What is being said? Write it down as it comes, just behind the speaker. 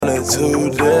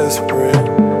sounding too desperate.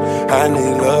 I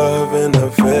need love and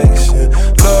affection.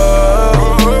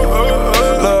 Love,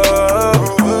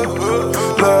 love,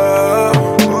 love,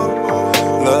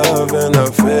 love and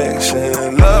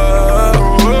affection.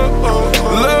 Love,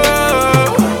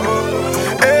 love,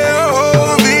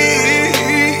 L-O-V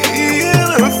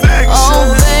and affection. Oh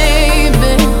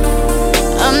baby,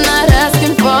 I'm not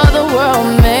asking for the world,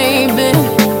 maybe.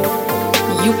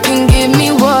 You can give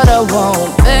me what I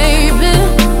want, baby.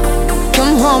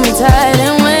 Come hold me tight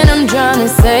and when I'm trying to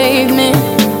save me,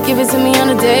 give it to me on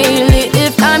a daily.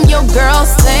 If I'm your girl,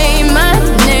 say my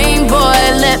name, boy,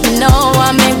 let me know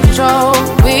I'm in control.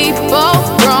 We both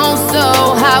grown,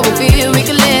 so how we feel, we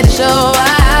can let it show.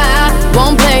 I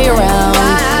won't play around,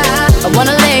 I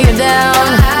wanna lay you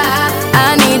down.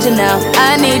 I need you now,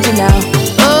 I need you now.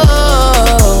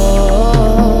 Oh,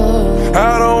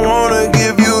 I don't wanna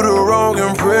give you the wrong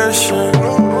impression.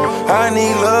 I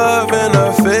need love and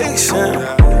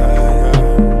affection.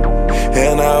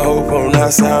 And I hope I'm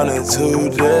not sounding too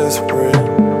desperate.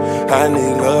 I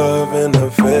need love and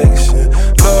affection.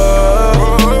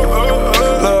 Love,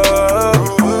 love,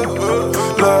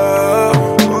 love,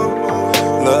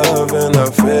 love and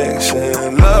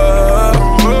affection. Love,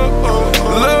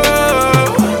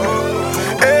 love,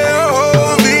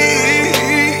 L-O-V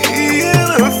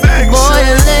and affection. boy,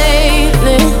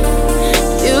 lately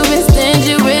you've been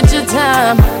stingy with your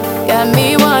time. Got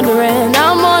me wondering,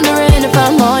 I'm wondering if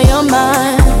I'm on your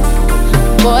mind.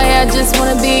 Boy, I just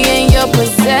wanna be in your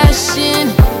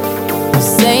possession. You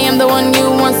say I'm the one you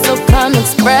want, so come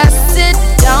express it.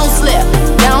 Don't slip,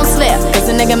 cause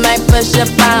a nigga might push up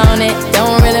on it.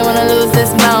 Don't really wanna lose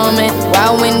this moment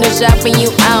while window shopping, you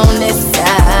own this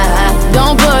side.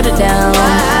 Don't put it down,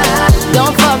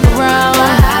 don't fuck around.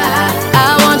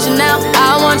 I want you now,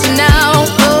 I want you now.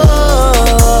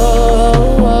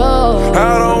 Oh,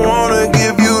 I don't wanna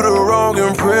give you the wrong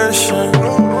impression.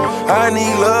 I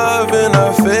need love and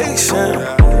affection.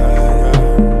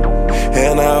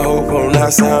 And I hope I'm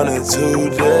not sounding too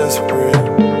desperate.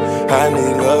 I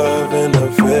need love and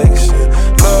affection.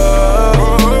 Love,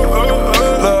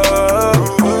 love,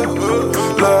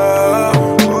 love,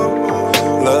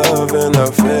 love and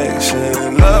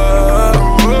affection. Love,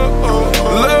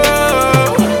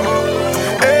 love,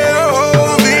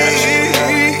 L-O-V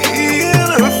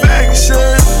and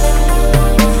affection.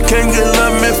 Can't get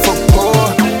love me for poor.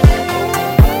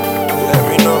 Let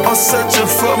me know. I'm searching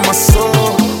for my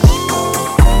soul.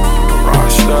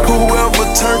 Whoever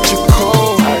turned you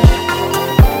cold,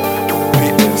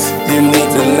 you need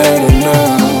to let it know.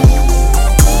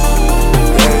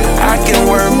 I can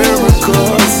work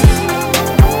miracles.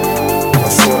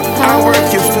 I work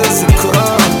your physical.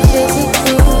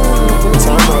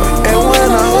 And when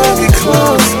I hold you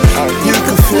close, you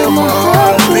can feel my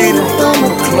heart beating through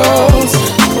my clothes.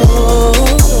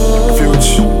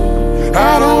 Future, I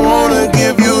don't wanna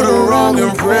give you the wrong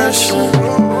impression.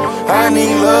 I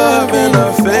need love and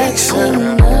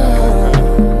affection.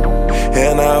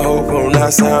 And I hope I'm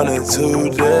not sounding too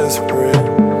desperate.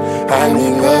 I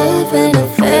need love and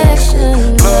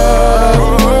affection.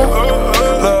 Love,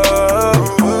 love,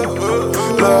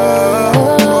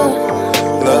 love,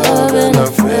 love and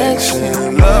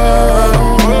affection.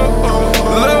 Love,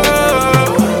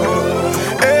 love,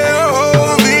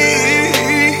 L-O-V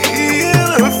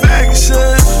and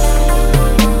affection.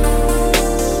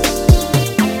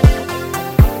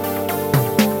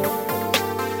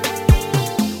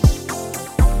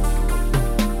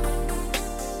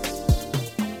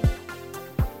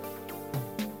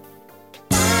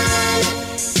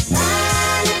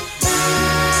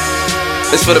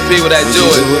 It's for the people that do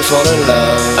it. Would you do it for the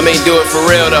love? I mean, do it for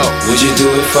real though. Would you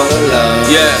do it for the love?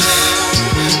 Yeah.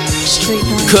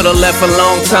 Could've left a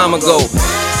long time ago.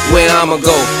 Where I'ma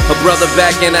go? A brother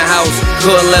back in the house.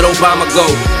 Couldn't let Obama go.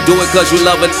 Do it cause you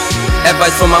love it.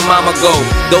 Advice from my mama go.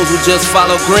 Those who just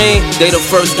follow green, they the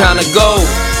first kind of go.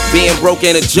 Being broke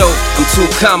ain't a joke. I'm too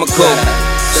comical.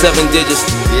 7 digits,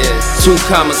 2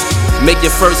 commas. Make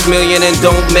your first million and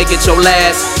don't make it your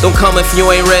last. Don't come if you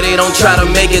ain't ready, don't try to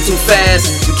make it too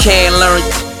fast. You can't learn,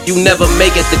 you never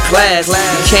make it to class.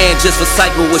 You can't just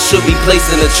recycle what should be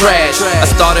placed in the trash. I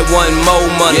started wanting more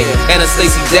money and a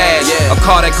Stacy Dash. A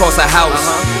car that costs a house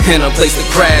and a place to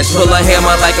crash. Pull a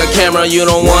hammer like a camera, you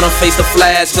don't wanna face the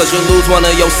flash. Cause you lose one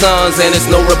of your sons and it's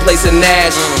no replacing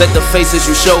Nash. Let the faces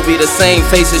you show be the same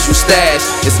faces you stash.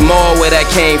 It's more where that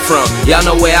came from, y'all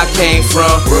know where I came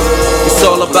from. It's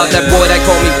all about that boy that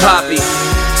called me Poppy.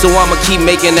 So I'ma keep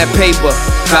making that paper.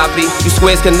 Copy, you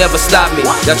squares can never stop me.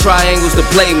 Y'all triangles to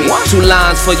play me. 2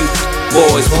 lines for you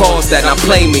boys, pause that, now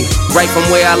play me. Right from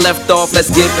where I left off,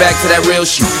 let's get back to that real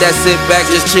shoot. That sit back,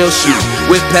 just chill shoot.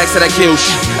 Whip packs that I kill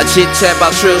shoot. A chit chat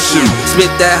about trill shoot.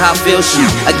 Spit that how I feel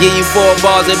shoot. I give you 4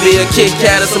 bars and be a Kit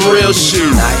Kat or some real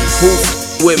shoot. Nice. Who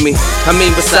with me? I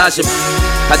mean besides you,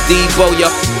 I Debo ya,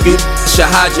 you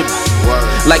Shahaja.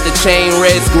 Like the chain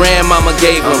Red's grandmama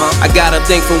gave him. I got a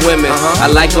thing for women. I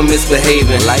like them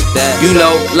misbehaving. Like that. You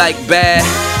know, like bad.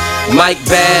 Mike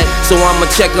bad, so I'ma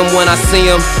check him when I see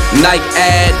him. Nike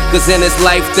ad, cause in this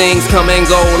life things come and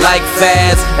go like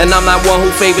fads. And I'm not one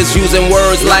who favors using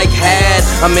words like had.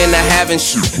 I'm into having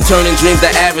shoot, turning dreams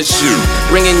to average shoot.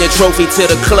 Bringing your trophy to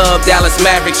the club, Dallas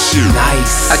Mavericks shoot.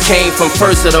 Nice. I came from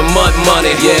first of the month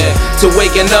money, yeah, to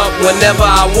waking up whenever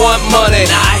I want money.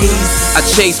 Nice. I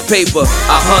chase paper,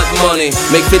 I hunt money.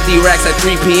 Make 50 racks at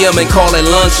 3 p.m. and call it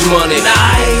lunch money.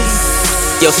 Nice.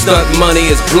 Your stunt money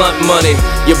is blunt money.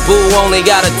 Your boo only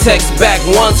got a text back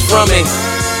once from me,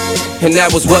 and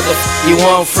that was what the you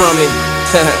want from me.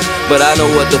 But I know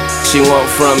what the she want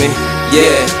from me.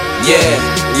 Yeah, yeah,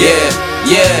 yeah,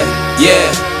 yeah, yeah,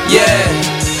 yeah.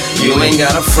 You ain't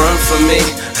got a front for me.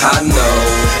 I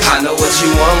know what you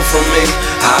want from me.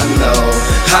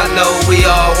 I know we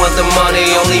all want the money.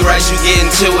 Only right you get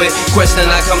into it. Question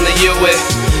I come to you with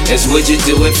is, would you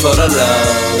do it for the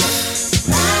love?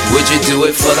 Would you do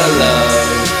it for the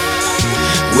love?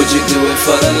 Would you do it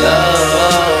for the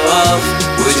love?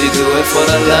 Would you do it for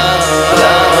the love?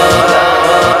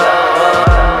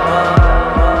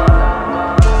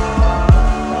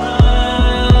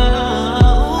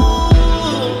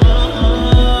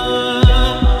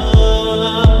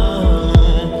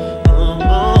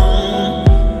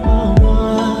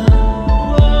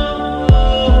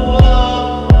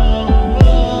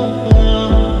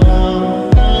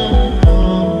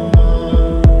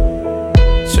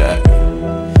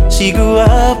 She grew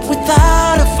up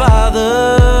without a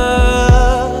father,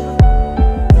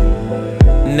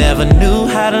 never knew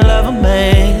how to love a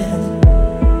man.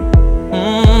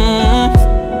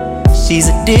 She's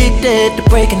addicted to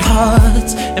breaking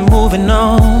hearts and moving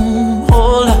on.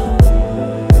 Hold up.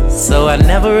 So I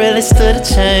never really stood a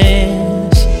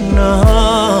chance,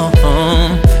 no.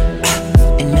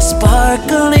 And the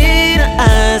sparkle in her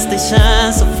eyes, they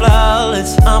shine so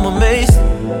flawless, I'm amazed.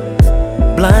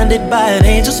 Blinded by an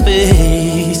angel's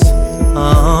face.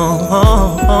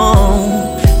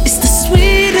 It's the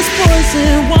sweetest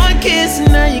poison. One kiss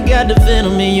and now you got the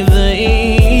venom in your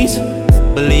veins.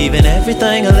 Believe in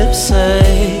everything her lips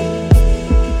say.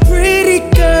 Pretty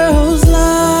girls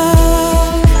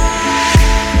lie.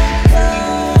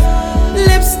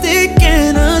 Lipstick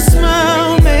and a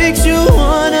smile makes you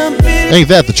wanna be. Ain't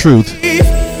that the truth?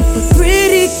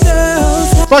 Pretty girls.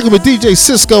 Rocking with DJ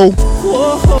Cisco.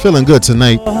 Feeling good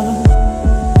tonight.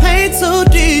 So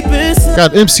deep inside.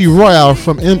 Got MC Royale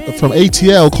from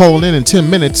ATL calling in 10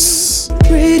 minutes.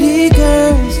 Pretty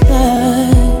girls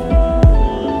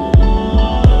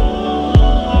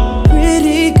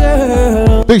pretty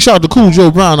girl. Big shout out to Cool Joe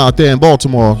Brown out there in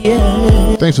Baltimore.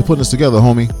 Yeah. Thanks for putting this together,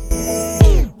 homie.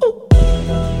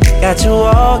 Got you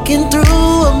walking through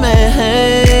a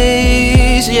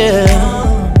maze, yeah.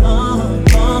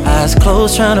 Eyes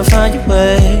closed, trying to find your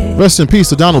way. Rest in peace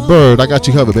to Donald Byrd. I got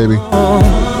you covered, baby.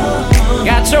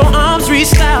 Got your arms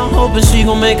reached out, hoping she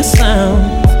gon' make a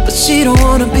sound, but she don't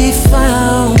wanna be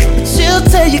found. But she'll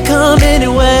tell you come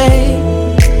anyway.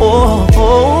 Oh,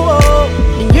 oh, oh.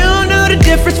 And you know the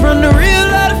difference from the real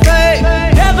out of fake.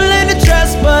 Devil in the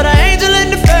dress, but an angel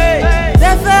in the face.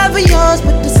 That forever yours,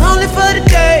 but it's only for the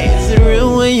day. Is it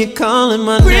real when you're calling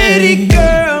my name? Pretty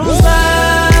girls lie.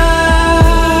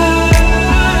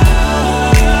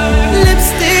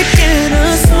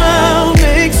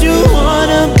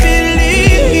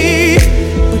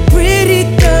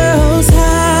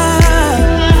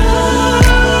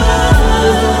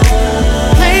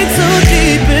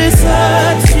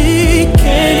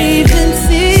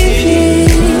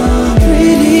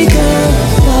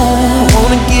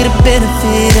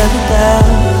 Benefit of the doubt,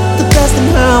 the best in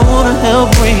her, I wanna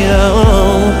help bring it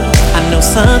on. I know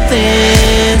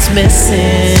something's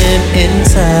missing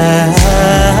inside.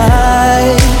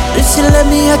 If she let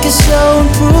me, I can show and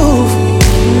prove.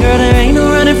 Girl, there ain't no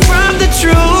running from the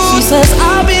truth. She says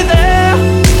I'll be there.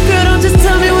 Girl, don't just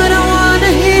tell me what I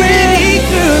wanna hear. Pretty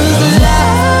girls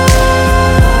alive.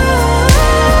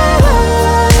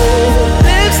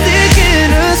 Lipstick in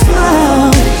her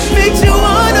smile makes you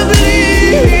wanna believe.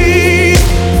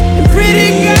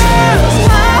 Pretty girls,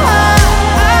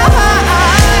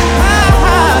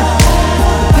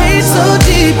 pain so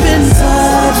deep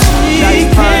inside, she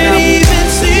can't even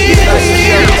see.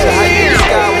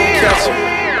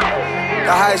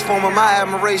 The highest form of my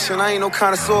admiration moderation. I ain't no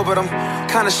connoisseur, but I'm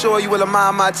kinda sure you will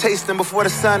admire my tasting before the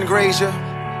sun graze you.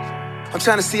 I'm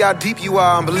trying to see how deep you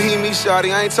are, and believe me,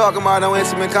 shawty, I ain't talking about no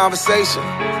intimate conversation.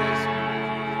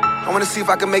 I wanna see if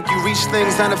I can make you reach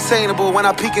things unobtainable when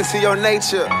I peek into your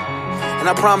nature. And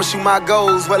I promise you my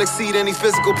goals will exceed any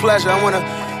physical pleasure. I wanna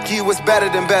give you what's better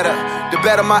than better. The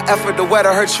better my effort, the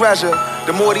wetter her treasure.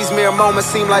 The more these mere moments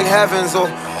seem like heavens or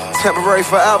temporary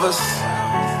forevers.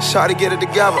 Shawty, get it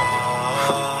together.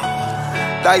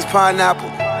 Diced pineapple.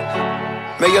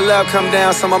 May your love come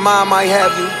down so my mind might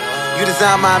have you. You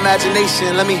design my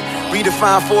imagination. Let me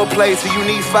redefine foreplay till you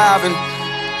need 5. And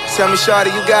tell me,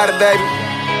 shawty, you got it, baby.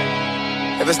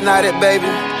 If it's not it, baby,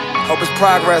 hope it's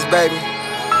progress, baby.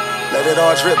 Let it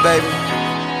all drip, baby.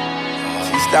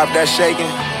 So you stop that shaking.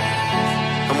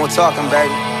 Come on talking,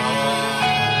 baby.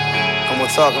 Come on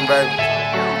talking, baby.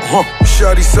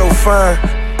 Shawty so fine,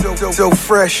 so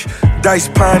fresh.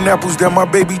 Diced pineapples that my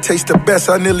baby tastes the best.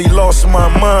 I nearly lost my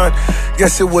mind.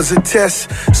 Guess it was a test.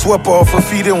 Swept off her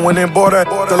feet and went and bought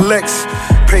the Lex.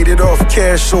 Paid it off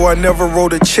cash, so I never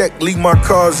wrote a check. Leave my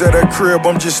cars at her crib,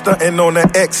 I'm just stunting on the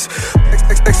X.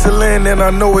 Excellent, and I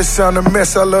know it sound a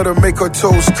mess. I let her make her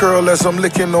toes curl as I'm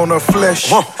licking on her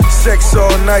flesh. Sex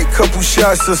all night, couple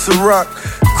shots of Ciroc.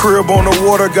 Crib on the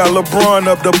water, got LeBron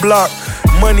up the block.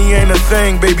 Money ain't a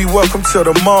thing, baby, welcome to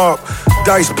the mob.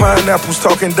 Diced pineapples,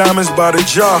 talking diamonds by the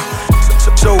jar.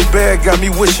 So bad, got me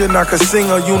wishing I could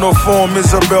sing a uniform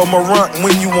Isabel Marant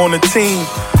when you on a team.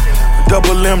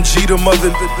 Double MG, the mother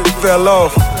fell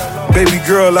off. Baby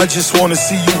girl, I just wanna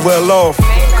see you well off.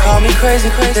 Call me crazy,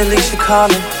 at least you're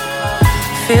calling.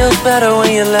 Feels better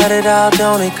when you let it out,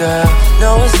 don't it, girl?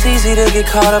 Know it's easy to get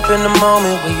caught up in the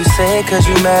moment when you say it cause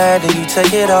you mad and you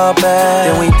take it all back.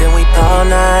 Then we all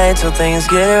night till things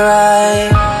get it right.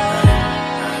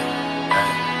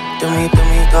 Then we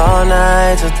all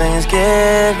night till things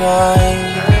get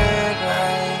right.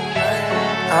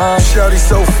 Shawty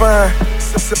so fine,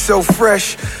 so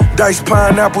fresh. Diced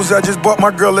pineapples, I just bought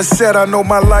my girl a set. I know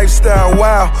my lifestyle,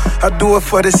 wow. I do it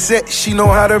for the set. She know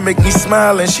how to make me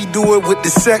smile and she do it with the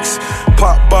sex.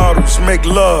 Pop bottles, make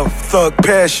love, thug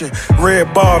passion.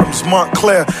 Red bottoms,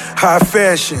 Montclair, high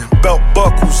fashion. Belt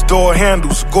buckles, door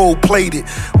handles, gold plated.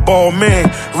 Ball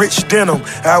man, rich denim,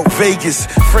 out Vegas.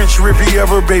 French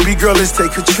Riviera, baby girl, let's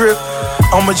take a trip.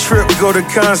 On my trip, go to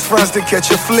Cannes, France to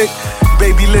catch a flick.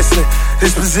 Baby, listen,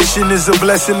 this position is a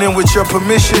blessing, and with your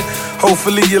permission,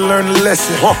 hopefully you learn a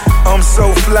lesson. I'm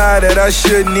so fly that I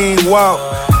shouldn't even walk.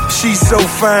 She's so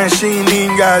fine, she ain't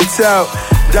even got tout.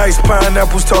 Diced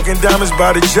pineapples, talking diamonds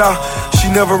by the jar. She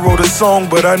never wrote a song,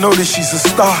 but I know that she's a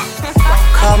star.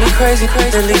 Call me crazy,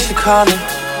 at least you're calling.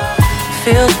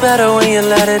 Feels better when you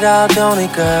let it out, don't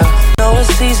it, girl? Know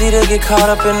it's easy to get caught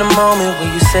up in the moment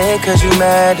when you say it cause you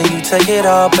mad and you take it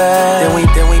all back. Then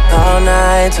we all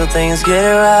night till things get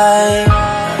it right.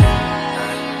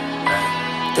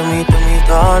 Then we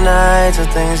all night till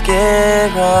things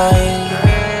get right.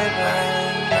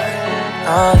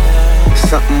 Oh, yeah.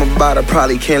 Something about her,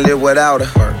 probably can't live without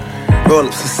her. Roll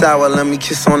ups and sour, let me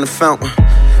kiss on the fountain.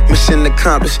 Mission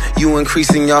accomplished, you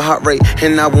increasing your heart rate,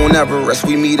 and I won't ever rest.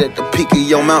 We meet at the peak of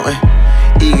your mountain.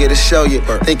 Eager to show you,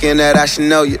 thinking that I should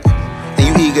know you. And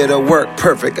you eager to work,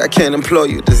 perfect, I can't employ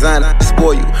you. Designer,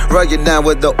 spoil you, rug you down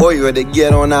with the oil. To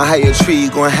get on a higher tree, you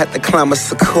gonna have to climb a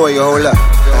sequoia. Hold up,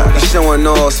 you showing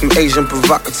off some Asian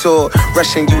provocateur.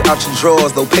 Rushing you out your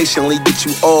drawers, though patiently get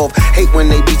you off. Hate when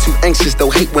they be too anxious,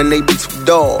 though hate when they be too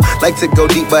dull. Like to go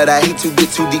deep, but I hate to get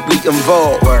too deeply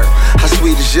involved. How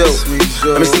sweet is you?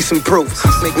 Let me see some proof.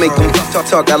 Make them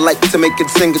talk, I like to make it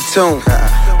sing a tune.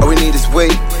 All we need is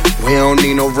weight, we don't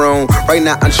need no room. Right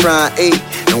now I'm trying 8,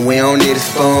 and we don't need a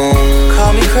spoon.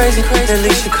 Call me crazy, at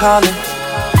least you're calling.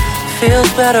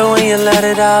 Feels better when you let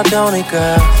it out, don't it,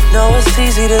 girl? Know it's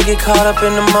easy to get caught up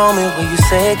in the moment when you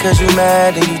say it cause you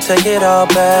mad and you take it all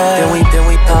back. Then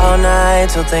we all night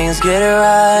till things get it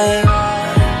right.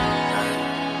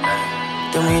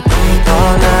 Then we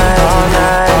all night, all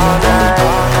night, all night,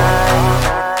 all night.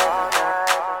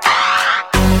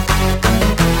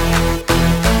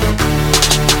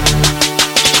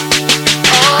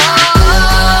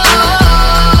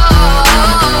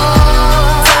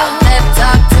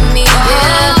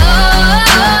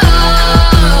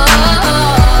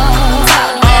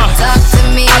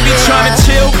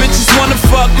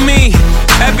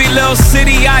 Every little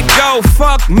city I go,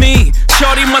 fuck me.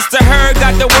 Shorty musta heard,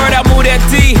 got the word, I moved that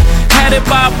D. Had it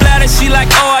by a bladder, she like,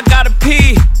 oh, I gotta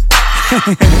pee.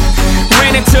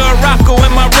 Ran into a rocko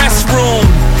in my restroom.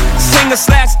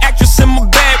 Singer/actress in my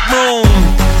bedroom.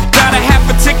 Got a half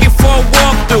a ticket for a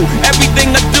walkthrough.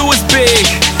 Everything I do is big.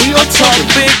 I talk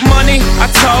big money,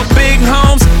 I talk big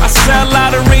homes. I sell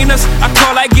out arenas, I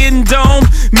call that getting dome.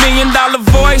 $1 million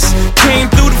voice came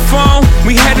through the phone.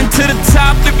 We heading to the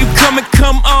top, if you come and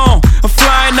come on. I'm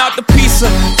flying out the pizza,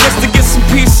 just to get some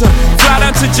pizza. Fly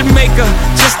down to Jamaica,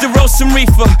 just to roast some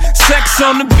reefer. Sex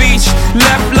on the beach,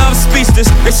 left love speechless.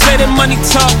 They say that money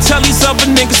talk, tell these other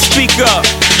niggas speak up.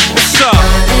 What's up?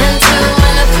 1 and 2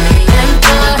 and a 3 and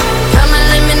 4. Come and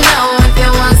let me know if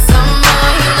you want some more.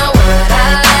 You know what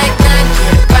I like, not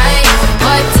get right.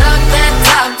 Boy, talk that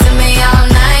talk to me all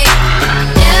night.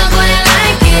 Yeah, boy, I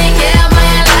like it. Yeah, boy,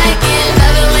 I like it.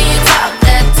 Love it when you talk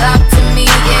that talk to me.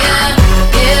 Yeah,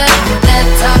 yeah, that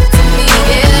talk to me.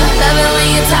 Yeah, love it when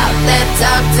you talk that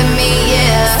talk to me.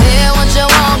 Yeah, say what you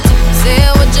want to, say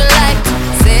what you like to,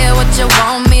 say what you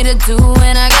want me to do,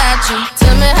 and I got you.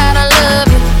 Tell me how to love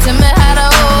you, tell me how to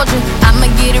hold you. I'ma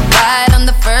get it right on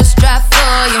the first try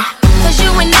for you. Cause you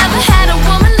ain't never had a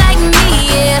woman like me,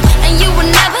 yeah. And you will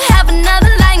never have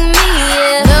another like me,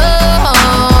 yeah. No,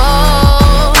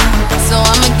 so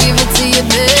I'ma give it to you,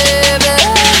 baby.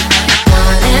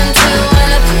 1 and 2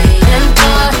 and a 3 and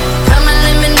 4. Come and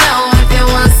let me know if you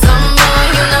want some more.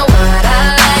 You know what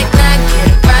I like, not get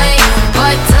it right.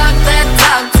 Boy, talk that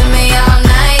talk to me all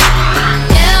night.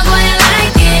 Yeah, boy, I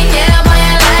like it. Yeah, boy,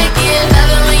 I like it. Love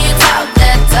it when you talk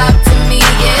that talk to me.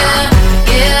 Yeah,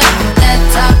 yeah, that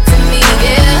talk to me.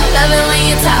 Yeah, love it when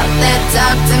you talk that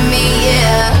talk to me.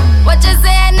 Yeah. What you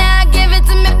say now? Give it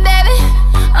to me, baby.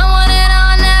 I want it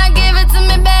all now. Give it to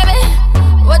me, baby.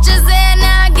 What you say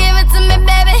now? Give it to me,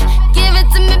 baby. Give it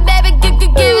to me, baby. Give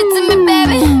it to me,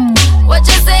 baby. What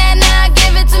you say now?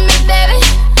 Give it to me, baby.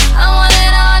 I want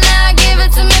it all now. Give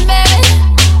it to me, baby.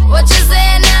 What you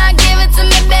say now? Give it to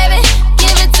me, baby.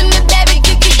 Give it to me, baby.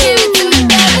 Give it to me,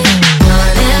 baby.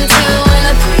 1 and 2 and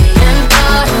a 3 and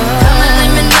 4. Come and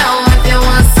let me know if you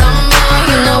want some more.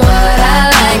 You know what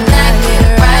I like, not get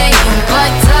it right. Boy,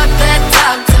 talk that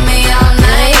talk to me all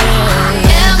night.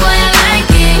 Yeah, boy, I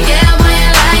like it. Yeah, boy,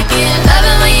 I like it. Love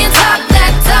it when you talk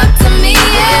that talk to me.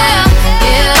 Yeah,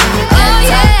 yeah, that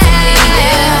talk to me.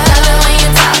 Yeah, love it when you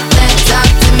talk that talk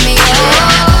to me.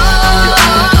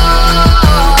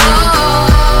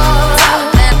 Talk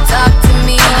that talk to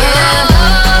me. Yeah,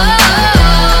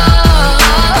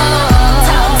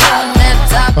 talk that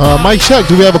talk. Mike check.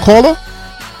 Do we have a caller?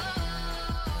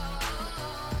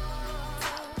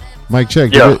 Mike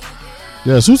check. Yeah.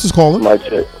 Yes, who's this calling? Mic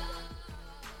check.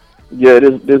 Yeah,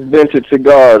 this vintage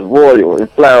cigars, Royal, and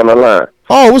Fly on the line.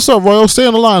 Oh, what's up, Royal? Stay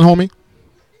on the line, homie.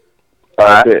 All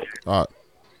right. All right.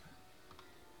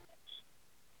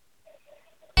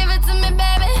 Give it to me,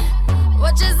 baby.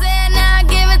 What you say now?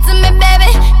 Give it to me,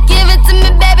 baby. Give it to me,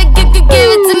 baby. Give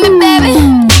it to me, baby.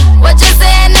 What you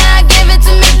say now? Give it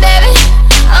to me, baby.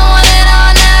 I want it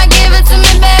all now. Give it to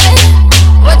me, baby.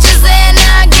 What you say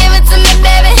now? Give it to me,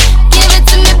 baby. Give it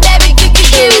to me, baby.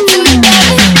 Give it to me,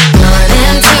 baby. 1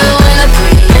 and 2 and a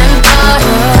 3 and 4.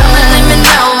 Come and let me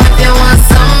know if you want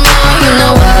some more. You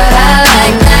know what I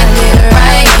like, not get it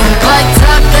right. Boy,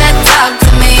 talk that talk to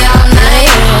me all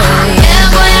night.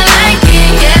 Yeah, boy, I like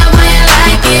it. Yeah, boy, I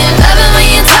like it. Love it when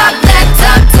you talk that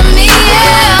talk to me.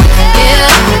 Yeah, yeah,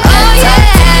 oh yeah.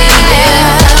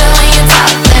 Yeah, love it when you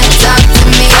talk that talk to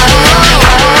me.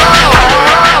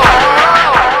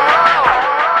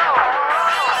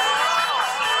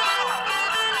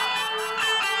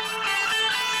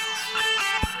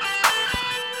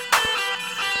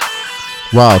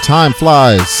 Wow, time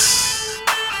flies.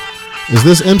 Is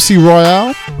this MC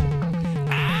Royale?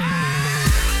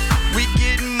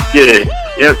 Yeah.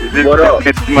 Yes, this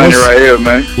money right here,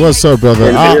 man. What's up,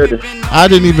 brother? I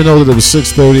didn't even know that it was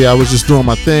 6:30. I was just doing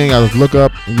my thing. I was look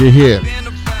up and you're here.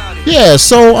 Yeah,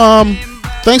 so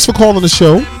thanks for calling the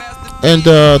show. And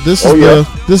this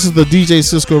is the DJ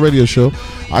Cisco radio show.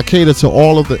 I cater to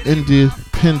all of the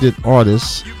independent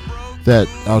artists that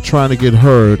are trying to get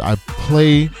heard. I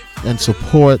play and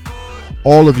support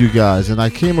all of you guys. And I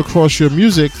came across your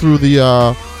music through the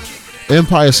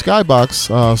Empire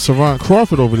Skybox, Savant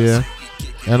Crawford over there.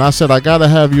 And I said, I got to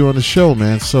have you on the show,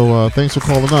 man. So thanks for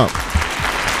calling up.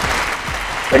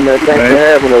 Hey, man, thanks for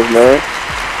having us, man.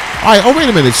 All right. Oh, wait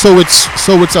a minute. So it's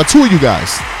two of you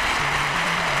guys.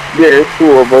 Yeah, it's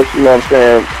 2 of us, you know what I'm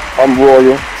saying? I'm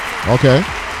Royal. Okay.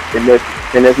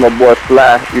 And that's my boy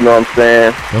Fly, you know what I'm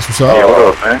saying? That's what's up. Yeah,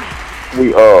 what up, man?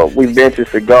 We vintage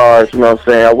cigars, you know what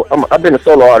I'm saying? I've been a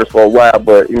solo artist for a while,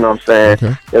 but you know what I'm saying?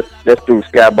 Okay. That's through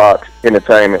Skybox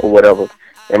Entertainment or whatever,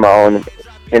 and my own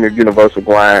Universal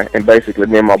Grind. And basically,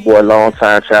 me and my boy,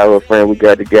 longtime childhood friend, we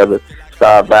got together,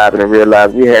 started vibing, and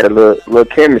realized we had a little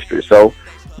chemistry. So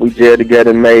we gelled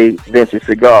together and made vintage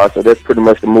cigars. So that's pretty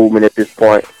much the movement at this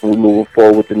point. We're moving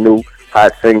forward with the new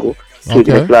hot single.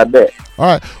 Kicking It Fly Back. All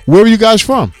right. Where are you guys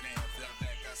from?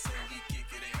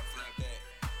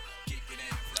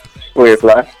 Where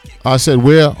Fly? I said,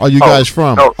 where are you guys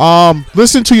from?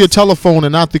 Listen to your telephone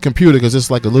and not the computer because it's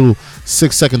like a little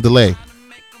 6-second delay.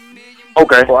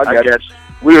 Okay, I got you.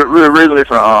 We're originally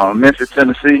from Memphis,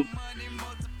 Tennessee,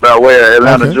 by way of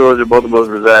Atlanta, Georgia. Both of us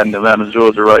reside in Atlanta,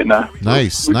 Georgia right now.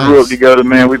 Nice. We grew up together,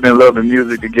 man. We've been loving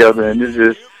music together, and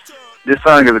this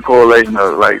song is a correlation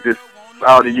of like this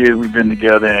all the years we've been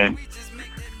together and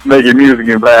making music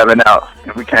and vibing out,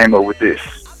 and we came up with this.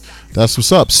 That's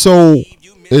what's up. So,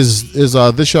 is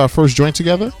this your first joint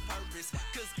together?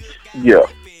 Yeah.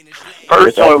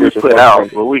 First one we put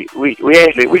out, but we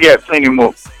got plenty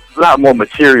more. A lot more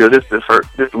material. This is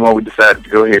the one we decided to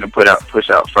go ahead and push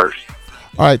out first.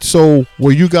 All right. So,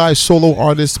 were you guys solo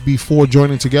artists before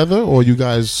joining together, or you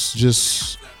guys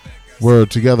just were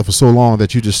together for so long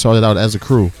that you just started out as a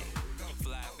crew?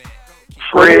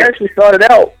 We actually started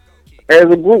out as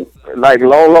a group, like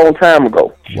long time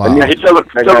ago. Wow. Hey, tell them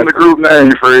the group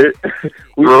name, Fred.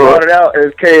 We started out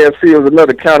as KFC. It was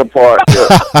another counterpart.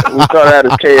 We started out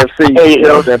as KFC. You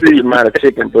know, that amount of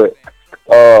chicken, but.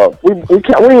 We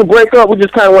didn't break up. We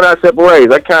just kind of went our separate ways.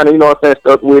 I kind of,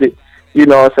 stuck with it. You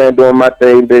know what I'm saying, doing my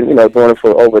thing. Been, doing it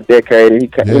for over a decade.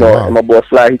 And and my boy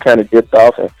Fly, he kind of dipped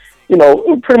off. And,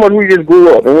 pretty much we just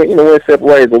grew up and went separate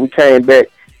ways. But we came back,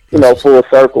 full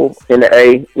circle in the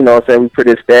A. You know what I'm saying, we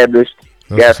pretty established.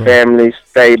 Got families,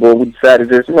 stable. We decided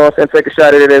to just, take a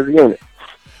shot at it as a unit.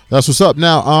 That's what's up.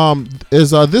 Now, is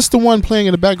this the one playing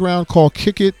in the background called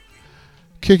Kick It,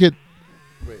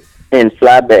 and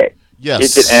Fly Back?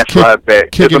 Yes. Kick It and Fly Back.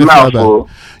 Kick It and Fly Back.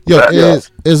 Yo,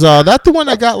 is that the one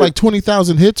that got like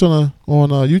 20,000 hits on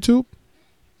YouTube?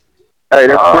 Hey,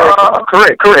 that's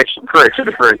correct. Correction.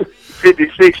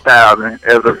 56,000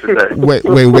 as of today.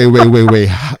 Wait.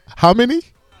 How many?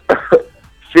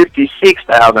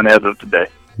 56,000 as of today.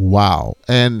 Wow.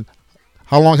 And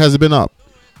how long has it been up?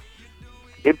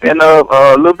 It's been up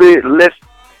a little bit less,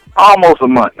 almost a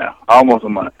month now. Almost a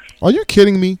month. Are you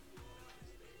kidding me?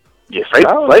 Yeah,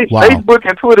 Facebook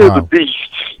and Twitter is a beast.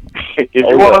 If you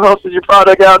want to hustle your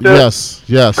product out there, yes.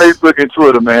 Facebook and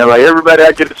Twitter, man. Like everybody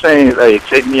I get a chance, hey,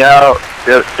 check me out.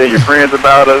 Tell your friends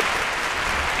about us.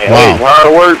 And hey,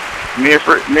 hard work. Me and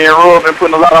Roy have been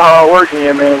putting a lot of hard work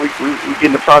in, man. We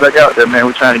getting the product out there, man.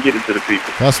 We're trying to get it to the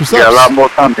people. That's what's up. Got a lot more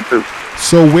coming too.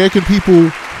 So where can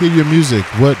people hear your music?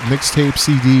 What mixtape,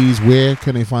 CDs? Where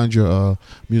can they find your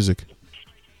music?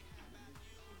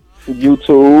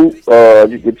 YouTube.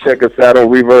 You can check us out on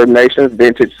Reverb Nations,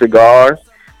 Vintage Cigars.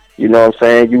 You know what I'm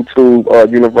saying? YouTube,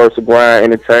 Universal Grind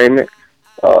Entertainment.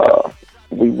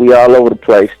 We all over the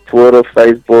place. Twitter,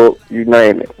 Facebook, you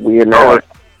name it. We in there.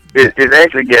 It's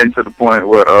actually getting to the point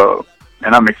where,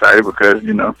 and I'm excited because,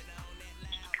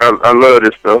 I love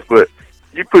this stuff, but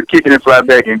you put Kicking It Fly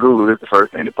Back in Google, it's the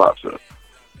first thing that pops up.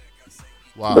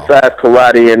 Wow. Besides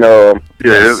karate and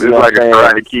it's like a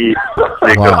Karate Kid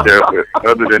thing up there. But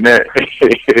other than that,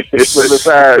 besides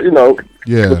besides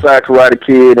Karate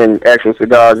Kid and Action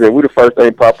Cigars, we the first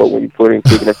thing pop up when you put in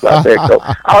Kicking It Fly Back. So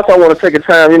I also want to take a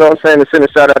time, to send a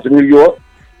shout out to New York.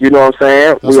 You know what I'm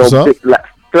saying? That's we on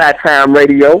Flat Time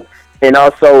Radio, and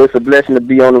also it's a blessing to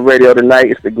be on the radio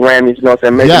tonight. It's the Grammys. You know what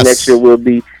I'm saying? Maybe next year we'll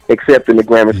be accepting the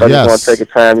Grammys. So I just want to take a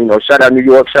time. Shout out New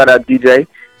York. Shout out DJ.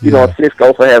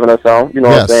 Cisco for having us on. You know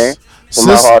what I'm saying? From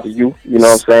my heart to you. You know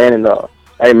what I'm saying? And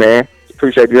hey man,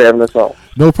 appreciate you having us on.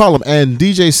 No problem. And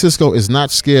DJ Cisco is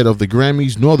not scared of the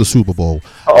Grammys nor the Super Bowl.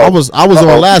 I was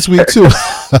on last week too.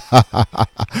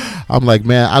 I'm like,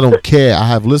 man, I don't care. I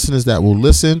have listeners that will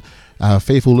listen.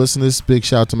 Faithful listeners. Big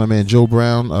shout out to my man Joe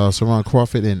Brown, Saron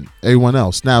Crawford, and everyone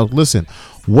else. Now, listen,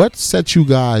 what sets you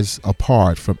guys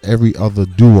apart from every other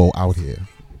duo out here?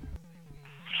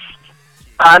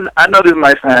 I know this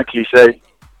might sound cliche,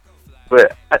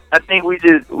 but I think we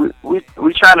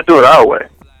trying to do it our way.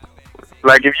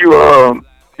 Like if you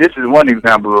this is one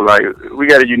example. Like we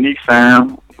got a unique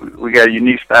sound, we got a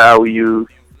unique style we use.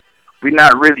 We're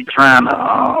not really trying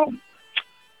to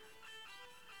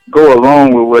go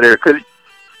along with whatever.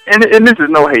 And this is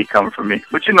no hate coming from me,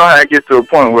 but you know how it gets to a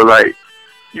point where like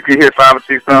you can hear 5 or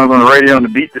 6 songs on the radio and the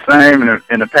beat the same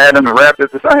and the pattern, the rap is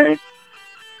the same.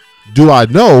 Do I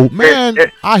know, man?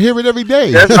 I hear it every day.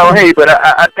 There's no hate, but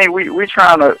I think we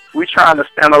trying to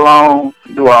stand alone,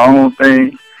 do our own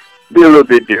thing, be a little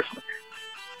bit different.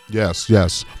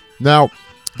 Yes. Now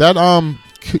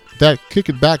that Kick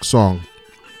It Back song,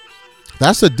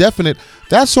 that's a definite.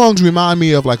 That songs remind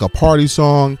me of like a party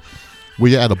song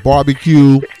where you're at a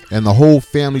barbecue and the whole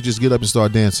family just get up and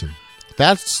start dancing.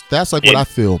 That's like what I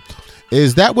feel.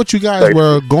 Is that what you guys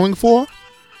were going for?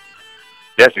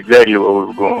 That's exactly what we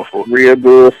were going for. Real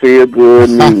good, feel good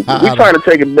music. We trying to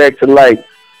take it back to like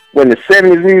when the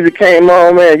 70s music came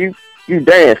on, man. You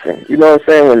dancing. You know what I'm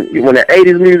saying? When the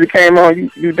 80s music came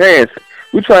on, you dancing.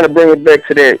 We trying to bring it back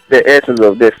to that essence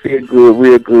of that feel good,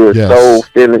 real good, soul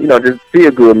feeling. You know, just feel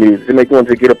good music. To make you want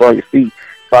to get up on your feet,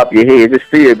 pop your head, just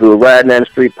feel good. Riding down the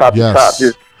street, pop your top,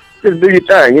 just do your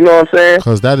thing. You know what I'm saying?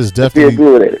 Because that is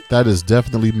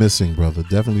definitely missing, brother.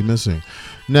 Definitely missing.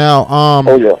 Now, I'm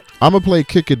gonna play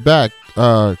 "Kick It Back,"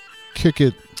 "Kick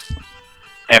It,"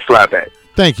 and "Fly Back."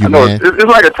 Thank you, man. It's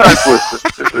like a tongue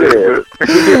twister.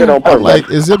 Like,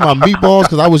 is it my meatballs?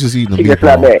 Because I was just eating a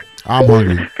meatball. I'm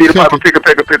hungry. Peter Piper,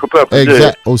 pickle pepper.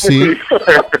 Exactly. Oh, see,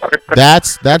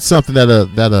 that's something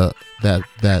that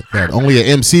only an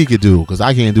MC could do, because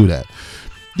I can't do that.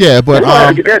 Yeah, but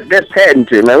that's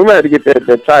patented, man. We might have to get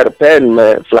that title patent,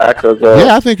 man. Fly, cause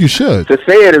I think you should. To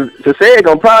say it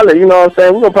gonna probably, you know what I'm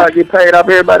saying. We're gonna probably get paid off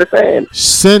everybody saying.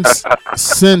 Since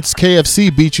KFC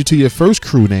beat you to your first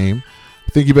crew name,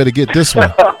 I think you better get this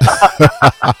one.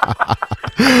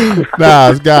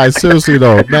 Nah, guys, seriously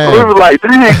though, man. We were like,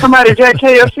 dang, somebody got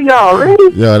KFC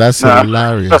already. Yeah, that's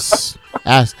hilarious.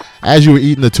 As you were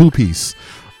eating the 2-piece.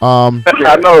 I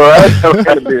know, right?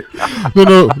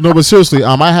 No, but seriously,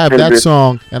 I have that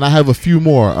song and I have a few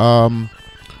more.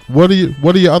 What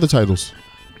are your other titles?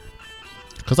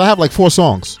 Because I have like 4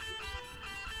 songs.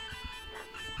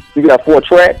 You got 4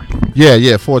 tracks?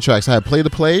 Yeah, 4 tracks. I had Play to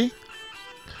Play.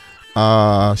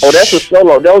 That's a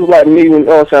solo. That was like me when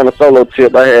I was on a solo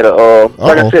tip. I had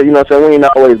like I said, you know what I'm saying, we ain't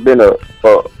always been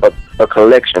a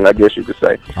collection, I guess you could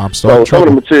say. So some of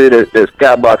the material that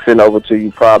Skybox sent over to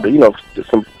you, probably, you know,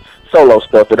 some solo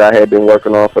stuff that I had been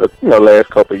working on for the last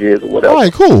couple of years or whatever. All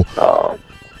right, cool.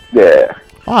 Yeah.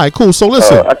 All right, cool. So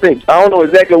listen, I don't know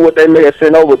exactly what they may have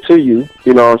sent over to you.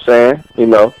 You know what I'm saying? You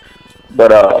know,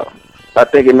 but I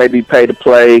think it may be Pay to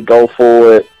Play, Go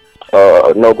For It.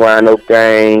 No Grind, No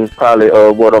Gain, probably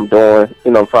What I'm Doing,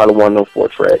 you know, probably one of them 4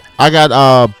 tracks. I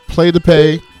got Play to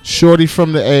Pay, Shorty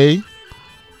from the A,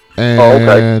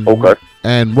 and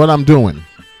and What I'm Doing.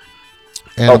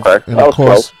 And, and of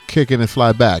course, Kick It and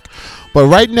Fly Back. But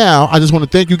right now, I just want to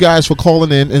thank you guys for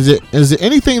calling in. Is there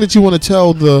anything that you want to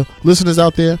tell the listeners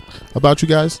out there about you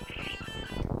guys?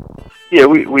 Yeah,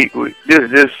 we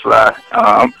this Fly.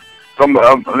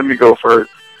 Let me go first.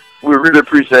 We really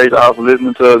appreciate y'all for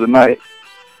listening to us tonight.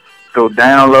 Go to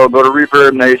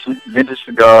Reverb Nation, Vintage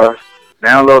Cigars,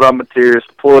 download our material,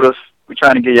 support us. We're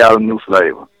trying to get y'all a new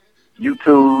flavor.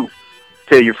 YouTube,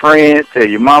 tell your friends, tell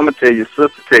your mama, tell your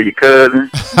sister, tell your cousin.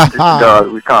 Vintage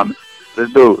Cigars, we coming.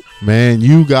 Let's do it. Man,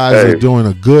 you guys are doing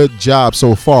a good job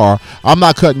so far. I'm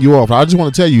not cutting you off. I just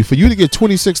want to tell you, for you to get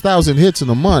 26,000 hits in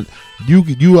a month, you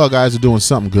guys are doing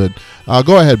something good.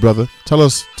 Go ahead, brother. Tell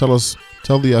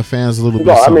the fans a little bit.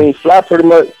 I mean, Fly pretty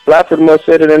much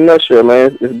said it in a nutshell,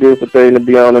 man. It's a beautiful thing to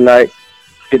be on tonight.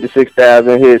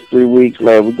 56,000 hits, 3 weeks,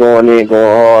 man. We're going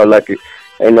hard like it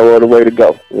ain't no other way to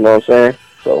go. You know what I'm saying?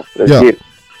 So let's get it.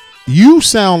 You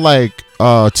sound like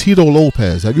Tito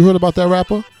Lopez. Have you heard about that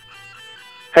rapper?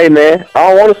 Hey, man, I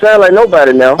don't want to sound like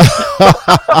nobody now.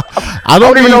 I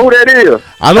don't even know who that is.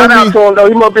 Shout out to him, though.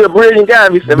 He must be a brilliant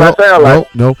guy if I sound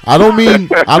like. No. I don't mean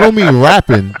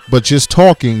rapping, but just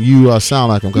talking, you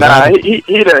sound like him. Nah, he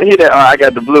I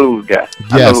Got the Blues guy.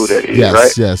 I know who that is,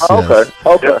 right? Yes. Okay.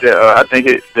 I think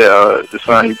the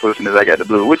song he pushing is I Got the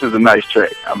Blues, which is a nice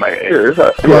track. I might add.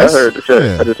 I heard the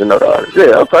track. I just didn't know the artist.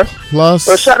 Yeah, okay. Plus.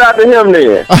 So shout out to him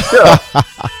then. Yeah.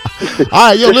 All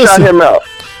right, listen. Shout him out.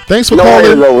 Thanks for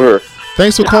calling.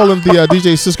 Thanks for calling the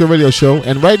DJ Cisco Radio Show.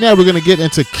 And right now we're going to get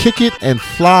into Kick It and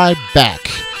Fly Back.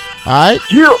 All right?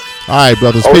 Yeah. All right,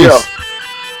 brothers. Peace. Yeah.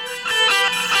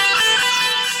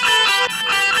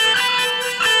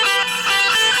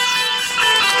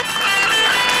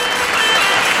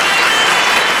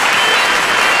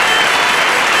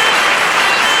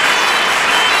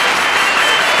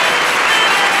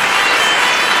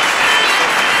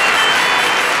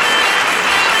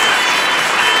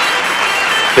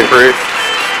 Fred.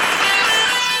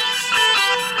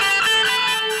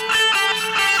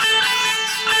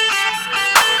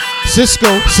 Cisco.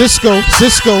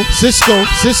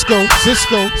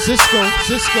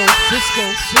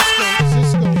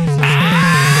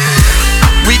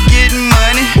 We getting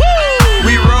money. Woo!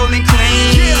 We rolling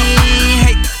clean. Yeah.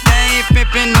 Hey, they ain't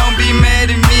pimpin', don't be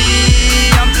mad at me.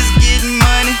 I'm just getting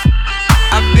money.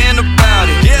 I've been about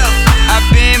it. Yeah. I've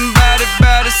been about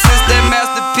it since that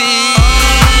masterpiece.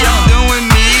 I'm doing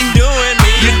me.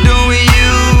 You doing you.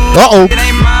 Uh-oh. It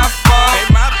ain't my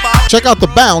fault. Check out the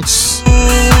bounce.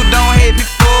 Don't hate me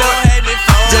for it.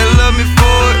 Just love me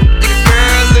for it. The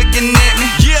girl looking at me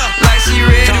like she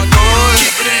ready for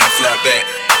it.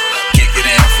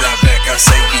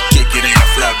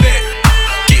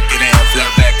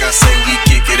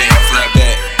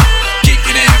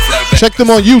 Check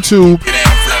them on YouTube.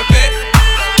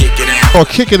 Or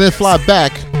Kick It and Fly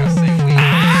Back.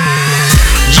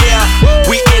 Yeah,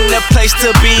 we in the place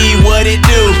to be, what it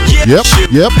do? Yep.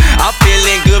 I'm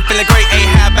feeling good, feeling great, hey,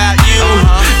 how about you?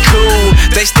 Cool,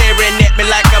 they staring at me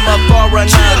like I'm a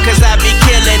foreigner, cause I be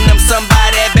killing them,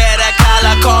 somebody better call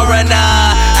a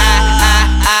coroner.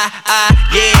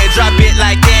 Yeah, drop it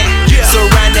like that.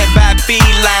 Surrounded by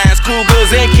felines,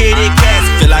 cougars and kitty cats.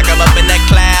 Feel like I'm up in the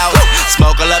clouds,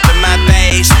 smoke all up in my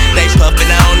face. They puffin'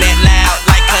 on that loud,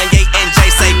 like Kanye and Jay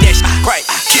say that shit great.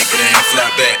 Kick it and fly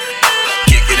back,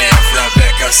 kick it and fly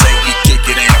back. I say we kick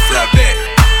it and fly back,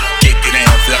 kick it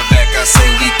and fly back. I say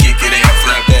we kick it and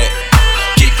fly back,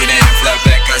 kick it and fly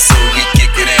back. I say we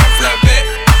kick it and fly back,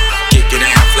 kick it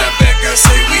and fly back. I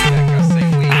say we.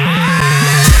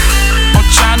 I'm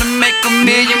tryna make $1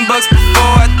 million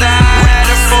before I die.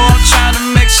 I'm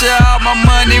tryna make sure all my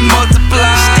money multiply.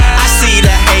 I see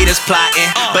the haters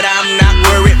plotting, but I'm not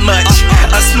worried much.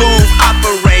 A smooth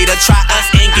operator, try us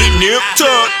and get nipped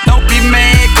up. Don't be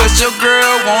mad cause your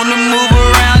girl wanna move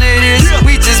around to this.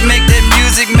 We just make that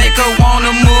music, make her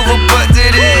wanna move her butt to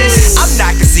this. I'm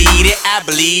not conceited, I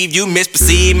believe you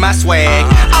misperceive my swag.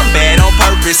 I'm bad on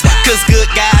purpose, cause good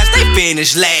guys, they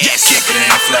finish last. Yes, kick it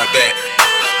and fly back,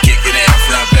 kick it and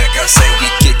fly back. I say we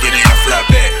kick it and fly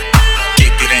back,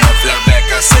 kick it and fly back.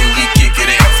 I say we kick it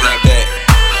and fly back,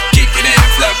 kick it and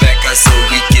fly back. I say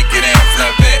we kick it and fly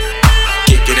back,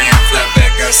 kick it and fly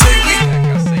back. I say we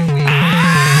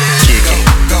kick it,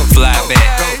 fly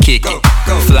back, kick it,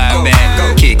 fly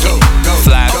back, kick it,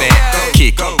 fly back,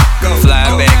 kick it, fly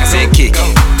back. I say kick it,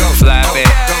 fly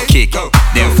back, kick it,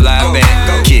 then fly back,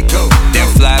 kick it, then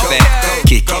fly back,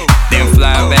 kick it, then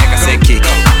fly back. I say kick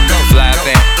it, fly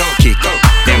back, kick it,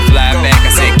 then fly back. I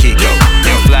say kick it,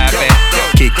 then fly back,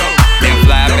 kick it, then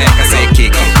fly back. I say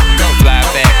kick it, fly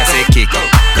back. I say kick it,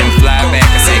 then fly back.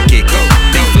 I say kick it,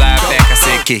 then fly back. I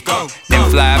say kick it, then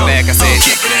fly back. I say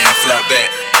kick it and fly back,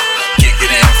 kick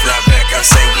it and fly back. I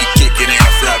say we kick it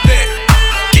and fly back,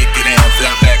 kick it and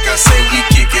fly back. I say we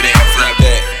kick it and fly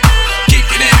back, kick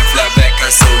it and fly back. I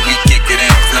say we kick it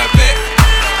and fly back,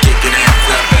 kick it and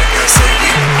fly back. I say we.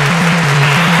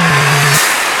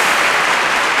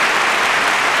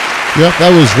 Yep,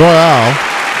 that was Royale.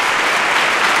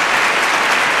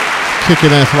 Kick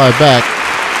It and Fly Back.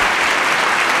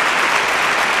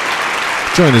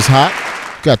 Joint is hot.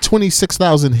 Got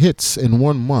 26,000 hits in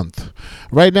 1 month.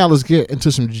 Right now, let's get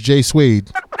into some J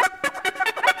Suede.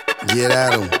 Get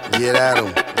at him, get at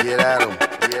him, get at him,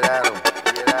 get at him.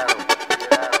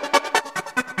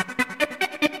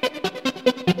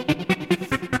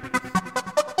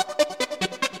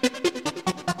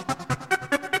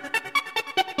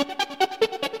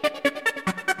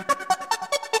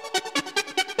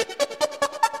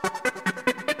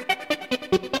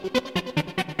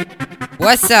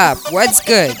 What's up? What's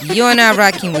good? You are now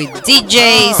rocking with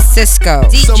DJ Cisco.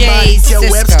 DJ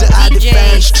Cisco.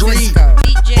 DJ Cisco.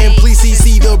 And please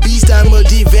see the beast, I'm a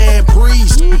divine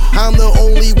priest. I'm the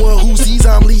only one who sees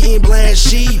I'm leading blind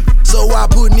sheep. So I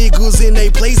put niggas in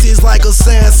they places like a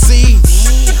sand seed.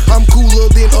 I'm cooler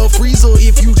than a freezer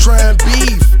if you tryin'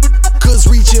 beef. Cause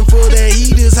reaching for that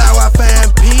heat is how I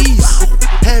find peace.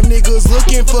 Have niggas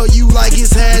looking for you like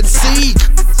it's hide and seek.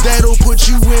 That'll put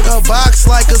you in a box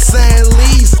like a sand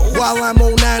lease. While I'm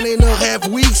on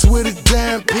 9.5 weeks with a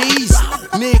damn piece.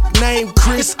 Nickname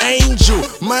Chris Angel,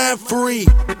 mind free.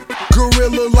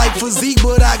 Gorilla like physique,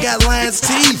 but I got lion's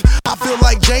teeth. I feel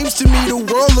like James, to me the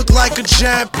world look like a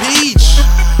giant peach.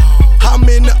 I'm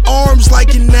in the arms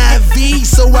like an IV,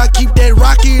 so I keep that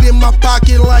rocket in my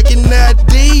pocket like an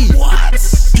ID. What?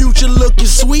 Future looking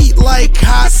sweet like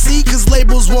high C, cause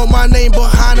labels want my name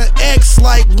behind an X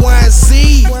like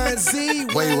YZ.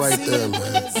 Wait right there,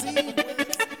 man.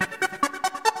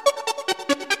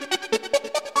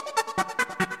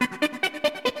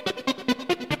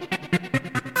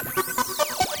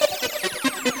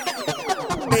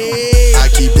 I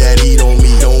keep that heat on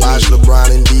me. Don't watch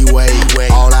LeBron and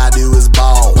D-Wade. All I do is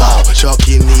ball. Chuck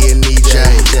Kenny and EJ.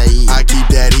 I keep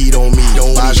that heat on me.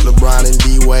 Don't watch LeBron and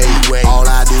D-Wade. All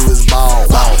I do is ball.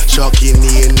 Chuck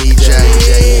Kenny and EJ.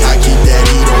 I keep that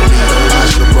heat on me. Don't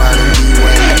watch LeBron and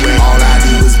D-Wade. All I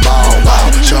do is ball.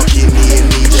 Chuck Kenny and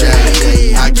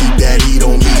EJ. I keep that heat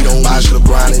on me. Don't watch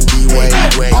LeBron and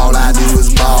D-Wade. All I do is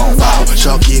ball.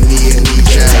 Chuck Kenny and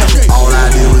EJ. All I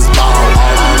do is ball.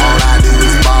 All I do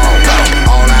is ball.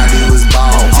 All I do is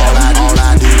ball. All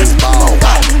I do is ball.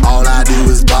 All I do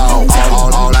is ball.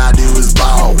 All I do is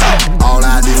ball. All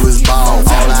I do is ball.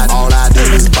 All I do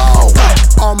is ball.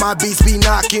 All my beats be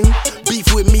knocking.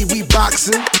 Beef with me, we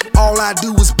boxing. All I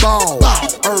do is ball.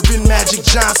 Urban Magic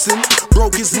Johnson.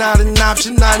 broke is not an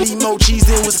option. I need more cheese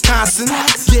in Wisconsin.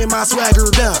 Get my swagger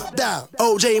down.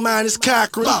 OJ minus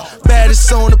Cochran.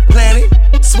 Baddest on the planet.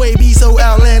 Sway be so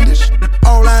outlandish.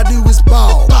 All I do is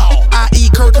ball. I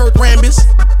eat Kurt Rambis.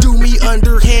 Do me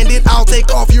underhanded. I'll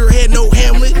take off your head, no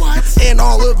Hamlet. And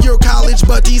all of your college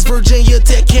buddies, Virginia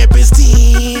Tech campus.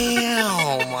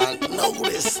 Damn, I know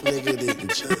this nigga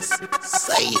didn't just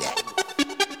say that.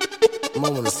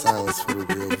 Moment of silence for the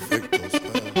real victims,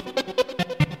 man.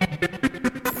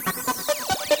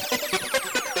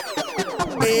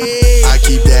 I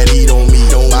keep that heat on me.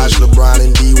 Don't watch LeBron and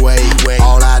D-Wade.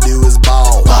 All I do is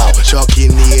ball. Chuck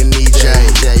Kinney and EJ.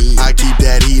 I keep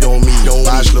that heat on me. Don't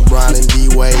watch LeBron and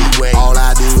D-Wade. All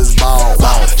I do is ball.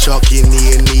 Chuck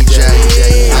Kinney and EJ.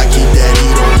 I keep that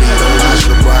heat on me. Don't watch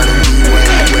LeBron and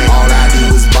D-Wade. All I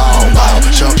do is ball.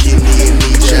 Chuck Kinney and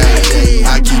EJ.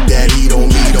 I keep that heat on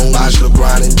me. Don't watch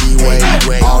LeBron and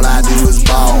D-Wade. All I do is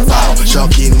ball.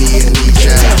 Chuck Kinney and EJ.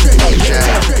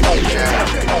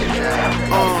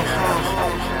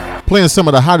 Playing some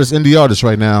of the hottest indie artists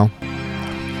right now.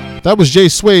 That was Jay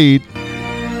Suede.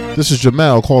 This is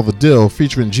Jamel called The Deal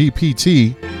featuring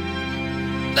GPT.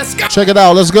 Let's go. Check it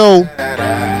out. Let's go. You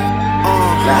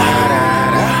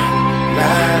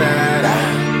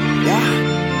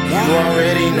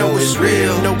already know it's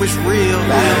real. Know it's real.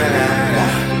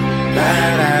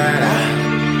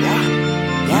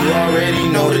 You already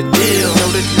know the deal.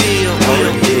 Know the deal. Know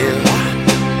the deal.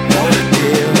 Know the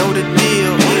deal. Know the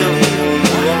deal.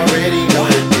 You already know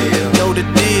the deal. Know the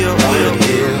deal. Know the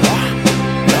deal.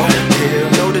 Know the deal.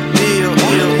 Know the deal.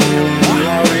 You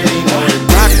already know the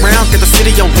deal. Rock round, get the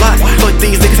city on lock. Fuck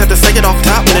these niggas have to say it off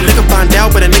top. When a nigga find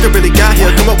out what a nigga really got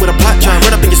here, come up with a plot, try and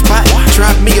run up in your spot.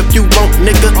 Try me if you want,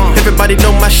 nigga. Everybody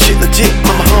know my shit legit.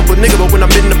 I'm a humble nigga, but when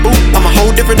I'm in the booth, I'm a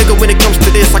whole different nigga when it comes to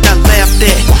this. I got laughed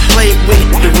at, played with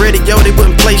the radio, they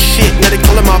wouldn't play shit. Now they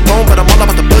callin' my phone, but I'm all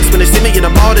about the bucks. When they see me in the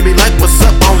mall, they be like, what's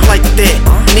up? I don't like that.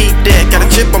 Need that. Got a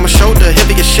chip on my shoulder,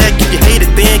 heavy as Shaq. If you hate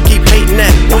it, then keep hating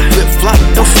that. Don't flip flop,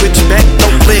 don't switch back,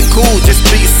 don't play it cool, just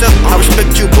be yourself. I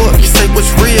respect you, boy, if you say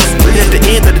what's real. At the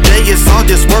end of the day, it's all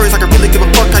just words. I can really give a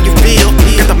fuck how you feel.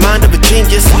 Got the mind of a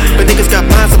genius, but niggas got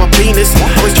minds of a penis.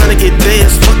 Always trying to get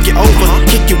theirs, fuck you over,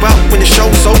 kick you out when the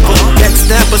show's over.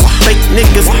 Backstabbers, fake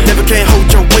niggas, never can hold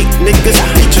your weight, niggas.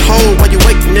 Eat your hole while you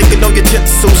wait, nigga. Know your jet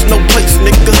suits, no place,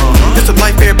 nigga. It's the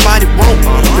life everybody want,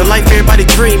 the life everybody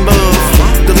dream of,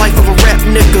 the life of a rap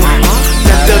nigga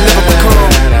that they'll never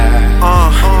become.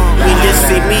 When you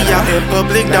see me out in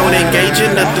public, don't engage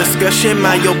in a discussion.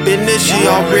 Mind your business, you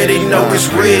already know it's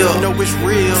real.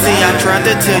 See, I tried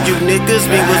to tell you niggas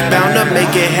we was bound to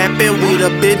make it happen. We the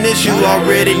business, you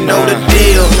already know the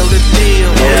deal.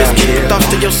 Just keep your thoughts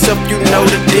to yourself, you know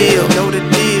the deal.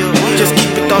 Just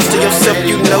keep your thoughts to yourself,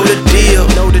 you know the deal.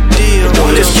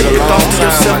 Just keep your thoughts to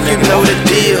yourself, you know the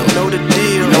deal.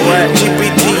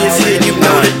 GPT is here, you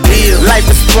know the deal. Life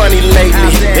is funny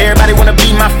lately. Everybody wanna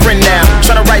be my friend now.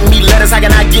 Tryna write me letters, how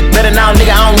can I get better now,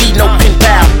 nigga? I don't need no pen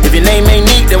pal. If your name ain't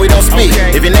neat, then we don't speak.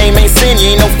 If your name ain't sin,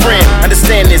 you ain't no friend.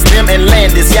 Understand this, them and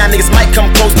Landis. Y'all niggas might come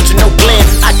close, but you know Glenn.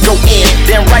 I go in,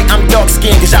 damn right I'm dark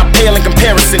skinned, cause y'all pale in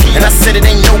comparison. And I said it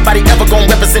ain't nobody ever gon'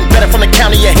 represent better from the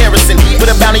county of Harrison. Put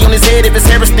a bounty on his head if it's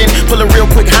Harrison. Pull a real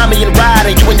quick homie and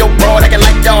ride. And you and your broad acting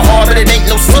like y'all hard, but it ain't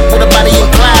no sequel to Bonnie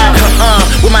and Clyde.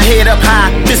 With my head up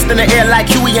high, fist in the air like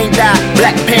Huey ain't died.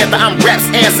 Black Panther, I'm rap's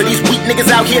answer. These weak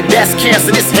niggas out here, that's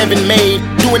cancer. This heaven made.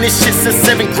 Doing this shit since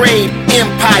 7th grade.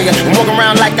 Empire. And walk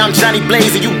around like I'm Johnny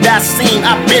Blaze and you Daseem.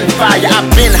 I've been fire. I've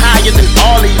been higher than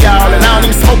all of y'all. And I don't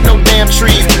even smoke no damn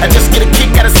trees. I just get a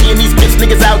kick out of seeing these bitch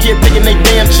niggas out here thinking they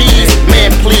damn cheese.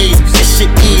 Man, please, this shit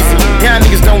easy. Y'all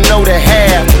niggas don't know the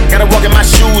half. Gotta walk in my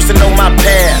shoes to know my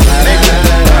path.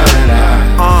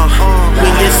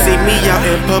 When you see me out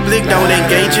in public, don't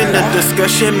engage in the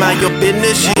discussion. Mind your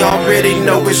business, you already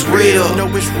know it's real.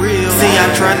 See, I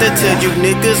tried to tell you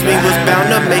niggas we was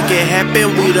bound to make it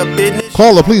happen. We the business.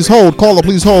 Caller, please hold. Caller,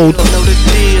 please hold. Know the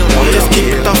deal. Just keep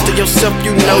your thoughts to yourself,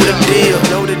 you know the deal.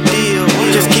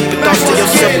 Just keep your thoughts to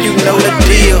yourself, you know the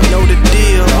deal.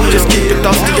 Just keep your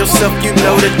thoughts to yourself, you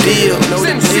know the deal.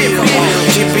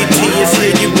 GPT is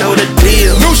here, you know the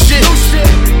deal. New shit.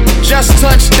 Just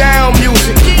touchdown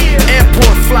music,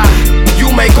 airport fly. You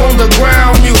make on the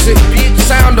ground music,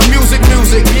 sound of music,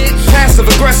 passive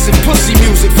aggressive pussy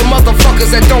music for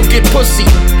motherfuckers that don't get pussy.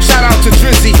 Shout out to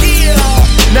Drizzy.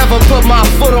 Never put my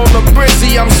foot on the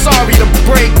brizzy. I'm sorry to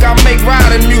break. I make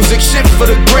riding music, shit for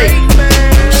the great,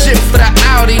 shit for the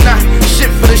Audi, not shit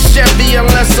for the Chevy.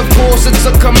 Unless of course it's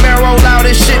a Camaro, loud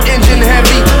as shit, engine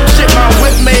heavy. Shit my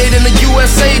whip made in the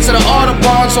USA to the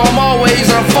Audubon, so I'm always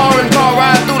in a foreign car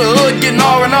riding through the hood, getting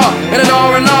R&R and an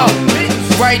R&R.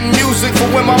 Writing music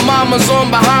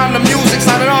Amazon behind the music,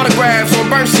 signing autographs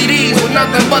on burnt CDs with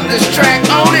nothing but this track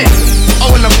on it.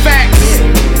 Oh, and the facts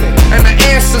and the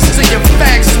answers to your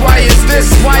facts. Why is this?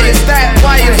 Why is that?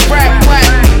 Why is rap black?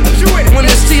 When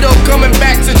is Tito coming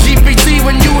back to GPT?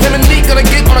 When you, him, and Nick gonna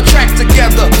get on a track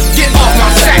together? Get off my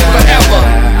sack forever.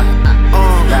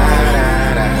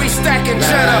 We stacking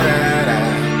cheddar.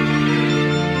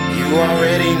 You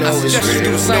already know it's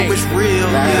real. Know it's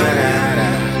real.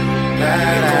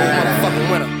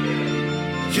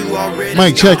 You already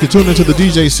Mike, check. You're tuned into the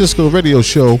DJ Cisco radio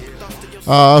show.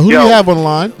 Who do you have on the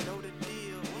line?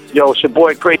 Yo, it's your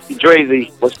boy Crazy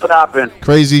Drazy. What's poppin'?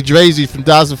 Crazy Drazy from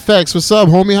Das Effects. What's up,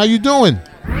 homie? How you doing?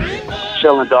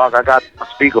 Chillin', dog. I got a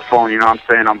speakerphone, you know what I'm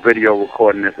saying? I'm video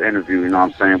recording this interview, you know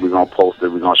what I'm saying? We're going to post it.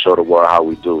 We're going to show the world how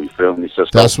we do. You feel me,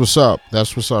 sister? That's what's up.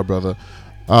 That's what's up, brother.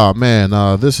 Man,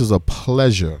 this is a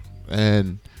pleasure.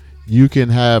 And you can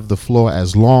have the floor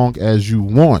as long as you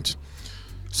want.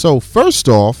 So, first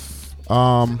off,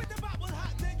 I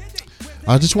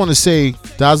just want to say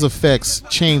Das Effects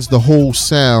changed the whole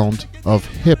sound of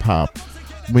hip-hop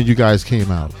when you guys came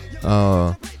out.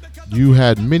 You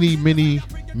had many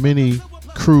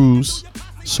crews,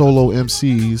 solo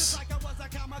MCs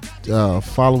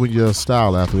following your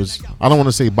style afterwards. I don't want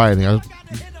to say biting. I'm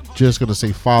just going to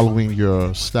say following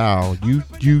your style.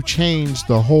 You changed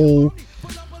the whole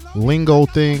lingo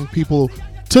thing. People,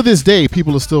 to this day,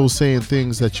 people are still saying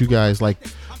things that you guys like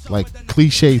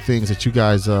cliche things that you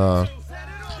guys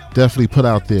definitely put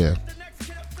out there.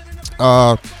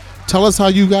 Tell us how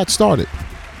you got started.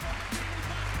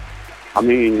 I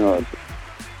mean,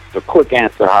 the quick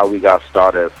answer how we got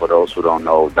started, for those who don't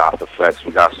know, Das Effects,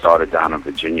 we got started down in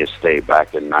Virginia State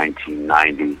back in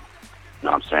 1990. You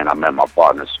know what I'm saying? I met my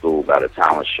partner at school at a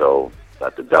talent show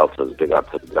at the Deltas. Big up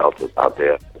to the Deltas out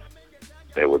there.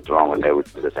 They were throwing, they would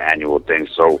do this annual thing.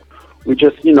 So we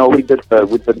just, you know, we did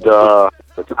the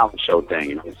talent show thing,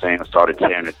 you know what I'm saying? I started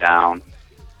tearing it down.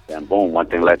 And boom, one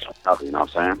thing led to another, you know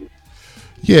what I'm saying?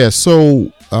 Yeah,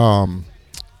 so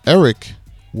Eric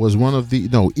was one of the,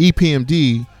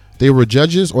 EPMD, they were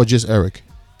judges or just Eric?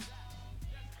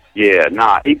 Yeah,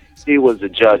 he was the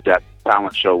judge at the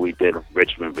talent show we did in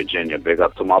Richmond, Virginia. Big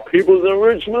up to my peoples in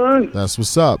Richmond. That's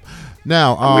what's up.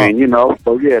 Now, I mean,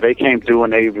 so yeah, they came through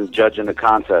and they was judging the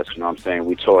contest, you know what I'm saying?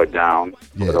 We tore it down.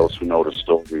 Yeah. For those who know the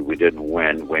story, we didn't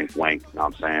win, wink, wink, you know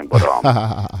what I'm saying? But,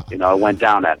 it went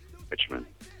down at Richmond.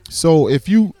 So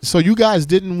you guys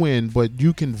didn't win, but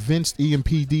you convinced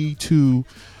EMPD to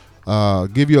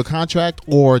give you a contract,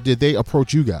 or did they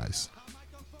approach you guys?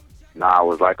 Nah, it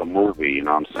was like a movie, you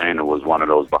know what I'm saying? It was one of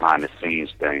those behind the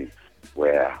scenes things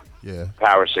where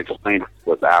Parrish explained it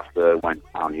was after it went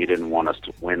down. He didn't want us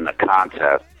to win the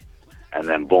contest, and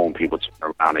then boom, people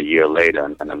turned around a year later,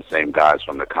 and them same guys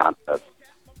from the contest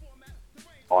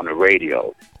on the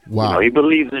radio. Wow. He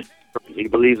believes in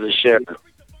shit.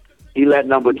 He let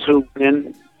number 2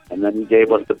 win, and then he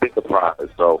gave us the bigger prize.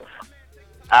 So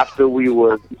after we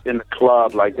were in the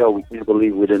club, like, yo, we can't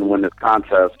believe we didn't win this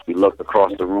contest, we looked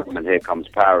across the room, and here comes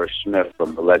Parrish Smith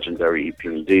from the legendary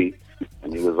EPMD.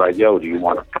 And he was like, yo, do you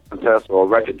want a contest or a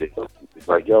record deal? He's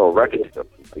like, yo, a record deal.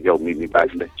 He's like, yo, meet me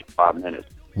backstage in 5 minutes.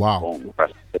 Wow. Boom,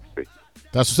 rest of history.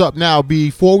 That's what's up. Now,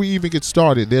 before we even get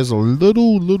started, there's a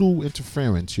little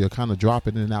interference. You're kind of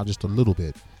dropping in and out just a little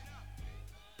bit.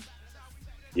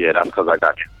 Yeah, that's because I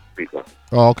got you speaker.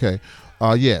 Oh, okay.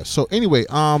 Yeah. So anyway,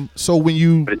 so when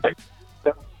you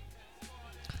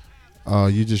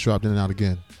just dropped in and out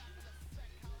again.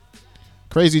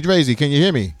 Crazy Drazy, can you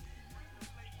hear me?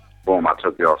 Boom, I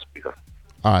took you off speaker.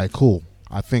 All right, cool.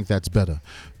 I think that's better.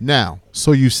 Now,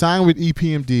 so you signed with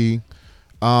EPMD.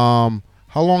 How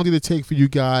long did it take for you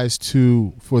guys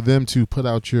for them to put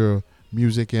out your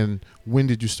music, and when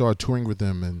did you start touring with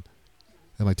them, and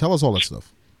like tell us all that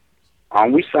stuff?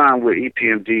 We signed with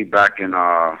EPMD back in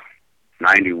 91,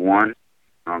 you know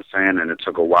what I'm saying? And it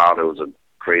took a while. There was a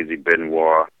crazy bidding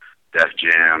war. Def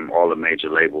Jam, all the major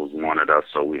labels wanted us,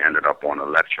 so we ended up on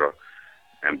Elektra.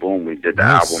 And boom, we did the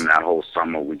album that whole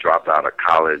summer. We dropped out of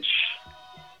college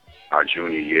our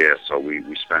junior year, so we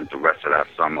spent the rest of that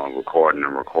summer recording.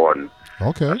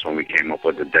 Okay. That's when we came up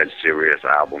with the Dead Serious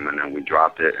album, and then we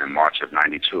dropped it in March of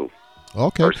 92.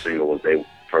 Okay. First single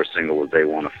was Day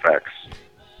One Effects.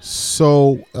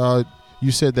 So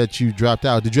you said that you dropped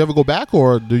out. Did you ever go back,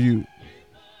 or do you?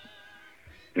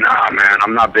 Nah, man,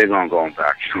 I'm not big on going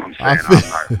back. You know what I'm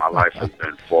saying? My life has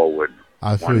been forward,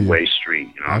 one-way street.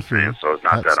 You know what I'm saying? So it's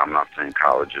not that I'm not saying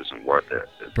college isn't worth it.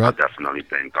 I definitely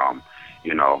think,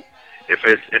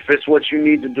 if it's what you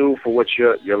need to do for what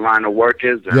your line of work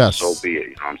is, then so be it.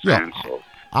 You know what I'm saying? So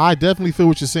I definitely feel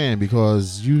what you're saying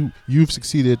because you've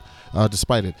succeeded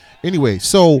despite it. Anyway,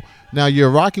 so now you're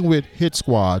rocking with Hit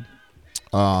Squad.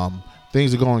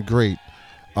 Things are going great.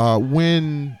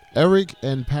 When Eric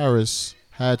and Paris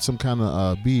had some kind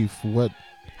of beef,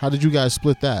 how did you guys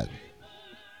split that?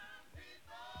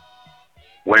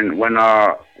 When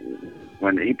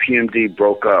EPMD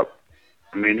broke up,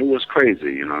 I mean, it was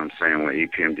crazy, you know what I'm saying? When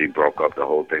EPMD broke up, the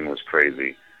whole thing was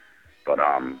crazy. But,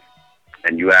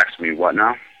 and you asked me what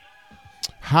now?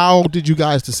 How did you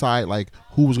guys decide, like,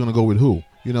 who was going to go with who?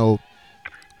 You know?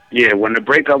 Yeah, when the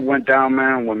breakup went down,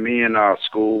 man, when me and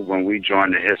School, when we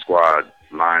joined the Hit Squad,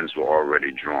 lines were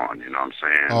already drawn, you know what I'm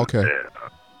saying? Okay.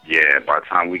 Yeah, by the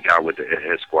time we got with the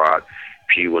Hit Squad,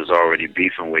 P was already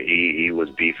beefing with E was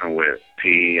beefing with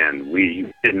P, and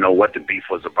we didn't know what the beef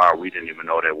was about. We didn't even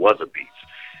know there was a beef.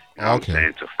 You know what I'm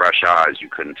saying? To fresh eyes, you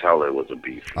couldn't tell it was a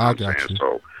beef. You know what I'm saying?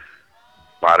 So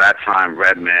by that time,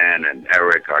 Redman and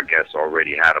Eric, I guess,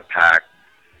 already had a pact.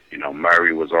 You know,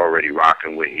 Murray was already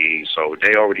rocking with E, so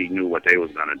they already knew what they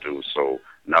was going to do. So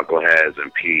Knuckleheads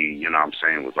and P, you know what I'm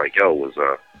saying, was like, yo, it was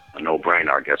a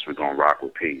no-brainer. I guess we're going to rock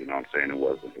with P, you know what I'm saying? It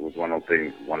was one of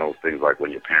those things like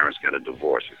when your parents get a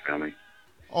divorce, you feel me?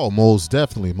 Oh, most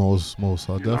definitely,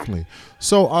 definitely.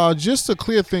 So just to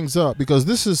clear things up, because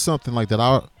this is something like that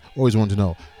I always wanted to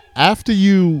know. After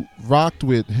you rocked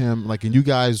with him, like, and you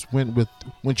guys went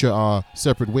your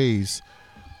separate ways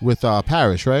with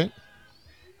Parrish, right?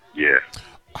 Yeah.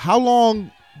 How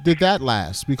long did that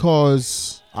last?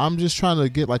 Because I'm just trying to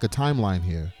get like a timeline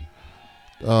here.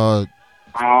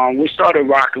 We started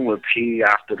rocking with P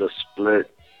after the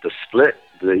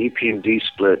EPMD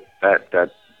split.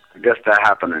 That I guess that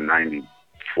happened in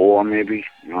 '94, maybe.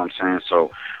 You know what I'm saying?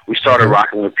 So we started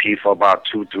rocking with P for about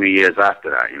 2-3 years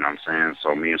after that. You know what I'm saying?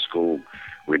 So me and School,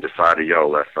 we decided, yo,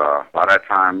 let's. By that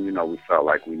time, you know, we felt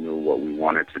like we knew what we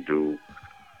wanted to do,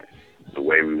 the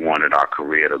way we wanted our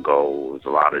career to go. It was a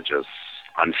lot of just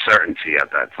uncertainty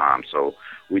at that time. So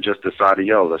we just decided,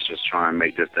 yo, let's just try and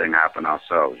make this thing happen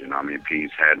ourselves. You know what I mean?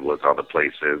 P's head was other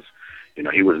places. You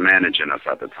know, he was managing us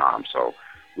at the time. So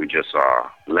we just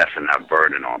lessened that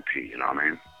burden on P, you know what I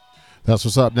mean? That's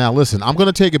what's up. Now, listen, I'm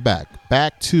going to take it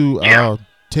back to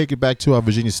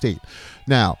Virginia State.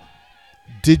 Now,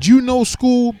 did you know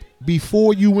School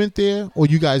before you went there, or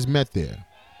you guys met there?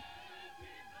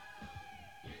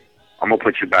 I'm going to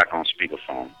put you back on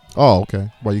speakerphone. Oh,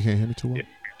 okay. Well, you can't hear me too well? Yeah.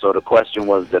 So the question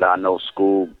was, did I know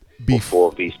School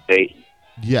before V-State?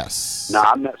 Yes. No,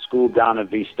 I met School down at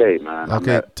V-State, man.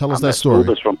 Okay, tell us that story.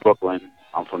 School is from Brooklyn.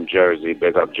 I'm from Jersey.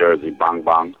 Big up Jersey. Bang,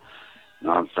 bang. You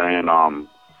know what I'm saying?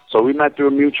 So we met through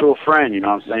a mutual friend, you know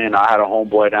what I'm saying? I had a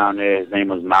homeboy down there. His name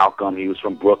was Malcolm. He was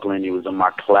from Brooklyn. He was in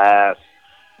my class.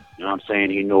 You know what I'm saying?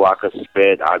 He knew I could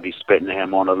spit. I'd be spitting to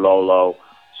him on the low.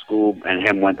 School and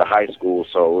him went to high school.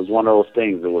 So it was one of those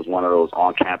things. It was one of those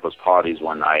on-campus parties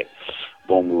one night.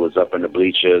 Boom, we was up in the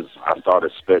bleachers. I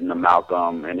started spitting to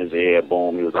Malcolm in his ear.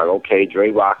 Boom, he was like, okay,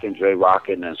 Dre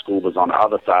rockin'. And School was on the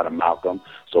other side of Malcolm.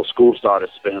 So School started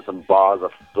spitting some bars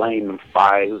of flame and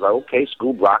fire. He was like, okay,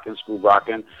 School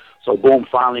rockin'. So boom,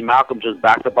 finally Malcolm just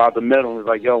backed up out the middle. He was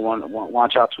like, yo, why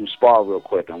don't y'all two spar real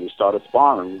quick? And we started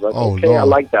sparring. He was like, okay, Lord. I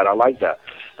like that.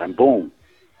 And boom,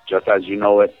 just as you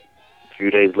know it, a few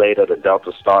days later, the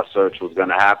Delta Star search was going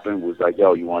to happen. We was like,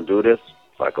 yo, you want to do this?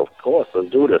 It's like, of course,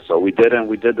 let's do this. So we did it, and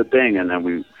we did the thing, and then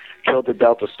we killed the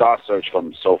Delta Star search.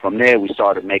 From there, we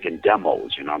started making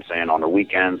demos, you know what I'm saying? On the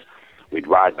weekends, we'd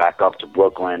ride back up to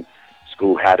Brooklyn.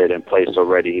 School had it in place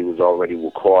already. He was already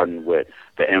recording with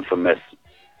the infamous,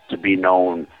 to be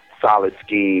known, Solid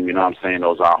Scheme, you know what I'm saying?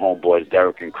 Those are our homeboys,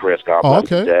 Derek and Chris, God bless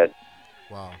them dead.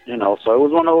 Wow. You know, so it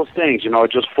was one of those things, you know,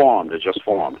 it just formed.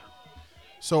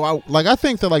 So I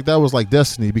think that was like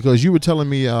destiny, because you were telling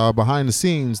me behind the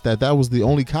scenes that was the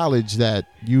only college that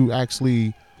you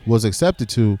actually was accepted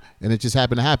to, and it just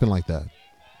happened to happen like that.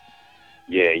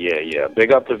 Yeah.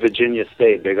 Big up to Virginia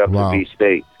State. Big up to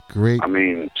V-State. Great. I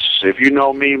mean, if you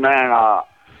know me, man,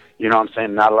 you know what I'm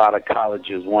saying, not a lot of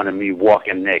colleges wanted me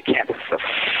walking their campus.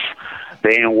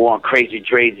 They didn't want Crazy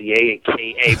Drazy,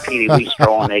 a.k.a. Petey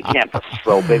Weestro on their campus.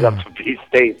 So big up to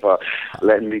V-State for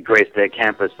letting me grace their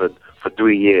campus for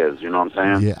 3 years, you know what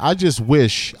I'm saying? Yeah, I just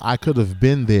wish I could have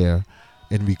been there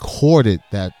and recorded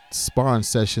that sparring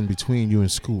session between you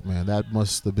and Scoop, man. That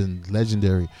must have been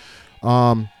legendary.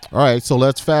 All right, so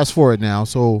let's fast forward now.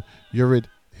 So you're at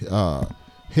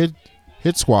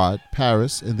Hit Squad,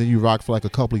 Paris, and then you rocked for like a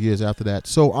couple of years after that.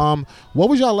 So what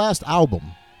was your last album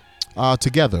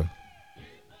together?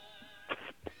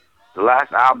 The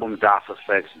last album Das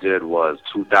EFX did was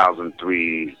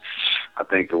 2003. I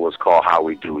think it was called How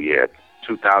We Do Yet.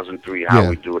 2003, How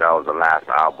We Do. That was the last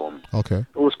album. Okay.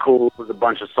 It was cool. It was a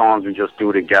bunch of songs we just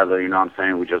threw together, you know what I'm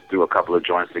saying? We just threw a couple of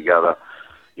joints together.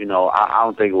 You know, I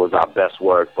don't think it was our best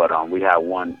work, but we had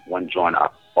one joint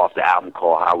off the album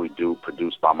called How We Do,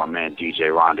 produced by my man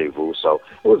DJ Rendezvous. So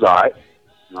it was all right.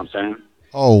 You know what I'm saying?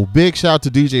 Oh, big shout out to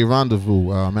DJ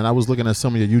Rendezvous. Man, I was looking at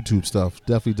some of your YouTube stuff.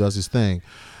 Definitely does his thing.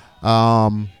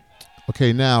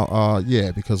 Okay, now,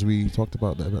 because we talked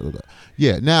about that. Blah, blah, blah.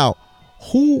 Yeah, now,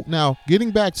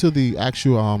 getting back to the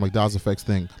actual like Das EFX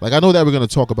thing. Like, I know that we're gonna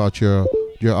talk about your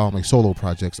like solo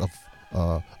projects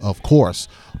of course,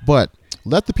 but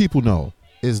let the people know,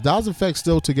 is Das EFX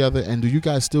still together, and do you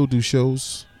guys still do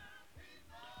shows?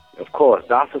 Of course,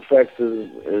 Das EFX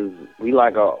is we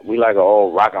like a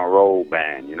old rock and roll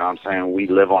band. You know what I'm saying? We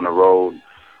live on the road.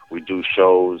 We do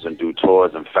shows and do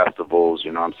tours and festivals.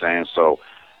 You know what I'm saying? So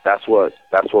that's what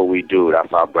we do.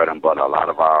 That's our bread and butter. A lot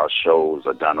of our shows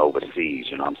are done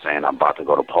overseas. You know what I'm saying? I'm about to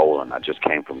go to Poland. I just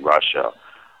came from Russia.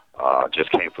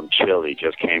 Just came from Chile.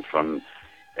 Just came from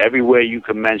everywhere you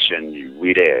can mention.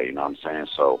 We there. You know what I'm saying?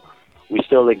 So we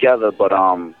still together, but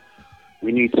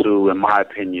we need to, in my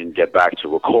opinion, get back to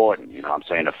recording. You know what I'm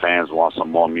saying? The fans want some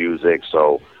more music,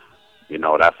 so, you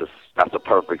know, that's a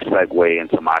perfect segue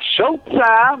into my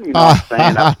Showtime. You know what I'm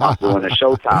saying? That's why I'm doing the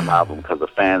Showtime album, because the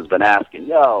fans been asking,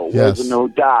 yo, where's the new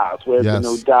Das? Where's the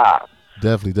new Das?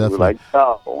 Definitely. We're like,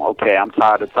 oh, okay, I'm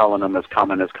tired of telling them it's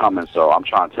coming. So I'm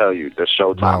trying to tell you, the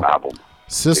Showtime album.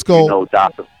 Cisco, if you know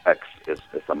Das EFX, it's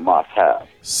a must-have.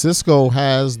 Cisco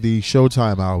has the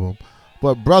Showtime album.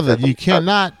 But brother, you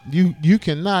cannot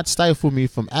stifle me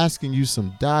from asking you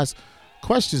some Das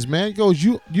questions, man. It goes,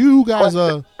 you guys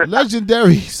are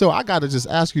legendary, so I gotta just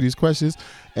ask you these questions,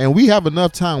 and we have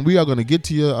enough time. We are gonna get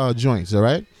to your joints, all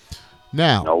right?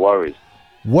 Now, no worries.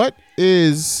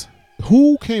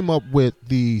 Who came up with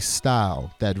the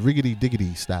style, that riggedy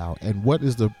diggity style, and what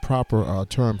is the proper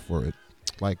term for it?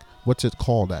 Like, what's it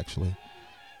called actually?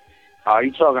 Are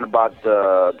you talking about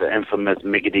the infamous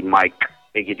Miggity Mike?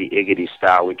 Iggity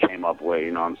style we came up with,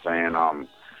 you know what I'm saying?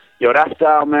 That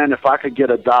style, man, if I could get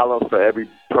 $1 for every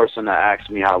person that asks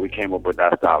me how we came up with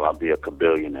that style, I'd be a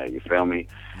kabillionaire, you feel me?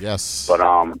 Yes. But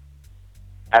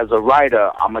as a writer,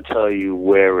 I'm going to tell you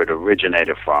where it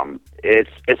originated from.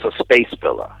 It's a space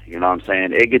filler, you know what I'm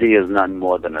saying? Iggity is nothing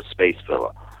more than a space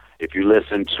filler. If you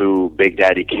listen to Big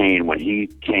Daddy Kane, when he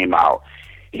came out,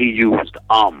 he used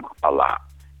a lot,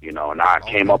 you know, and I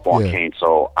came up on Kane,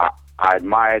 so I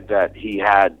admired that he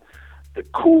had the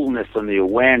coolness and the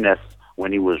awareness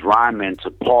when he was rhyming to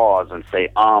pause and say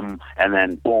and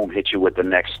then boom, hit you with the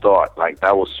next thought. Like,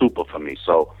 that was super for me.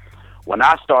 So when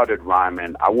I started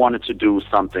rhyming, I wanted to do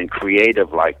something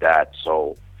creative like that.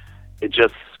 So it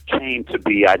just came to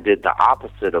be, I did the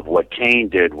opposite of what Kane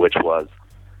did, which was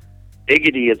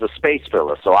Iggity is a space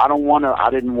filler. So I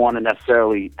didn't want to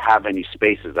necessarily have any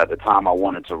spaces at the time. I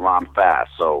wanted to rhyme fast.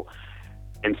 So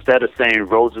instead of saying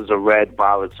roses are red,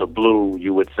 violets are blue,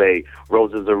 you would say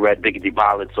roses are red, diggity,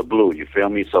 violets are blue. You feel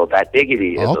me? So that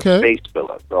diggity is a space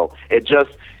filler. So it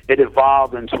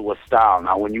evolved into a style.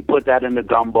 Now, when you put that in the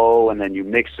gumbo and then you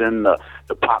mix in the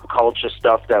pop culture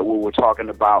stuff that we were talking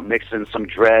about, mix in some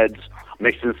dreads,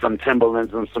 mix in some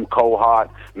Timberlands and some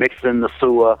Cohart, mix in the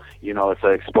sewer, you know, it's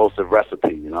an explosive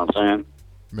recipe. You know what I'm saying?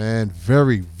 Man,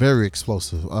 very, very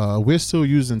explosive. We're still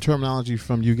using terminology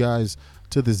from you guys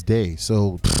to this day,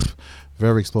 so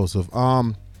very explosive.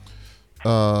 Someone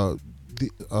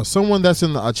that's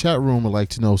in the chat room would like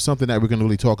to know something that we're going to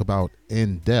really talk about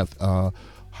in depth.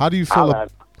 How do you feel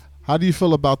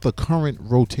about the current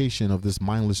rotation of this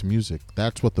mindless music?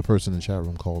 That's what the person in the chat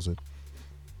room calls it.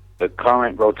 The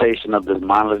current rotation of this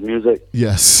mindless music?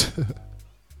 Yes.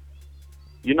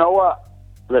 You know what?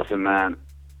 Listen, man.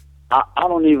 I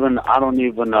don't even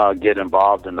get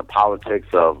involved in the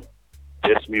politics of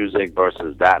this music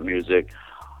versus that music,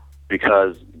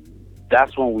 because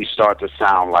that's when we start to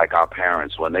sound like our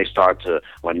parents, when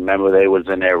remember they was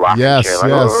in their rocking chair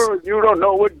like, oh, you don't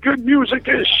know what good music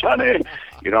is, Sonny.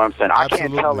 You know what I'm saying? Absolutely. I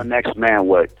can't tell the next man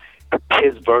what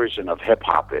his version of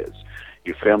hip-hop is.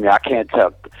 You feel me? I can't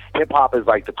tell. Hip-hop is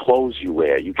like the clothes you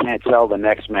wear. You can't tell the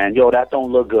next man, yo, that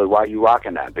don't look good. Why you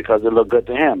rocking that? Because it look good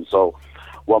to him. So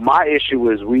what my issue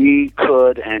is, we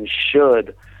could and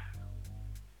should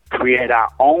create our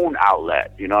own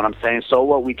outlet, you know what I'm saying? So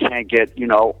what, we can't get, you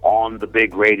know, on the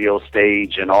big radio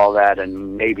stage and all that,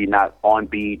 and maybe not on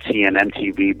BET and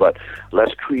MTV, but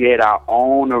let's create our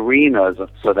own arenas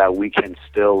so that we can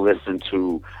still listen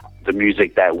to the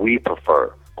music that we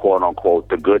prefer, quote unquote,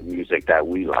 the good music that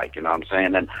we like, you know what I'm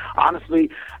saying? And honestly,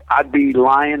 I'd be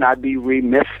lying. I'd be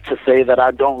remiss to say that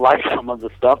I don't like some of the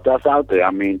stuff that's out there.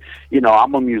 I mean,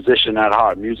 I'm a musician at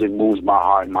heart. Music moves my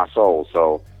heart and my soul.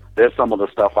 So there's some of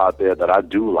the stuff out there that I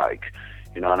do like.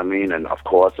 You know what I mean? And, of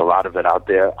course, a lot of it out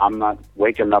there, I'm not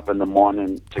waking up in the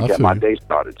morning to get my day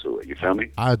started to it. You feel me?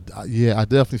 I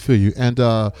definitely feel you. And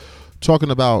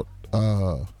talking about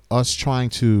us trying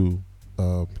to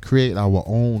create our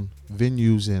own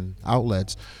venues and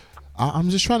outlets, I'm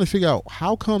just trying to figure out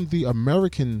how come the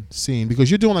American scene, because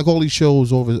you're doing like all these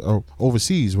shows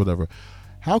overseas, whatever.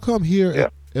 How come here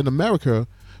in America,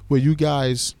 where you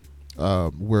guys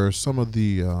were some of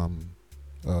the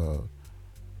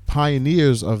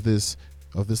pioneers of this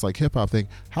like hip hop thing,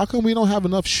 how come we don't have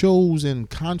enough shows and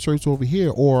concerts over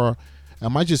here? Or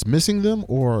am I just missing them,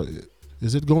 or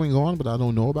is it going on but I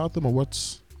don't know about them, or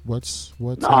what's no,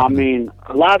 happening? I mean,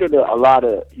 a lot of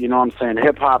you know what I'm saying,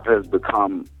 hip hop has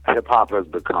become,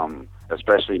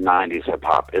 especially 90s hip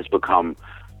hop, it's become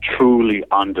truly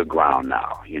underground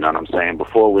now. You know what I'm saying?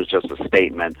 Before it was just a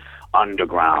statement,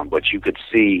 underground, but you could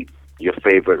see your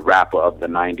favorite rapper of the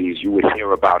 90s, you would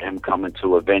hear about him coming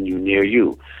to a venue near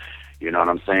you. You know what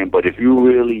I'm saying? But if you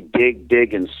really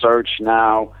dig and search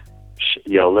now,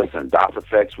 listen, DOS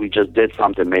Effects, we just did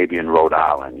something maybe in Rhode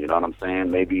Island. You know what I'm saying?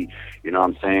 Maybe, you know what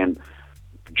I'm saying?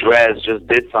 Drez just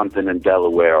did something in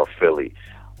Delaware or Philly.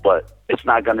 But it's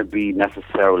not going to be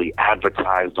necessarily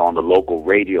advertised on the local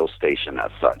radio station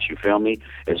as such. You feel me?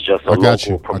 It's just a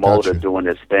local promoter doing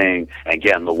his thing and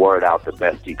getting the word out the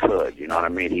best he could. You know what I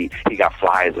mean? He got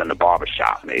flyers in the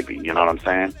barbershop, maybe. You know what I'm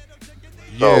saying?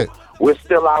 Yeah. So we're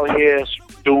still out here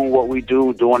doing what we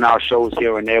do, doing our shows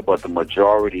here and there, but the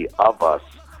majority of us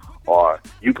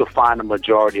you could find the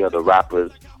majority of the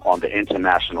rappers on the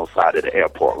international side of the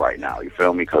airport right now. You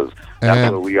feel me? Because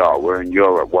that's where we are. We're in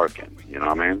Europe working. You know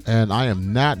what I mean? And I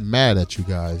am not mad at you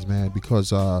guys, man,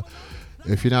 because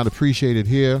if you're not appreciated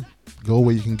here, go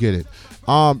where you can get it.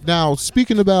 Now,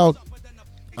 speaking about,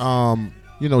 trying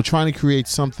to create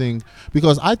something,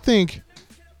 because I think,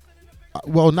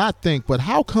 but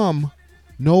how come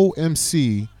no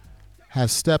MC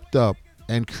has stepped up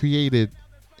and created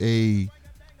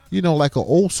like an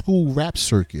old school rap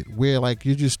circuit where like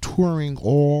you're just touring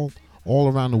all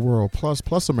around the world,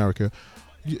 plus America,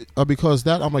 because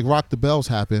that I'm like Rock the Bells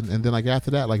happened, and then like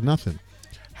after that like nothing.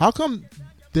 How come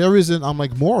there isn't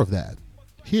more of that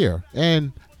here,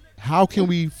 and how can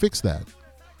we fix that?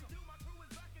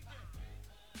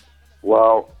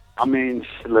 Well, I mean,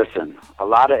 listen, a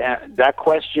lot of that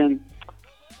question,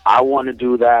 I want to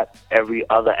do that. Every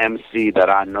other MC that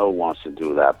I know wants to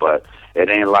do that, but it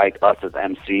ain't like us as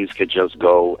MCs could just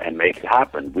go and make it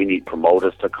happen. We need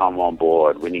promoters to come on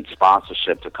board. We need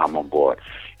sponsorship to come on board.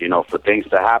 For things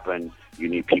to happen, you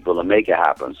need people to make it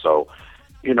happen. So,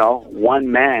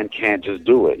 one man can't just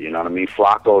do it. You know what I mean?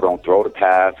 Flacco don't throw the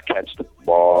pass, catch the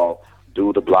ball,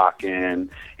 do the blocking,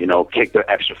 kick the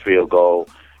extra field goal.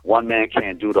 One man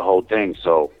can't do the whole thing.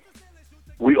 So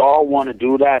we all want to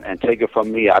do that, and take it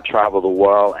from me. I travel the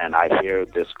world, and I hear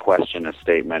this question and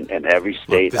statement in every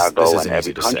state I go and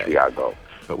every country I go.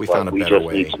 But we found a better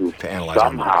way to analyze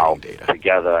somehow data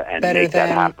together and make that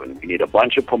happen. We need a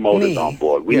bunch of promoters on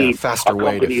board. We need faster a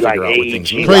way to company figure like out what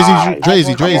things mean.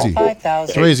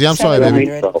 Drazy, I'm sorry, baby.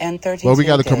 Well, we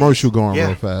got a commercial going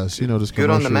real fast. This commercial.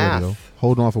 Good on the math. Radio.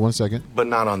 Hold on for 1 second. But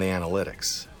not on the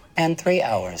analytics. And 3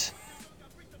 hours.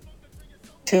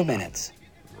 2 minutes.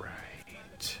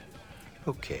 Right.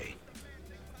 Okay.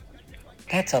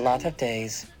 That's a lot of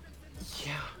days.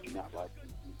 Yeah.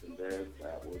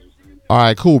 All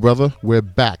right, cool, brother. We're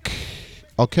back.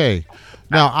 Okay.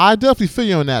 Now, I definitely feel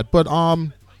you on that. But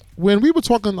when we were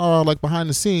talking like behind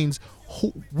the scenes,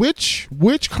 which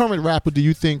current rapper do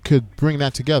you think could bring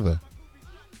that together?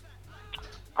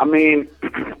 I mean,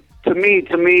 to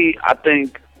me, I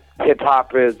think hip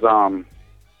hop is.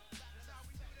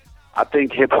 I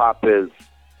think hip hop is,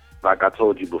 like I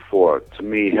told you before. To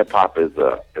me, hip hop is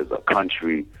a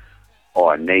country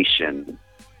or a nation.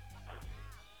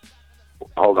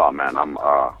 Hold on, man. I'm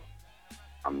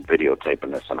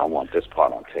videotaping this, and I want this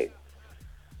part on tape.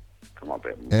 Come on,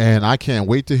 baby. And I can't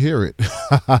wait to hear it,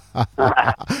 because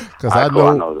I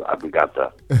know. We got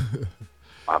the.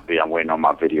 I'm waiting on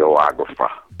my videographer.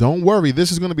 Don't worry,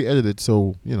 this is going to be edited,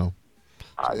 so it's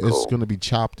cool. going to be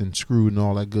chopped and screwed and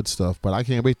all that good stuff. But I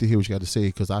can't wait to hear what you got to say,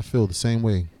 because I feel the same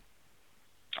way.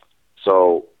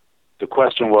 So, the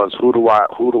question was, who do I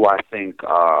think?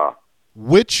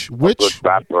 Which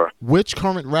rapper? Which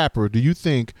current rapper do you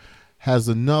think has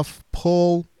enough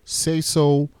pull, say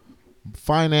so,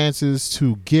 finances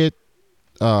to get,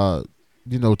 to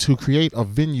create a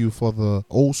venue for the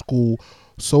old school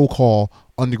so-called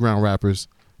underground rappers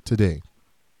today?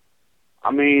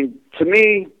 I mean, to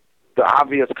me, the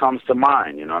obvious comes to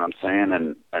mind. You know what I'm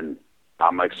saying? And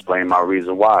I'm gonna explain my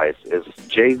reason why. It's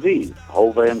Jay-Z,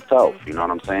 Hova himself. You know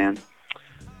what I'm saying?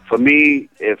 For me,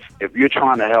 if you're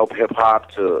trying to help hip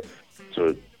hop to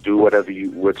do whatever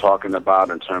you were talking about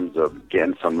in terms of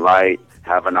getting some light,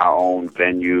 having our own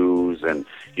venues, and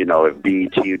you know, if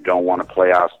BET don't want to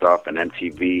play our stuff and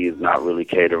MTV is not really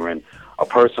catering, a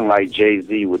person like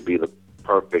Jay-Z would be the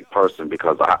perfect person,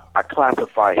 because I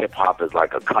classify hip hop as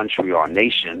like a country or a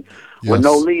nation with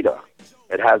no leader.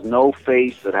 It has no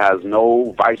face, it has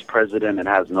no vice president, it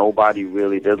has nobody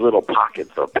really. There's little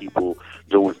pockets of people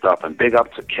doing stuff, and big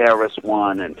up to KRS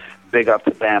One and big up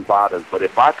to Bambadas. But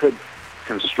if I could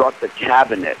construct a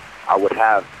cabinet, I would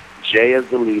have Jay as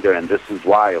the leader, and this is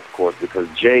why, of course, because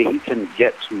Jay, he can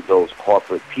get to those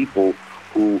corporate people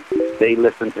who they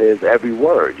listen to his every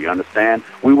word. You understand?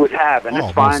 We would have, and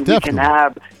it's fine, we can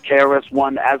have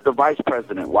KRS-One as the vice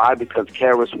president. Why? Because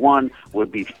KRS-One would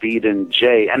be feeding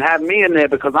Jay, and have me in there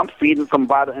because I'm feeding some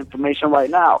vital information right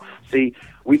now. See,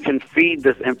 we can feed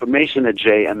this information to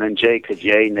Jay, and then Jay could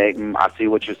yay, Nathan, I see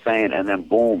what you're saying, and then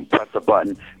boom, press a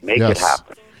button, make it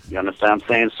happen. You understand what I'm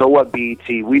saying? So what, BET?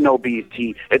 We know BET.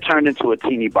 It turned into a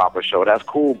teeny bopper show. That's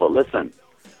cool, but listen,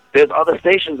 there's other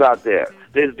stations out there.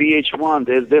 There's VH1,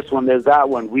 there's this one, there's that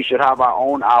one. We should have our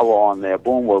own hour on there,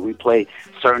 boom, where we play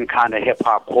certain kind of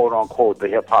hip-hop, quote-unquote, the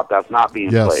hip-hop that's not being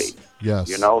played. Yes.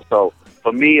 You know, so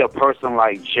for me, a person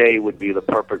like Jay would be the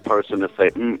perfect person to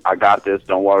say, I got this,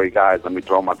 don't worry, guys, let me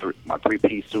throw my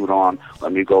three-piece suit on,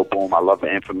 let me go, boom, I love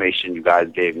the information you guys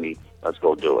gave me, let's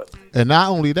go do it. And not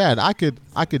only that, I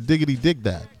could diggity dig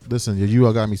that. Listen, you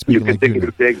all got me speaking like you. You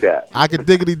can dig that. I could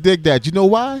diggity dig that. You know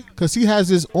why? Because he has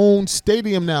his own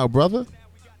stadium now, brother.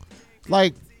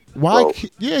 Like, why?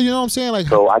 Yeah, you know what I'm saying? Like,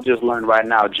 so I just learned right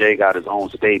now Jay got his own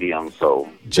stadium. So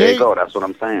there you go. That's what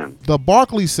I'm saying. The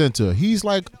Barclays Center. He's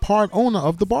like part owner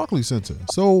of the Barclays Center.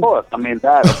 So of course, I mean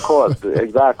that. Of course,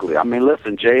 exactly. I mean,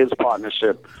 listen, Jay's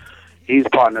partnership. He's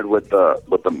partnered with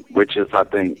the richest, I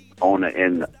think, owner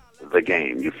in the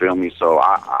game. You feel me? So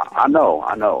I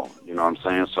know. You know what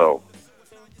I'm saying?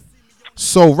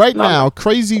 So right now,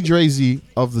 Crazy Dre-Z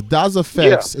of the Daz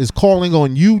Effects is calling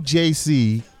on you,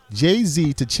 Jay-Z,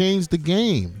 to change the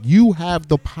game. You have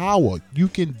the power. You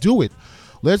can do it.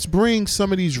 Let's bring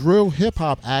some of these real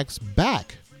hip-hop acts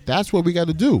back. That's what we got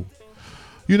to do.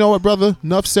 You know what, brother?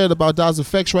 Enough said about Daz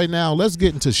Effects right now. Let's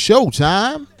get into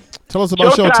Showtime. Tell us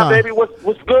about Showtime. Baby.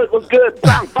 What's good? What's good?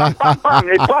 Bang, bang, bang, bang.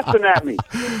 They busting at me.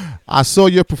 I saw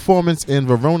your performance in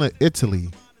Verona, Italy.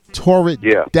 Tore it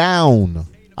down.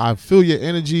 I feel your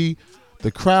energy.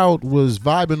 The crowd was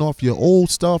vibing off your old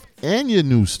stuff and your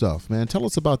new stuff, man. Tell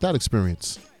us about that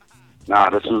experience. Nah,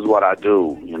 this is what I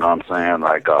do. You know what I'm saying?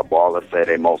 Like ballers say,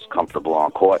 they most comfortable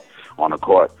on the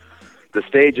court. The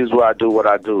stage is where I do what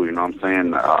I do. You know what I'm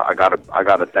saying? I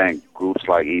gotta thank groups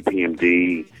like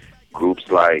EPMD, groups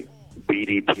like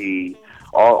BDP,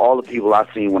 all the people I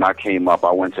seen when I came up.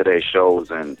 I went to their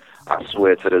shows, and I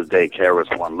swear to this day,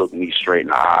 KRS-One looked me straight in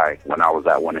the eye when I was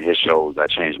at one of his shows. That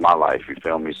changed my life, you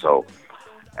feel me? So,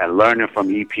 and learning from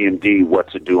EPMD what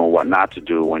to do and what not to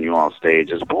do when you're on stage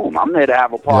is boom. I'm there to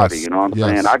have a party, you know what I'm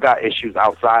saying? I got issues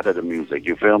outside of the music,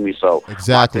 you feel me? So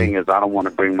my thing is I don't want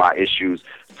to bring my issues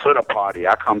to the party.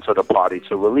 I come to the party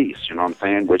to release, you know what I'm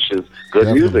saying? Which is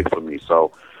good music for me.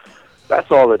 So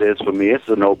that's all it is for me. It's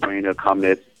a no-brainer. Come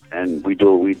in and we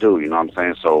do what we do, you know what I'm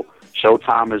saying? So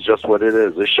Showtime is just what it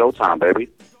is. It's Showtime, baby.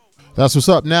 That's what's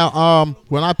up. Now,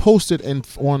 when I posted on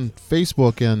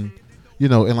Facebook and, you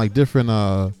know, in like different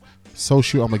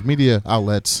social media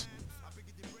outlets,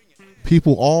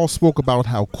 people all spoke about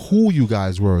how cool you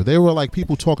guys were. They were like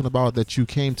people talking about that you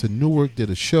came to Newark, did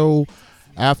a show.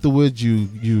 Afterwards,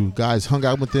 you guys hung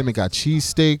out with them and got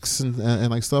cheesesteaks and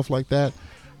like stuff like that.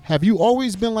 Have you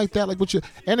always been like that? Like what you?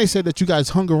 And they said that you guys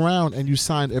hung around and you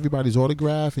signed everybody's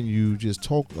autograph and you just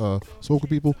spoke with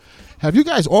people. Have you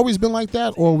guys always been like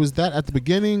that, or was that at the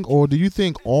beginning, or do you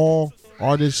think all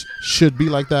artists should be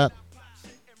like that?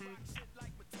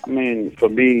 I mean, for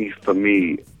me,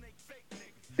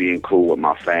 being cool with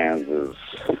my fans is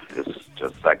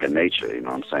just second nature. You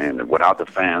know what I'm saying? Without the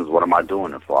fans, what am I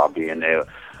doing it for? I'll be in there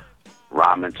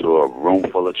rhyming to a room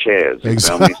full of chairs. You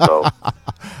feel me? So.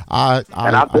 I've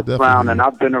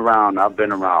been around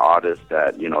artists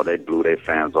that, you know, they blew their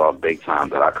fans off big time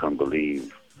that I couldn't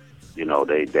believe, you know,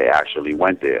 they actually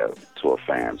went there to a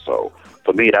fan. So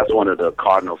for me, that's one of the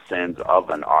cardinal sins of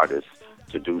an artist,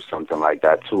 to do something like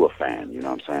that to a fan, you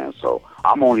know what I'm saying? So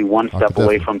I'm only one step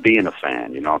away from being a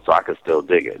fan, you know, so I can still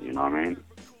dig it, you know what I mean?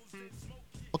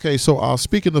 Okay, so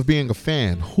speaking of being a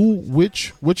fan,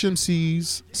 which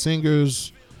MCs,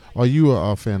 singers are you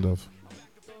a fan of?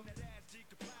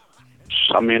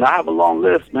 I mean, I have a long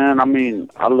list, man. I mean,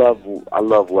 I love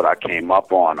what I came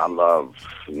up on. I love,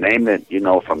 name it, you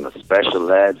know, from the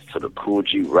Special Eds to the Kool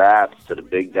G Raps to the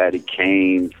Big Daddy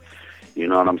Kanes. You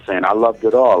know what I'm saying? I loved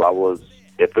it all.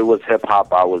 If it was hip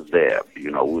hop, I was there.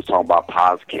 You know, we was talking about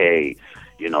Paz K,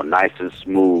 you know, Nice and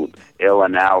Smooth, Ill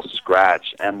and Al,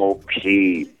 Scratch,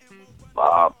 M.O.P.,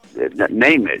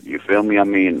 name it, you feel me? I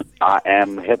mean, I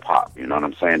am hip-hop, you know what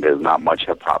I'm saying? There's not much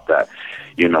hip-hop that,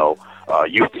 you know,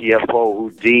 UTFO,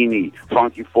 Houdini,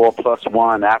 Funky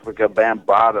 4+1, Africa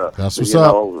Bambaataa, that's what's you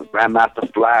up. know,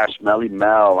 Grandmaster Flash, Melly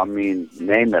Mel, I mean,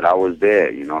 name it, I was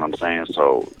there, you know what I'm saying?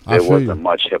 So there wasn't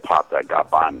much hip-hop that got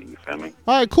by me, you feel me?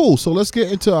 All right, cool. So let's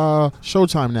get into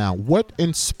Showtime now. What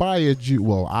inspired you?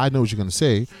 Well, I know what you're going to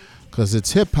say because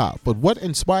it's hip-hop, but what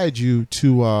inspired you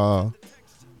to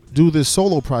do this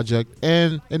solo project?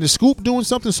 And is Scoop doing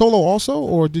something solo also,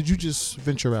 or did you just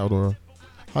venture out, or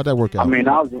how'd that work out? I mean,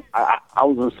 I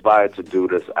was inspired to do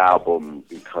this album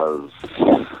because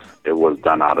it was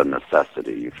done out of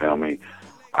necessity, you feel me?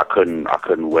 I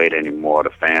couldn't wait anymore. The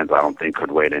fans, I don't think,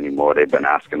 could wait anymore. They've been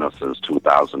asking us since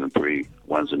 2003,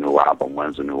 when's the new album,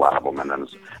 when's the new album? And then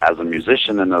as a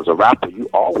musician and as a rapper, you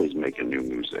always making new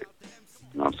music.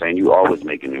 You know what I'm saying? You always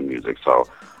making new music. So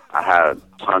I had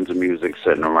tons of music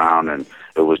sitting around, and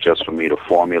it was just for me to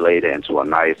formulate it into a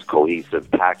nice,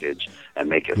 cohesive package and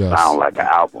make it sound like an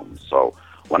album. So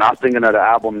when I was thinking of the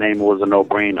album name, it was a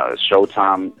no-brainer. It's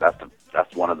Showtime.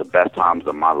 That's one of the best times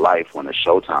of my life when it's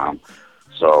Showtime.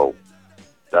 So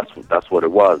that's what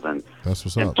it was. And that's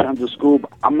what's in up. terms of Scoop,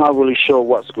 I'm not really sure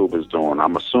what Scoop is doing.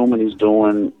 I'm assuming he's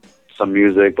doing some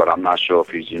music, but I'm not sure if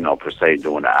he's, you know, per se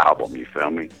doing the album. You feel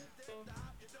me?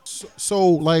 So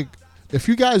like, if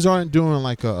you guys aren't doing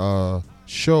like a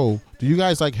show, do you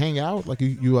guys like hang out? Like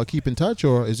you keep in touch,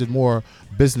 or is it more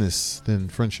business than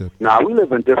friendship? Nah, we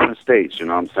live in different states, you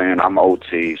know what I'm saying? I'm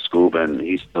OT, Scoop, and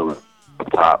he's still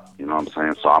up top, you know what I'm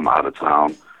saying? So I'm out of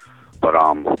town. But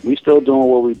we still doing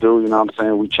what we do, you know what I'm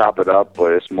saying? We chop it up,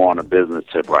 but it's more on a business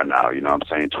tip right now, you know what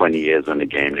I'm saying? 20 years in the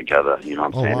game together, you know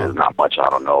what I'm saying? Wow. There's not much I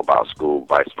don't know about Scoop,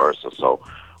 vice versa. So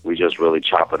we just really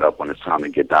chop it up when it's time to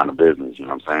get down to business, you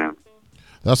know what I'm saying?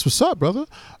 That's what's up, brother.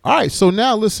 All right, so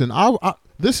now listen,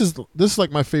 this is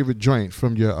like my favorite joint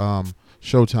from your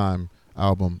Showtime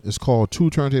album. It's called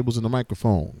Two Turntables and a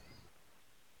Microphone.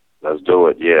 Let's do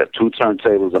it, yeah. 2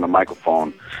 turntables and a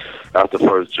microphone. That's the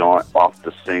first joint off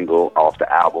the single, off the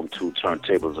album, 2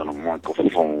 turntables and a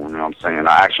microphone, you know what I'm saying?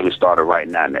 I actually started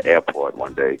writing that in the airport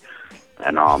one day.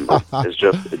 And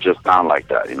it just sounded like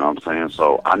that, you know what I'm saying?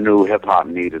 So I knew hip-hop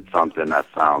needed something that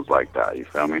sounds like that, you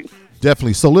feel me?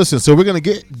 Definitely. So listen, so we're gonna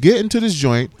get into this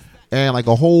joint and like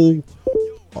a whole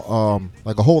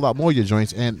lot more of your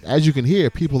joints. And as you can hear,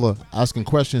 people are asking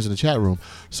questions in the chat room.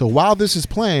 So while this is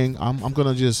playing, I'm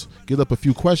gonna just get up a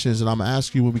few questions and I'm gonna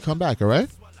ask you when we come back. All right?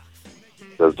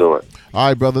 Let's do it. All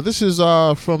right, brother. This is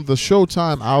from the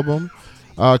Showtime album,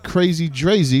 Crazy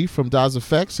Drazy from Das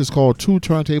Effects. It's called Two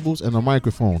Turntables and a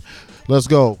Microphone. Let's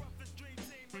go.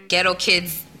 Ghetto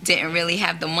kids didn't really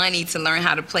have the money to learn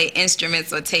how to play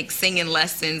instruments or take singing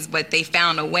lessons, but they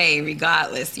found a way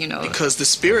regardless, you know. Because the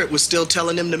spirit was still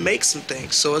telling them to make some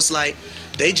things. So it's like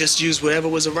they just used whatever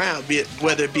was around,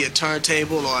 whether it be a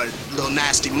turntable or a little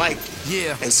nasty mic,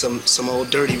 and some old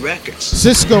dirty records.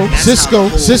 Cisco. DJs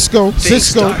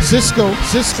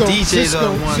are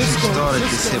the ones who started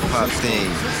this hip-hop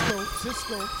thing.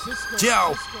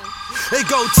 Yo, they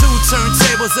go 2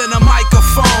 turntables and a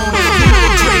microphone. You know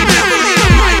Dre never leave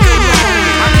a mic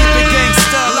alone. I keep it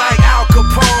gangsta like Al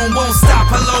Capone. Won't stop,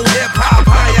 hello hip-hop,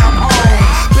 hi, I'm home.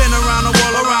 Been around the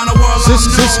world,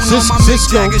 Cisco.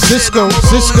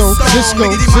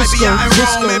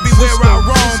 Everywhere I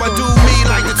roam, I do me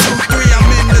like the 2-3, I'm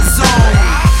in the zone.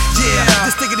 Yeah,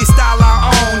 this diggity style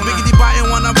I own. Biggity biting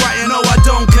when I'm writing, no I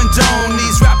don't condone.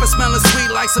 These rappers smelling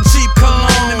sweet like some cheap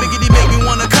cologne. And biggity make me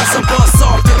wanna cuss and bust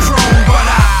off the chrome. But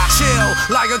I chill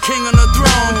like a king on the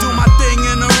throne. Do my thing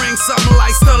in the ring, something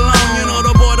like Stallone. You know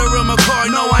the border of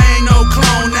McCoy, no I ain't no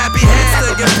clone. Nappy heads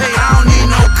to get paid, I don't need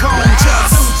no cone.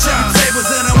 Just 2 turntables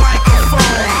and a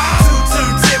microphone. 2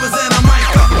 turntables and a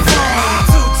microphone.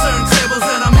 2 turntables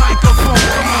and a microphone.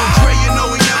 Come on, Dre, you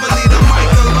know we never leave the mic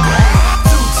alone.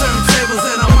 2 turntables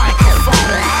and a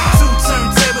microphone. 2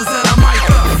 turntables and a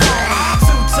microphone.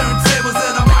 2 turntables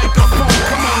and a microphone.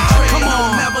 Come on, Dre, come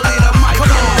on, never leave the mic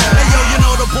alone. Hey yo, you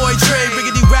know the boy Dre,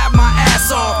 riggedy rap my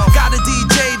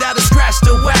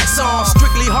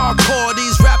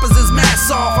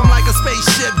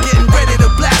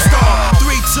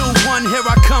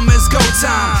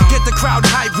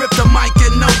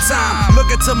time. Look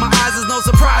into my eyes, there's no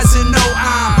surprise, you know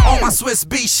I'm on my Swiss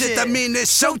beat shit, that mean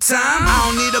it's showtime. I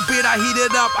don't need a beat, I heat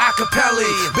it up, acapella.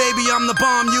 Baby, I'm the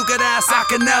bomb, you could ask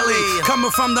Akinelli.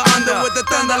 Coming from the under with the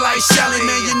thunder like Shelly.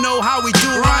 Man, you know how we do,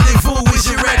 rendezvous, is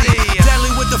you ready?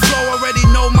 Deadly with the flow, already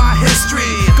know my history.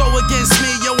 Go against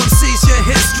me, yo, MC's your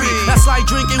history. That's like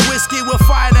drinking whiskey with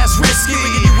fire, that's risky.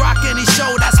 You rock any show,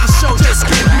 that's for show, just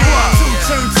give me 2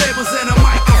 turntables and a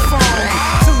microphone.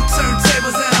 2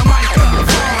 turntables and a microphone.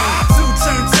 2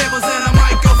 turntables and a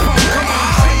microphone. Come on,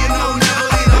 Jay, you know never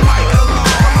leave the mic alone.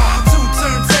 Come on, 2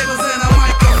 turntables and a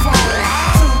microphone.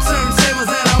 2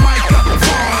 turntables and a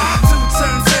microphone. 2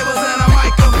 turntables and a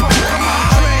microphone. Come on,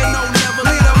 Jay, you know never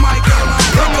leave the mic alone.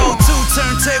 Come on, 2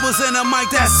 turntables and a mic,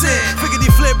 that's it. Figgity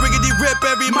flip, riggedy rip,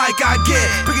 every mic I get.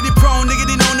 Riggedy prone,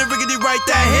 niggity known, and riggedy right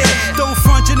that hit. Don't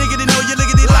front you, niggity know you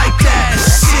liggity like that.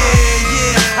 Shit,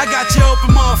 yeah, I got you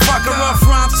open, motherfucker. Rough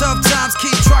rhymes, tough times,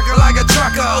 keep trucker like a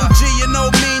trucker. OG, you know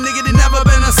me, niggity never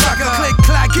been a sucker. Click,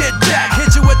 clack, get back,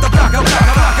 hit you with the blocker,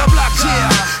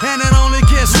 yeah. And it only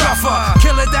gets rougher.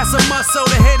 Kill it, that's a must, so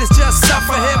the haters just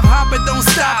suffer. Hip hop, it don't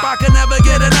stop, I can never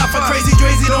get enough of crazy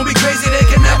Drazy, don't be crazy, there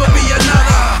can never be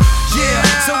another. Yeah,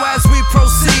 so as we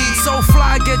proceed, so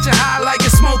fly, get you high like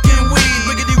you're smoking weed.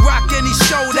 Riggedy rock any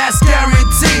show, that's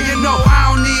guaranteed. You know I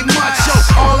don't need much, yo,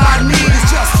 all I need is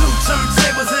just 2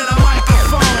 turntables and a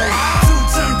microphone. 2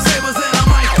 turntables and a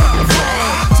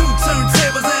microphone. 2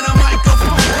 turntables and a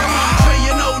microphone. Come on, Trey,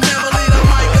 you know never leave the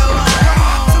mic alone. Come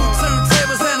on, 2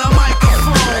 turntables and a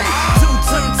microphone. 2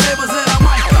 turntables and a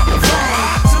microphone.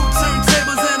 2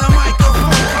 turntables and a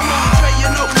microphone. Come on, Trey, you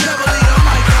know never leave the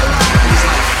mic alone. It's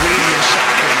like Radio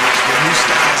Shack, the new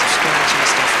styles of scratching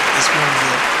and stuff. It's one of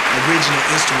the original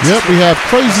instruments. Yep, we have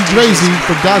Crazy Drazy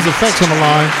from God's Effects on the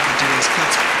line. You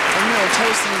know,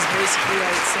 toasting is basically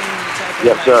like saying the type of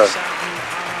Yes, sir.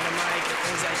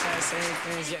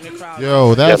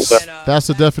 Yo, that's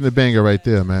a definite banger right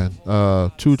there, man. 2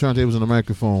 turntables and a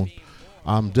microphone.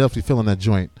 I'm definitely feeling that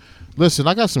joint. Listen,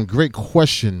 I got some great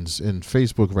questions in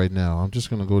Facebook right now. I'm just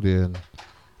gonna go there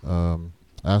and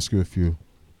ask you a few.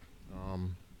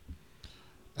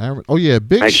 Aaron, oh yeah,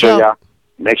 big shout.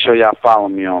 Make sure y'all follow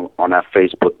me on that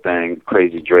Facebook thing,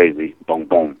 Crazy Drazy. Boom,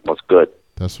 boom. What's good?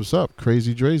 That's what's up.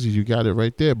 Crazy Drazy. You got it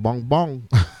right there. Bong, bong.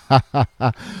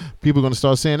 People are going to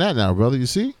start saying that now, brother. You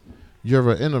see?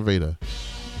 You're an innovator.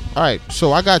 All right.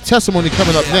 So I got testimony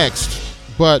coming up next.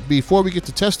 But before we get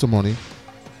to testimony,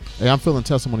 hey, I'm feeling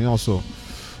testimony also.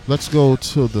 Let's go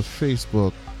to the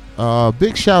Facebook.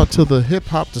 Big shout to the hip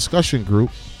hop discussion group.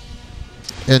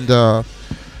 And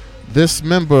this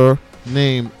member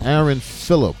named Aaron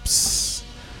Phillips.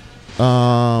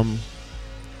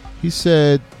 He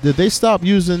said, did they stop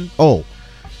using... Oh.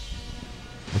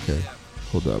 Okay.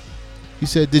 Hold up. He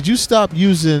said, did you stop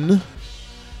using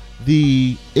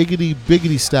the Iggity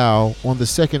Biggity style on the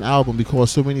second album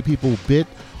because so many people bit,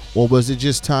 or was it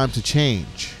just time to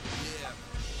change?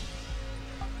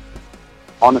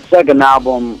 On the second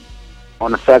album, it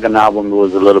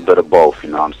was a little bit of both,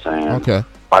 you know what I'm saying? Okay.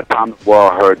 By the time the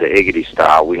world heard the Iggity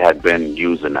style, we had been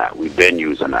using that. We've been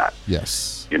using that.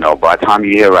 Yes. You know, by the time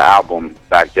you hear an album,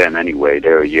 back then anyway,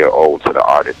 they're a year old to the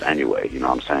artist anyway, you know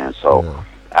what I'm saying? So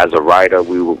as a writer,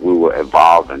 we were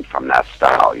evolving from that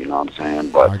style, you know what I'm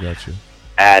saying? But I got you.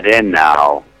 Add in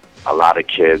now, a lot of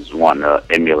kids want to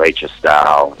emulate your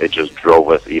style. It just drove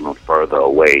us even further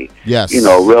away. Yes. You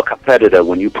know, real competitive.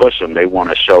 When you push them, they want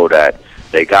to show that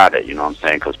they got it, you know what I'm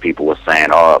saying? Because people were saying,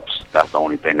 oh, that's the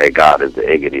only thing they got is the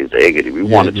Iggity. We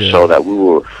wanted to show that we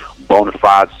were bona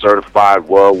fide, certified,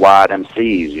 worldwide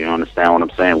MCs. You understand what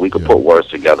I'm saying? We could put words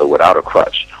together without a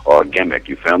crutch or a gimmick,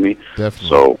 you feel me? Definitely.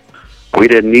 So we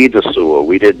didn't need the sewer.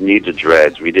 We didn't need the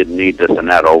dreads. We didn't need this and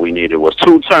that. All we needed was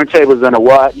 2 turntables and a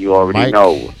what? You already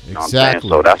know. You know what I'm saying?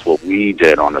 So that's what we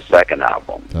did on the second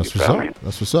album. That's what's up.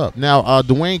 That's what's up. Now,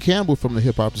 Dwayne Campbell from the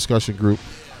Hip Hop Discussion Group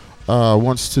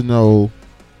wants to know,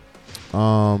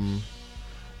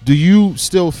 do you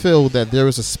still feel that there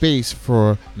is a space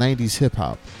for 90s hip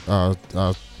hop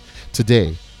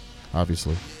today,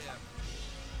 obviously?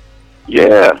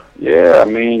 Yeah. I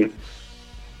mean,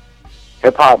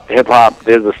 hip hop,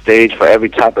 there's a stage for every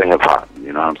type of hip hop.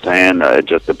 You know what I'm saying? It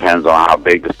just depends on how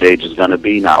big the stage is going to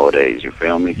be nowadays. You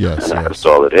feel me? Yes. That's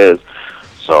all it is.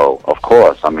 So, of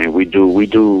course, I mean, we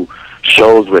do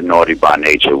shows with Naughty by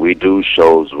Nature. We do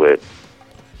shows with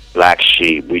Black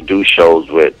Sheep. We do shows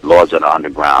with Lords of the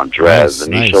Underground, Drez,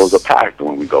 and these shows are packed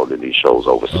when we go to these shows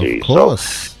overseas. Of course.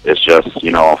 So it's just,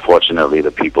 you know, unfortunately,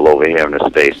 the people over here in the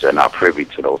States, they're not privy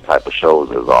to those type of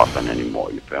shows as often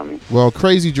anymore. You feel me? Well,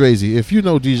 Crazy Drazy, if you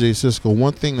know DJ Cisco,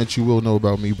 one thing that you will know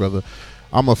about me, brother,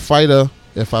 I'm a fighter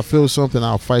If I feel something,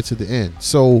 I'll fight to the end.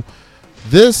 So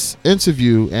this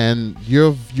interview and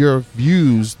your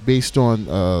views based on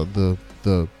the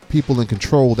people in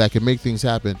control that can make things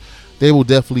happen, they will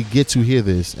definitely get to hear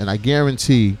this, and I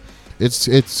guarantee it's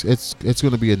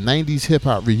going to be a 90s hip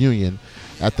hop reunion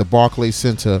at the Barclays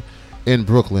Center in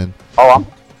Brooklyn. Oh,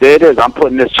 there it is. I'm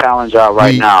putting this challenge out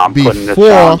right now. I'm putting this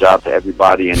challenge out to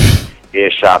everybody in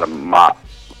earshot of my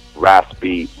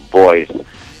raspy voice.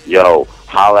 Yo,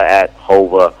 holla at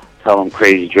Hova. Tell him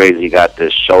Crazy Drazy got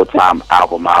this Showtime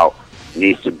album out.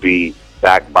 Needs to be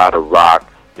backed by The Rock.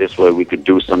 This way we could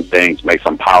do some things, make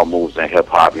some power moves in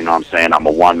hip-hop. You know what I'm saying? I'm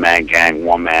a one-man gang,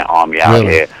 one-man army out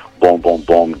here. Boom, boom,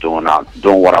 boom, doing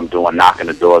what I'm doing, knocking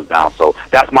the doors down. So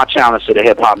that's my challenge to the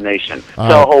hip-hop nation.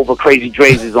 Tell Hova Crazy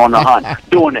Drazy's on the hunt.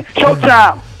 Doing it.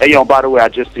 Showtime! Hey, yo, by the way, I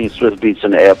just seen Swizz Beatz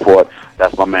in the airport.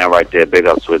 That's my man right there. Big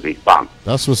up, Swizzy. Bang.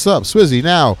 That's what's up, Swizzy.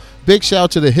 Now, big shout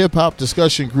out to the hip-hop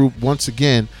discussion group once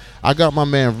again. I got my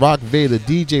man Rock Vader,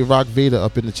 DJ Rock Vader,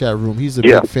 up in the chat room. He's a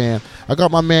big fan. I got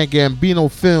my man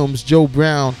Gambino Films, Joe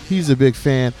Brown. He's a big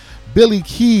fan. Billy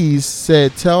Keys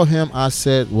said, tell him I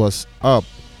said what's up.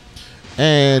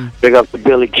 And big up to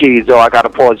Billy Keys. Oh, I got to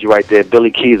pause you right there.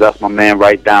 Billy Keys, that's my man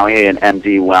right down here in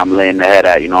MD where I'm laying the head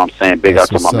at. You know what I'm saying? Big up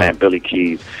to my man Billy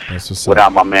Keys.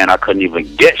 Without my man, I couldn't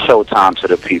even get Showtime to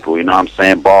the people. You know what I'm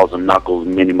saying? Balls and Knuckles,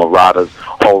 Mini Marauders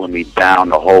holding me down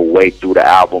the whole way through the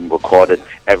album, recorded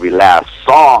every last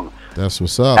song. That's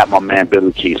what's up. At my man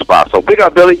Billy Keys spot. So big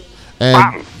up, Billy.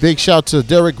 And big shout to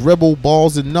Derek Rebel,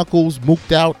 Balls and Knuckles,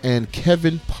 Mooked Out, and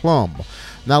Kevin Plum.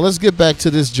 Now let's get back to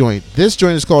this joint. This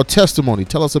joint is called Testimony.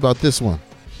 Tell us about this one.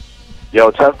 Yo,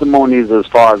 Testimony is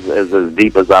as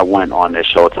deep as I went on this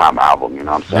Showtime album. You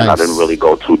know what I'm saying? Nice. I didn't really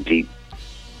go too deep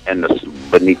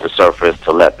beneath the surface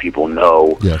to let people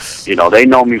know. Yes. You know, they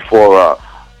know me for a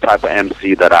type of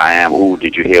MC that I am. Ooh,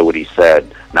 did you hear what he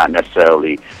said? Not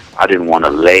necessarily. I didn't want to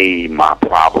lay my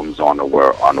problems on the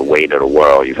weight of the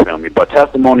world. You feel me? But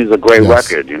Testimony is a great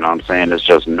record. You know what I'm saying? It's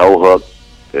just no hook.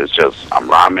 It's just I'm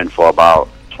rhyming for about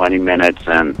 20 minutes,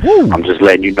 and I'm just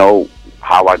letting you know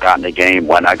how I got in the game,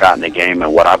 when I got in the game,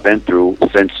 and what I've been through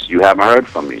since you haven't heard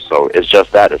from me. So it's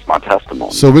just that. It's my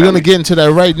testimony. So we're going to get into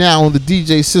that right now on the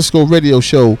DJ Cisco Radio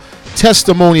Show.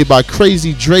 Testimony by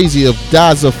Crazy Drazy of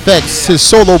Das Effects, his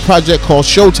solo project called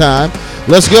Showtime.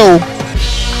 Let's go.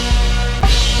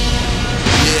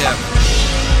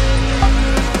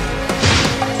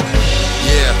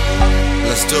 Yeah,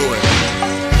 let's do it.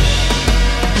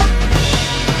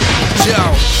 Yo,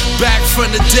 back from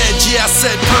the dead, yeah, I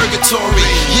said purgatory.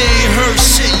 You ain't heard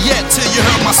shit yet till you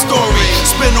heard my story.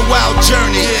 It's been a wild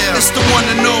journey, it's the one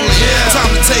and only. Time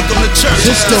to take them to church.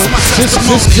 Cisco. If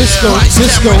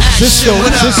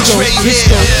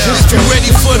you ready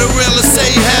for the real,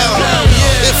 say hell.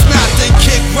 If not, then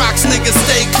kick rocks, niggas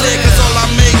stay clear. Cause all I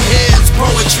make here is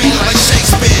poetry like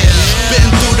Shakespeare. Been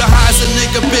through the highs, a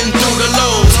nigga been through the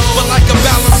lows. But like a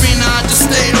ballerina, I just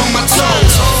stayed on my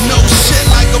toes. No shit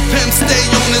like a pimp, stay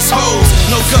on his hoes.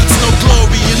 No guts, no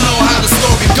glory, you know how the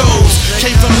story goes.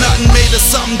 Came from nothing, made of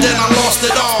something, then I lost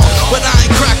it all. But I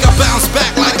ain't crack, I bounce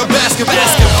back like a basketball.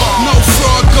 No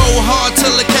fraud, go hard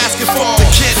till the casket fall. The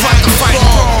kid had to fight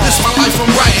raw. This my life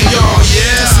I'm writing, y'all.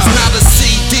 This is not a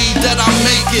CD that I'm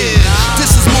making.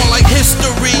 This is more like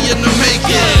history in the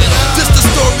making. This the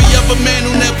story of a man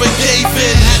who never gave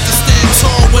in. Had to stand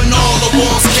tall when all the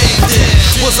walls caved in.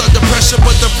 Was under pressure,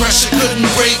 but the pressure couldn't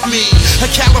break me. A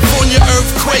California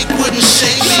earthquake wouldn't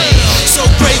shake me. So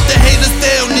great, the haters,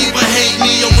 they don't even hate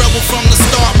me. A rebel from the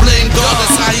start, blame God,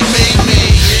 that's how he made me.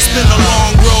 It's been a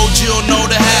long road, you don't know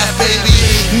the half, baby.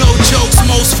 No jokes,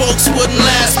 most folks wouldn't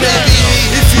last, baby.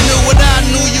 If you knew what I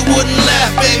knew, you wouldn't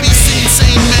laugh, baby. See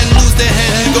insane men lose their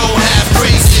head and go half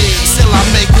crazy. Still I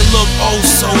make it look oh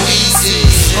so easy.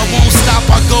 I won't stop,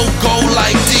 I go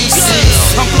like DC.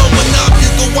 I'm blowing up, you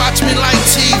can watch me like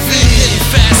TV. Getting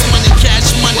fast money,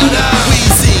 cash money,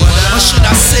 Weezy. Or should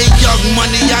I say young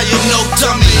money, I am no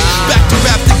dummy. Back to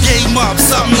rap the game up,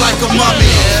 something like a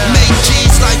mummy. Make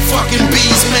G's like fucking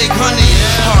bees, make honey.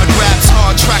 Hard raps,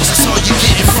 hard tracks, that's all you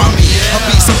getting from me. A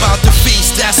beast about the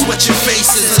feast, that's what your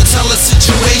face is. So tell a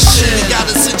situation, you got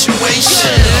a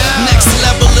situation. Next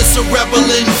level, it's a rebel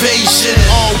invasion.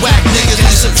 All whack niggas,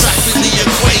 we subtracting the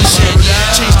equation.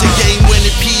 Change the game when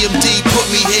the PMD put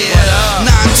me here.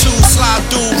 9-2, slide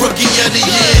through, rookie of the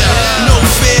year. No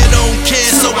fear, don't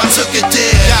care, so I took it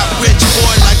there. Got rich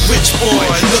boy like rich boy,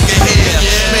 look at here.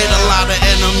 Made a lot of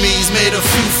enemies, made a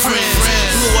few friends.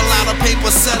 Blew a lot of paper,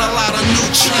 set a lot of new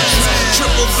trends.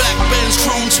 Triple back Benz,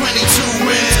 chrome 22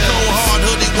 rims. Go hard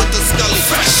hoodie with the Scully,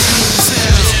 fresh shoes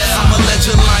in. I'm a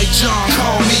legend like John,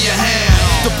 call me a hand.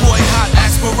 The boy hot,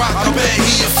 ask Barack, I bet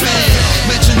he a fan.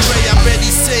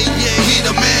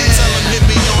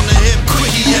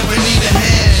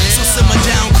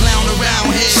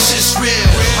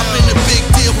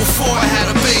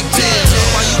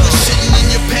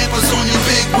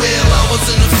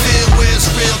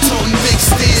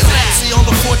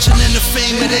 fortune and the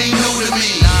fame, it ain't new to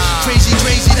me. Crazy,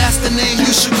 crazy, that's the name, you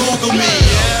should Google me.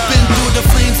 Been through the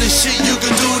flames and shit you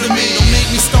could do to me. Don't make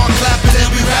me start clapping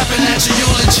and we rapping at your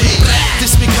eulogy.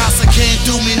 This Mikasa can't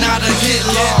do me, not to get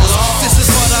lost. This is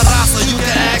for the raza, you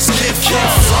can ask Kid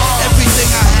Frost. Everything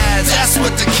I had, that's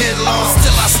what the kid lost.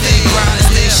 Still I stay grinding,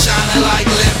 stay shining like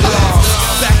lip gloss.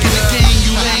 Back in the game,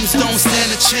 you lames don't stand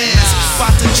a chance.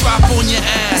 About to drop on your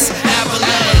ass,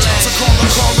 avalanche. So call a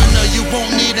coroner, you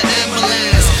won't need an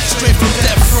ambulance. Straight from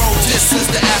death row, this is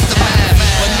the aftermath.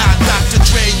 But not Dr.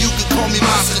 Dre, you can call me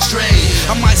Monster Dre.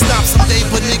 I might stop someday,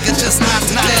 but nigga, just not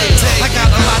today. I got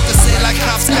a lot to say, like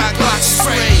cops got Glock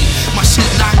spray. My shit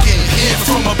knocking, here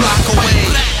from a block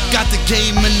away. Got the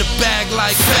game in the bag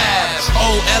like Fab.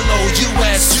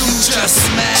 O-L-O-U-S, you just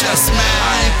smash. I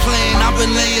ain't playing, I've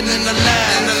been laying in the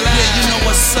lab. Yeah, you know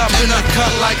what's up, in a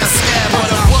cut like a scab. But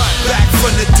I'm back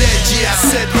from the dead, yeah, I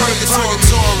said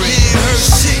purgatory. You ain't heard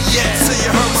shit yet, till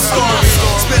you heard my story.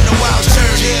 It's been a wild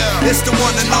journey, it's the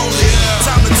one and only.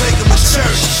 Time to take him to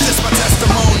church, this my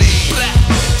testimony.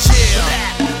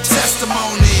 Yeah,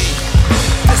 testimony.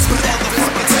 This my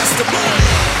motherfucking testimony.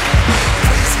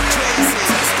 Crazy, crazy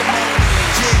testimony.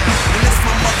 Yeah, and this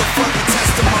my motherfucking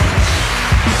testimony.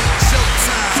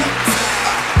 Showtime.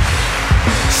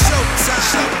 Showtime.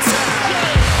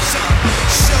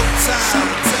 Showtime.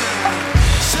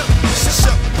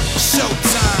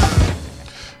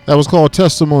 That was called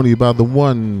Testimony by the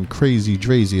one Crazy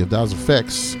Drazy of Das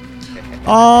Effects.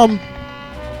 I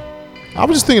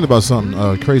was just thinking about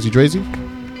something, Crazy Drazy.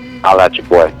 I'll at your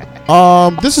boy.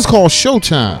 This is called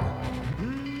Showtime,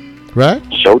 right?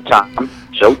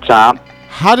 Showtime.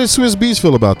 How did Swiss Beats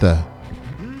feel about that?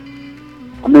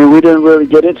 I mean, we didn't really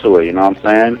get into it, you know what I'm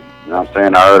saying? You know what I'm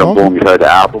saying? I heard him, boom, you heard the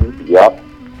album, yup.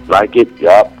 Like it,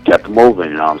 yup, kept moving,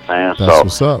 you know what I'm saying? That's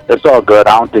what's up. It's all good.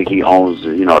 I don't think he owns,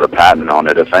 you know, the patent on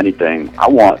it. If anything, I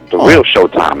want the real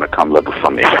Showtime to come looking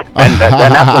for me. And then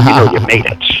that's when you know you made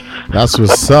it. That's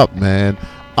what's up, man.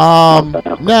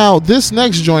 Now, this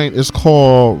next joint is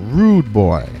called Rude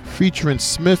Boy, featuring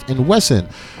Smith and Wesson.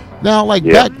 Now, like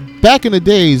back in the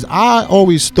days, I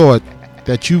always thought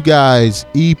that you guys,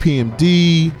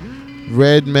 EPMD,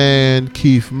 Redman,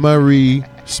 Keith Murray,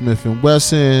 Smith and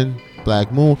Wesson,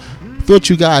 Black Moon, thought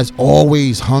you guys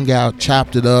always hung out,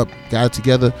 chopped it up, got it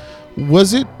together.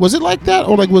 Was it like that,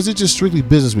 or like was it just strictly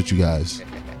business with you guys?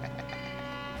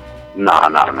 Nah.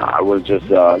 It was just,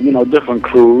 you know, different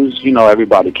crews. You know,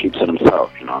 everybody keeps it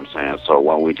himself, you know what I'm saying? So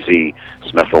when we see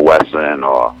Smith or Wesson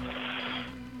or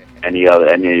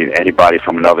anybody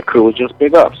from another crew, it was just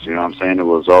big ups, you know what I'm saying? It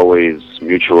was always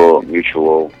mutual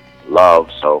love,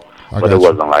 so... But it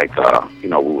wasn't like, you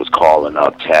know, we was calling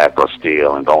up Tech or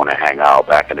Steel and going to hang out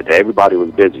back in the day. Everybody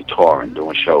was busy touring,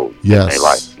 doing shows. Yes. They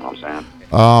liked, you know what I'm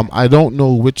saying? I don't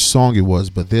know which song it was,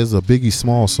 but there's a Biggie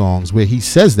Small songs where he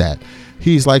says that.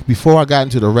 He's like, before I got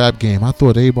into the rap game, I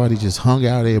thought everybody just hung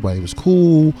out, everybody was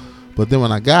cool. But then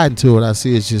when I got into it, I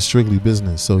see it's just strictly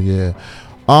business. So, yeah.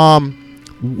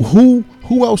 Who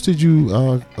else did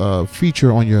you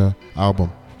feature on your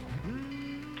album?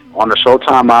 On the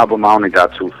Showtime album, I only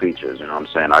got 2 features, you know what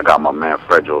I'm saying? I got my man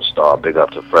Fredro Starr, big up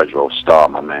to Fredro Starr,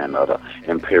 my man of the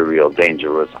Imperial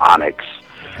Dangerous Onyx.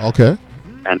 Okay.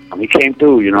 And he came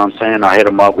through, you know what I'm saying? I hit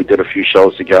him up, we did a few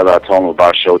shows together, I told him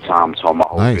about Showtime, told him my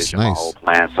whole vision, my whole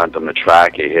plan, sent him the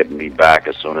track, he hit me back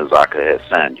as soon as I could hit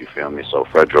send, you feel me? So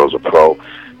Fredro's a pro,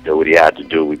 did what he had to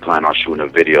do, we plan on shooting a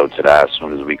video to that as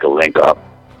soon as we could link up.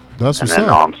 That's what's up.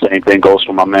 And then same thing goes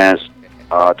for my man's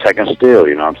Tech and Steel,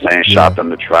 you know what I'm saying? Shot them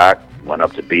the track, went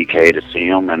up to BK to see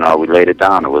him, and we laid it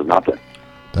down. It was nothing.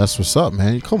 That's what's up,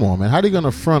 man. Come on, man. How they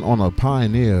gonna front on a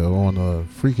pioneer, on a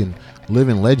freaking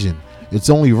living legend? It's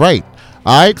only right.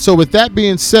 All right. So with that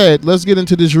being said, let's get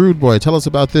into this Rude Boy. Tell us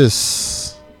about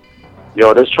this.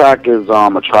 Yo, this track is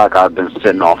a track I've been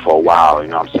sitting on for a while. You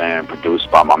know what I'm saying?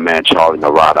 Produced by my man Charlie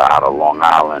Narada out of Long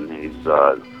Island. He's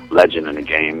a legend in the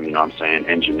game. You know what I'm saying?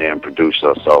 Engineer and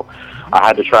producer. So I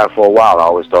had the track for a while. I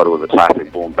always thought it was a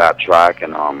classic boom bap track,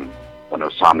 and when it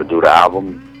was time to do the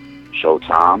album,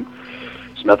 Showtime,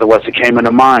 Smith and Wesson came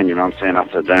into mind, you know what I'm saying? I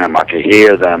said, damn, I could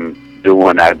hear them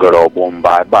doing that good old boom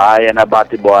bye bye and about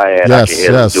the boy, and I could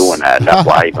hear them doing that, and that's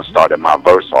why I even started my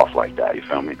verse off like that, you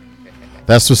feel me?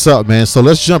 That's what's up, man. So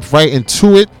let's jump right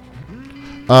into it.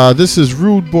 This is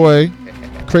Rude Boy,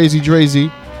 Crazy Drazy,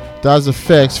 Das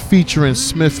Effects, featuring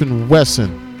Smith and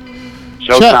Wesson.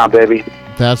 Showtime, baby.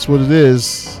 That's what it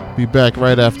is. Be back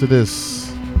right after this.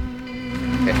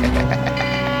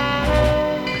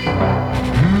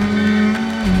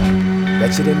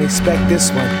 Bet you didn't expect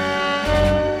this one.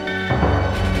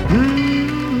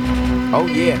 Oh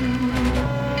yeah.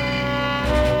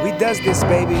 We does this,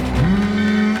 baby.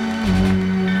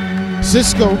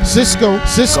 Cisco. Ladies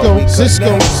and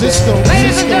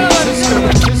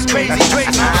gentlemen, Crazy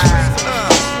Drake.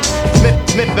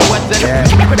 Smith and Wesson.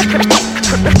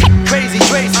 Crazy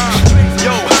Drake.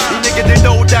 Yo, you niggas, they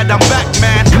know that I'm back,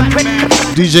 man.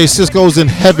 DJ Cisco's in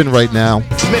heaven right now.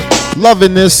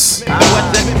 Loving this.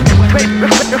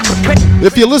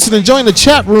 If you're listening, join the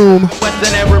chat room.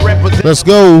 Let's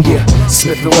go. Yeah,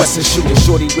 Smith and Wesson shooting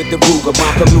shorty with the Ruger,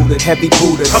 bomb polluted, heavy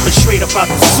Buddha. Coming straight up out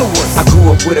the sewers. I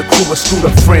grew up with a crew of screwed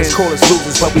up friends, call us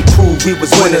losers, but we proved we was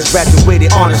winners.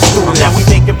 Graduated honor students. Now we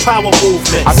making power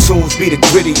movements. Our tunes be the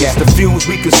grittiest. The fumes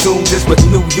we consume just what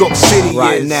New York City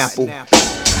is. Apple.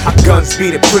 Our guns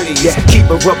be the prettiest. Keep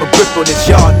a rubber grip on this,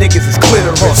 y'all niggas is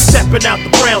clitoris. Stepping out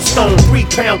the brownstone,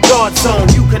 3-pound guard zone.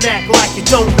 You can act like you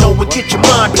don't know and get your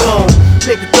mind blown.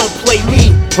 Nigga, don't play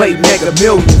me. Play Mega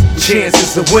Millions.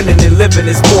 Chances of winning and living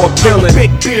is more appealing.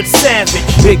 Big beard savage,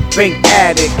 big bank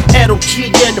addict. Edo G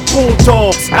and the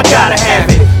Bulldogs. I gotta have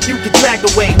it. You can drag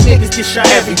away, niggas get shot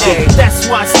every day. That's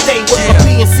why I stay with my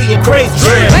BNC and Crazy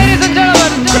Drake. Ladies and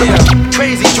gentlemen,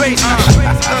 Crazy Drake.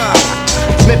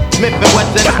 Smith and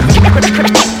Wesson.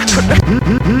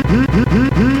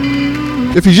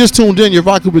 If you just tuned in, you're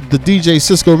rocking with the DJ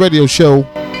Cisco Radio Show.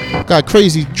 Got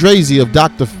Crazy Drazy of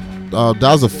Dr.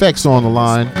 Das Effects on the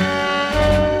line,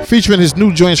 featuring his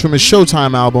new joints from his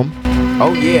Showtime album.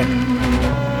 Oh yeah.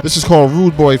 This is called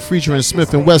Rude Boy, featuring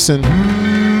Smith and Wesson.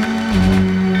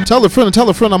 Tell a friend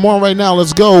I'm on right now.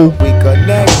 Let's go. We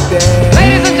connected.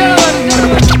 Ladies and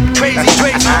gentlemen, Crazy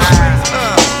Drake.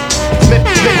 Smith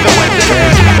and Wesson.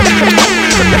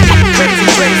 Crazy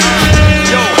Drake.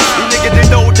 Yo, you niggas, they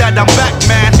know that I'm back,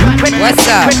 man. What's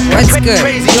up? What's good?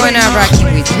 You are now rocking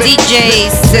with DJ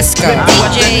Cisco.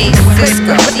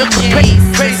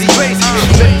 Crazy Drake.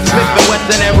 Smith and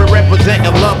Wesson, and we're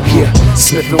representing love. Yeah,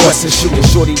 Smith and Wesson shooting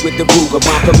shorty with the Ruger,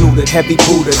 bomb polluted, heavy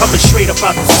Buddha. Coming straight up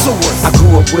out the sewers. I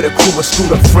grew up with a crew of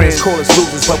screwed up friends, call us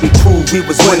losers, but we proved we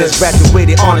was winners.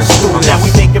 Graduated honor students. Now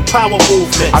we making power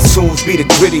movements. Our tunes be the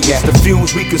grittiest. The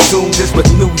fumes we consume just what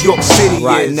New York City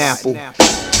is. Apple.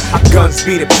 Our guns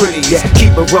be the prettiest.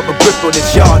 Keep a rubber grip on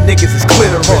this, y'all niggas is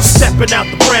clitoris. Stepping out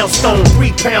the brownstone,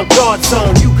 3-pound guard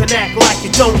zone. You can act like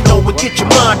you don't know and get your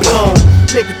mind blown.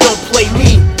 Nigga, don't play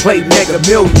me. Play Mega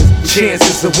Millions.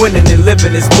 Chances of winning and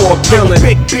living is more appealing.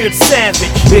 Big beard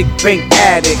savage, big bank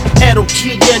addict. Edo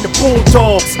G and the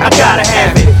Bulldogs. I gotta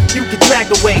have it. You can drag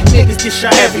away, niggas get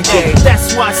shot every day.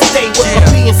 That's why I stay with my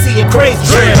BNC and Crazy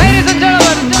Drake. Ladies and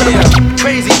gentlemen,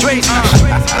 Crazy Drake.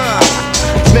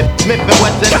 Smith and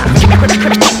Wesson.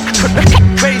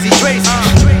 Crazy Drake.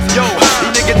 Yo,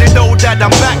 you niggas, they know that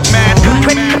I'm back, man.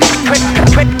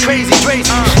 Crazy Drake.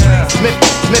 Smith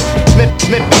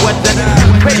and Wesson.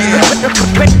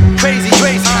 Crazy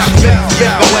Drake. Smith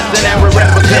and Wesson, and we're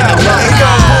representing love. Hey,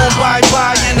 yo, boom,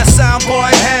 bye-bye in the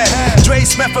soundboy head. Dre,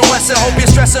 Smith and Wesson, hope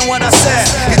you're stressing what I said.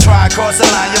 You try cross the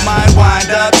line, you might wind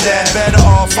up dead. Better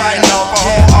off fighting off a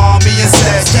whole army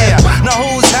instead. Yeah, now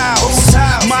whose house?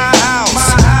 My house.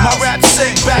 My rap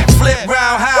sick, backflip,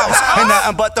 roundhouse. Ain't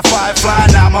nothing but the firefly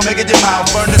now. I'm making your mouth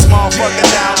burn this motherfucker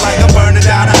down like I'm burning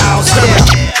down a house.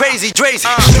 Yeah, Crazy Drazy,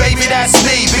 baby, that's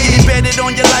me. Be embedded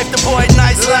on your life, the boy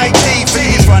nice like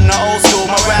TV. From the old school,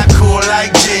 my rap cool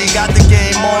like G. Got the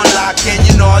game on lock, and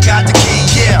you know I got the key.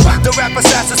 Yeah, the rap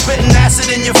assassin spitting acid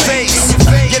in your face.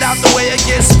 Get out the way, it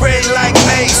gets sprayed like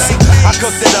mace. I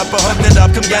cooked it up, I hooked it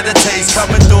up, come get a taste.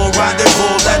 Coming through,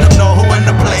 rendezvous, let them know who in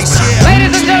the place. Yeah,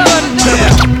 ladies and gentlemen,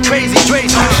 yeah. Crazy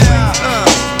Drake.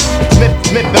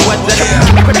 Smith and Wesson.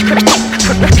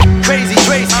 Crazy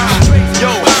Drake.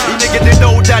 Yo, you niggas, they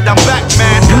know that I'm back,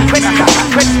 man.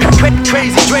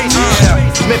 Crazy Drake.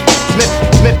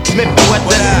 Smith and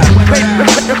Wesson.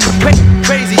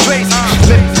 Crazy Drake.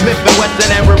 Smith and Wesson,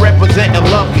 and we're representing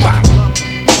love.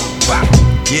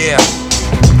 Yeah.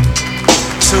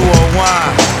 201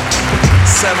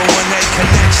 718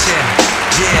 connection.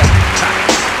 Yeah.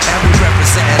 And we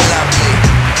representing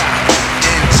lovely.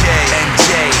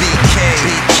 NJ,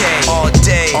 BK, all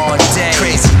day,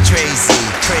 Crazy Drazy,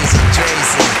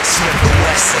 Smith and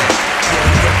Wesson. Yeah,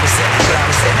 we representing love.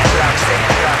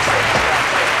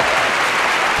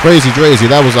 Crazy Drazy,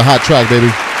 that was a hot track,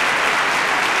 baby.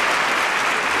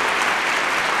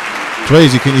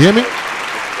 Drazy, can you hear me?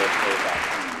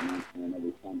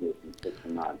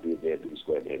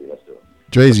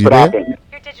 Drazy, you there?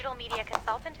 Your digital media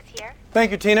consultant is here.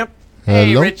 Thank you, Tina. Hello?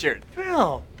 Hey, Richard.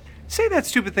 Well, say that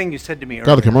stupid thing you said to me earlier.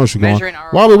 Got a commercial going.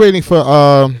 While we're waiting for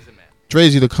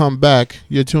Drazy to come back,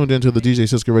 you're tuned into the DJ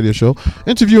Cisco Radio Show.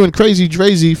 Interviewing Crazy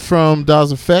Drazy from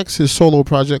Das Effects, his solo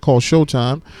project called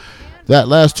Showtime. That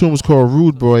last tune was called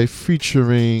Rude Boy,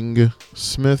 featuring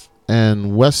Smith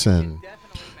and Wesson.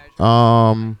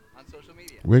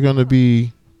 We're going to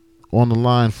be on the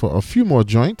line for a few more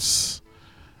joints.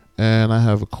 And I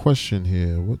have a question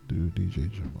here. What do DJ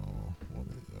Jamal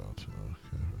want?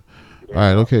 All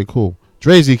right, okay, cool.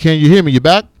 Drazy, can you hear me? You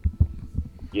back?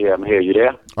 Yeah, I'm here. You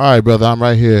there? All right, brother, I'm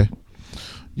right here.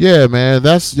 Yeah, man,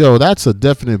 that's a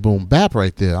definite boom bap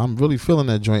right there. I'm really feeling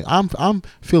that joint. I'm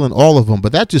feeling all of them,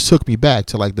 but that just took me back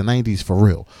to like the 90s for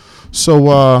real.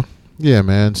 So, yeah,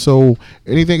 man. So,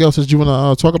 anything else that you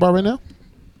want to talk about right now?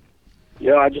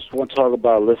 Yeah, I just want to talk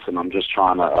about, listen, I'm just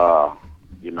trying to,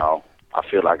 I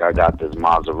feel like I got this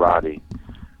Maserati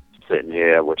sitting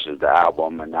here, which is the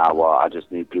album, and now I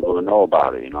just need people to know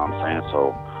about it, you know what I'm saying?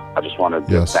 So I just want to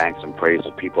give thanks and praise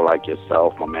to people like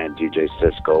yourself, my man DJ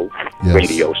Cisco,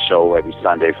 radio show every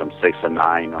Sunday from 6 to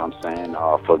 9, you know what I'm saying,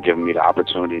 for giving me the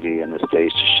opportunity and the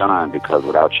stage to shine, because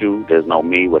without you, there's no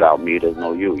me. Without me, there's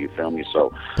no you feel me?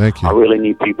 So thank you. I really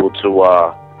need people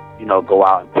to, go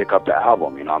out and pick up the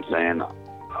album, you know what I'm saying?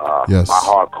 My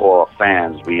hardcore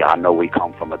fans, I know we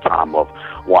come from a time of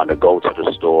wanting to go to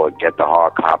the store, get the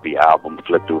hard copy album,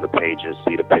 flip through the pages,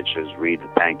 see the pictures, read the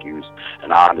thank yous,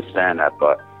 and I understand that,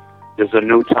 but there's a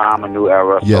new time, a new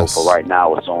era, so for right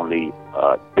now it's only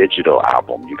a digital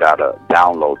album. You gotta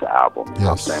download the album, you know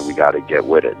what I'm saying? We gotta get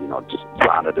with it, just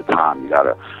time at a time. You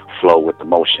gotta flow with the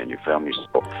motion, you feel me?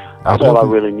 So that's all I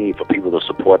really need, for people to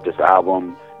support this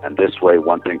album. And this way,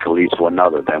 one thing can lead to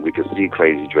another. Then we can see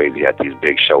Crazy Drazy at these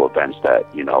big show events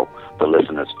that, the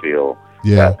listeners feel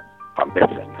that are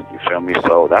missing. You feel me?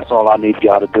 So that's all I need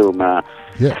y'all to do, man.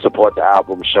 Yeah. Support the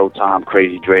album, Showtime,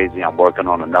 Crazy Drazy. I'm working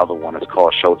on another one. It's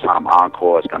called Showtime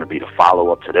Encore. It's going to be the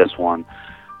follow-up to this one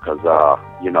because,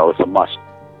 it's a must.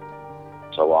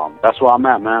 So that's where I'm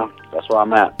at, man. That's where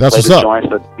I'm at. That's Play what's the up. joints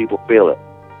so people feel it.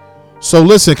 So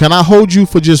listen, can I hold you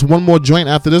for just one more joint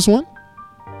after this one?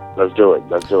 Let's do it.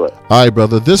 All right,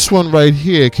 brother. This one right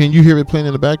here, can you hear it playing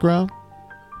in the background?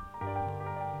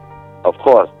 Of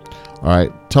course. All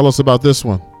right. Tell us about this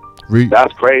one.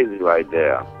 That's crazy right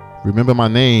there. Remember My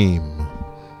Name.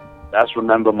 That's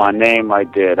Remember My Name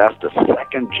right there. That's the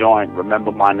second joint.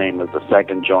 Remember My Name is the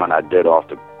second joint I did off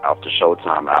the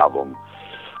Showtime album.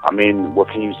 I mean, what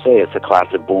can you say? It's a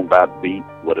classic boom bap beat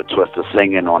with a twist of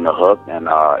singing on the hook, and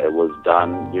it was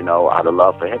done, out of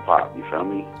love for hip hop. You feel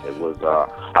me? It was.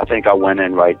 I think I went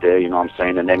in right there. You know what I'm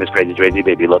saying? The name is Crazy Drazy,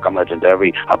 baby. Look, I'm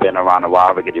legendary. I've been around a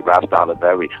while. I get the rap style of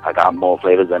very. I got more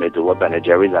flavors than they do with Ben and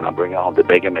Jerry's, and I'm bringing home the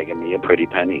bacon, making me a pretty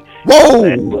penny. Whoa!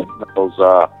 And those.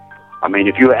 I mean,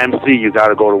 if you're an MC, you got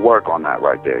to go to work on that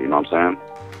right there. You know what I'm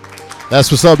saying? That's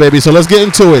what's up, baby. So let's get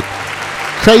into it.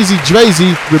 Crazy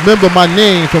Drazy, Remember My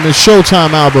Name from his Showtime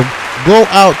album. Go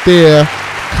out there,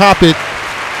 cop it.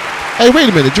 Hey, wait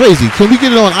a minute, Drazy, can we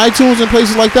get it on iTunes and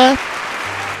places like that?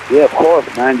 Yeah, of course,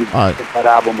 man. You can get that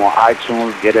album on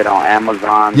iTunes, get it on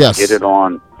Amazon, get it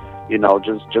on,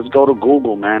 just go to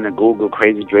Google, man, and Google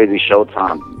Crazy Drazy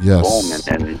Showtime. Yes. Boom,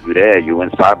 and you're there. You're in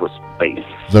cyberspace.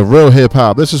 The real hip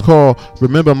hop. This is called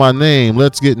Remember My Name.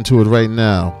 Let's get into it right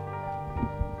now.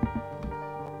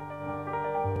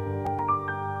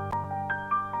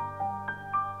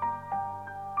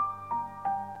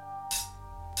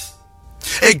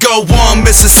 It go 1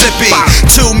 Mississippi,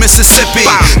 2 Mississippi,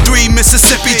 3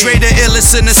 Mississippi, Dre the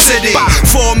illest in the city.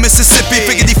 4 Mississippi,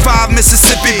 Biggity 5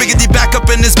 Mississippi, Biggity back up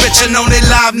in this bitch and know they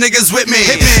live niggas with me.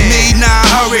 Me not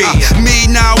hurry, me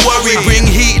not worry, bring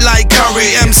heat like Curry,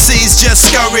 MCs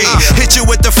just scurry. Hit you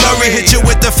with the flurry, hit you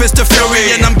with the fist of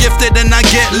fury, and I'm gifted and I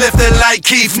get lifted like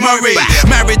Keith Murray.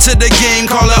 Married to the game,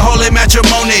 call it holy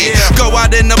matrimony. Go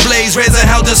out in the blaze, raising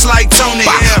hell just like Tony.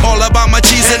 All about my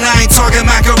cheese and I ain't talking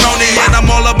macaroni, and I'm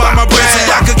all about my bread, so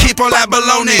y'all could keep all that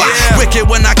baloney. Wicked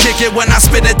when I kick it, when I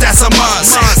spit it, that's a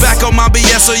must. Back on my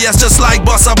BS, so yes, just like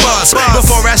boss I bust.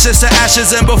 Before ashes to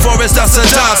ashes and before it's dust to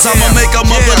dust, I'ma make them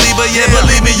a believer, yeah,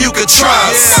 believe me, you could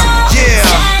trust. Yeah,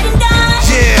 yeah,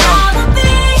 yeah,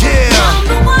 yeah,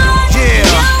 yeah,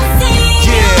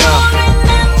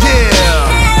 yeah,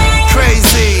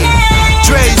 Crazy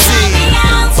Drazy,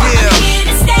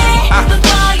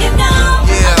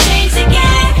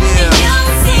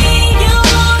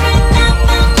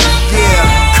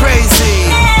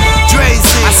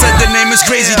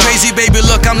 Crazy Drazy, baby,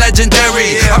 look, I'm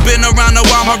legendary. I've been around a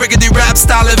while, my rickety rap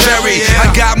style is very. I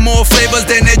got more flavors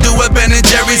than they do with Ben and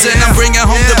Jerry's, and I'm bringing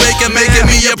home the bacon, making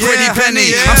me a pretty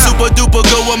penny. I'm super duper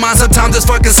good with mine, sometimes it's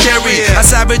fucking scary. A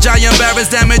savage, I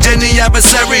embarrass, damage any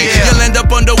adversary. You'll end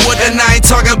up under wood and I ain't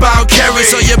talking about carry,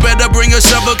 so you better bring a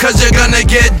shovel cause you're gonna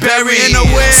get buried.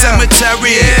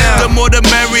 Cemetery, the more the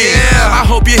merry. I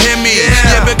hope you hear me,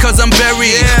 yeah, because I'm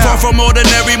very far from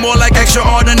ordinary, more like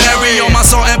extraordinary. On my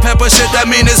salt and pepper shit, that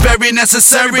mean it's very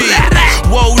necessary. Cherry.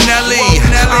 Whoa, Nelly,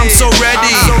 I'm so ready,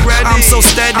 I'm so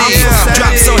steady,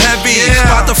 drop so heavy,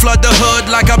 about to flood the hood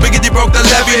like a Biggity broke the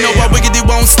levee. No, I Wiggity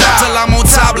won't stop till I'm on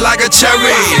top like a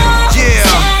cherry. Yeah,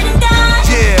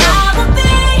 yeah,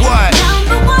 what?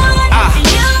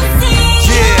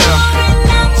 Yeah,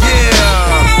 yeah,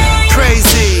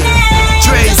 crazy,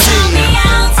 Drazy.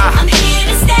 I'm here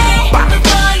to stay.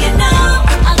 Before you know,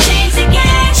 I'll change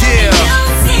again. Yeah.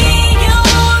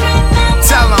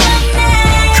 Tell 'em.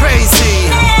 Crazy,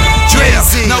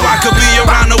 Drazy. No, I could be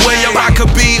around the way, or I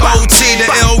could be OT, the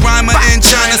ill rhymer in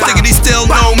China. Stiggity still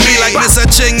know me like Miss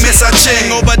Ching,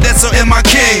 over that's in my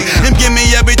king. Him give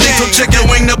me everything from chicken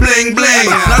wing to bling bling.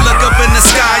 Now look up in the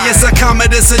sky, it's a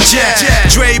comet, it's a jet.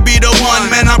 Dre be the one,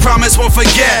 man, I promise won't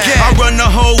forget. I run the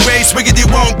whole race, Wiggity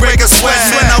won't break a sweat.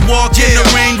 When I walk in the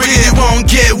rain, Wiggity won't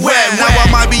get wet. Now I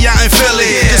might be out in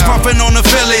Philly, just puffing on the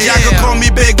Philly. Y'all can call me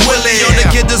Big Willie, yo, the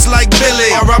kid just like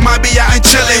Billy. Or I might be out in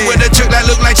Chile with a chick that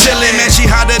look like chili. Man, she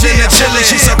hotter than a chili.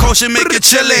 She so cold, she make it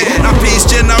chilly. Now peace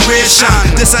generation,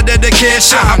 this a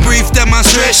dedication, a brief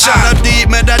demonstration of deep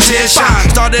meditation.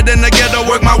 Started in the ghetto,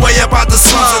 work my way up out the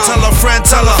slums. So tell a friend,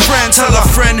 tell a friend, tell a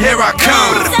friend, here I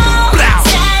come. Blow.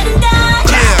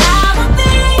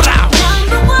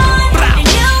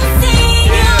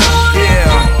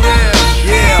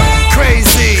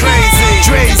 Crazy,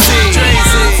 Drazy.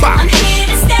 I'm here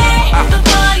to stay.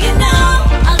 Before you know,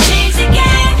 I'll change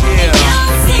again. And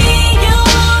you'll see, you'll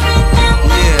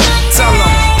remember. Tell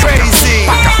 'em, crazy,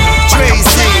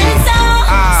 Drazy.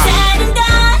 Said and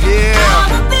done. I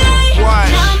will be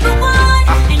number one.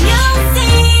 And you'll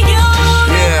see, you'll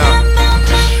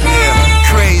remember.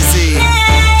 Crazy,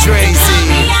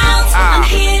 Drazy. I'm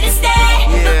here to stay.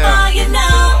 Before you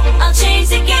know, I'll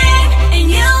change again. And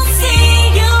you'll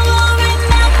see, you'll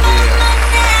remember my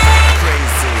name.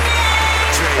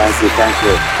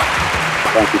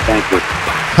 Thank you.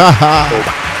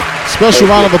 Special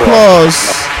round of applause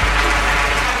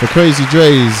for Crazy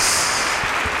Drazy.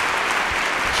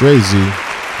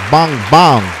 Bang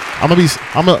bang. I'm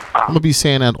gonna be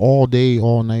saying that all day,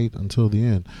 all night until the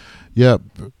end. Yeah,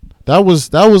 that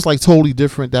was like totally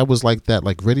different. That was like that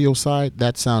radio side.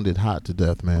 That sounded hot to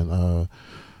death, man.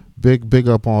 Big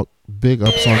ups on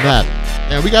that.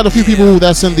 And we got a few people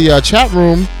that's in the chat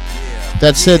room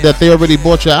that said that they already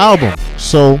bought your album.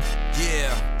 So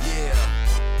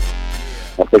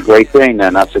that's a great thing,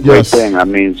 then. That's a great thing. That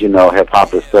means, hip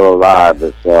hop is still alive.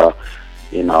 It's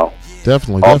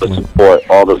definitely. All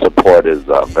the support is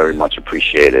very much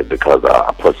appreciated because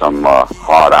I put some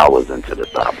hard hours into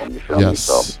this album. You feel me?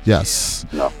 So, yes.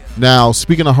 Now,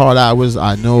 speaking of hard hours,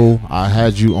 I know I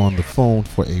had you on the phone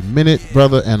for a minute,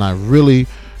 brother, and I really,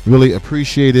 really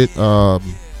appreciate it.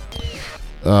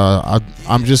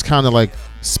 I'm just kind of like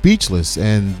speechless,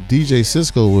 and DJ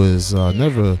Cisco was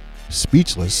never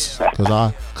speechless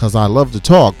because I love to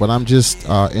talk, but I'm just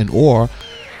in awe,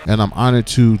 and I'm honored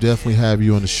to definitely have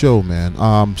you on the show, man.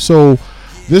 So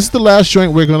this is the last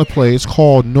joint we're gonna play. It's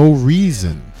called No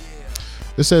Reason.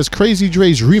 It says Crazy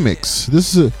Dre's remix.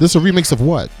 This is a remix of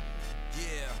what?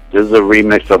 This is a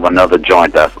remix of another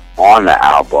joint that's on the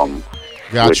album,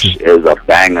 which is a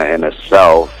banger in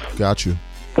itself. Got you.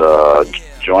 The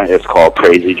joint is called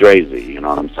Crazy Drazy, you know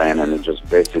what I'm saying? And it just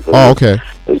basically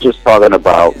it's just talking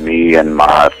about me and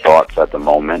my thoughts at the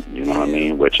moment, you know what I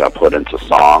mean, which I put into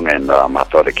song, and I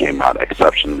thought it came out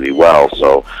exceptionally well,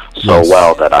 so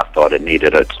well that I thought it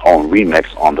needed its own remix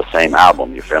on the same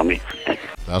album, you feel me?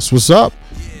 That's what's up.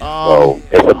 So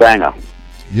it's a banger.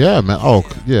 Yeah, man. Oh,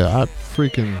 yeah, I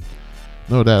freaking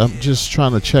know that. I'm just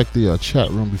trying to check the chat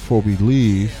room before we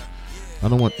leave. I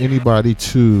don't want anybody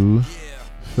to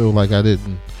feel like I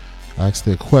didn't ask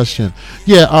their question.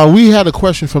 Yeah, we had a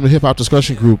question from the Hip Hop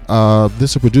Discussion Group.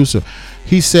 This is a producer.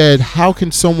 He said, how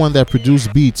can someone that produces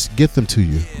beats get them to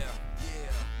you?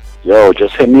 Yo,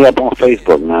 just hit me up on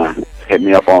Facebook, man. Hit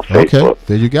me up on Facebook. Okay,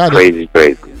 there you got Crazy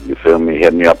Drazy. You feel me?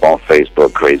 Hit me up on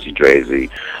Facebook, Crazy Drazy.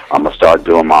 I'm going to start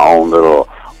doing my own little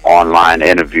online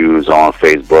interviews on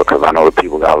Facebook because I know that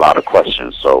people got a lot of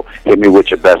questions. So hit me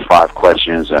with your best 5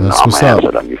 questions and I'm going to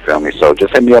answer them. You feel me? So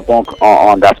just hit me up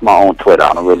on that's my own Twitter.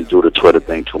 I don't really do the Twitter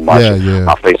thing too much. Yeah.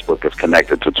 My Facebook is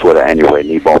connected to Twitter anyway.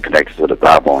 Kneebone connected to the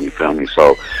Thighbone. You feel me?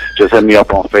 So just hit me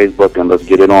up on Facebook and let's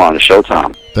get it on. It's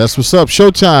showtime. That's what's up.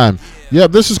 Showtime.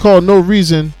 Yep, this is called No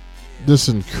Reason.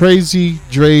 Listen, Crazy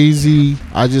Drazy,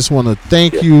 I just want to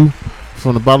thank you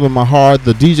from the bottom of my heart.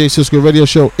 The DJ Cisco Radio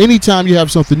Show. Anytime you have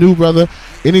something new, brother,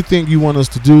 anything you want us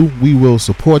to do, we will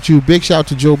support you. Big shout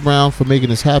to Joe Brown for making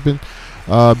this happen.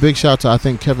 Big shout to, I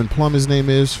think, Kevin Plum, his name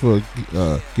is, for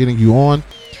getting you on.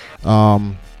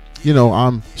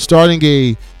 I'm starting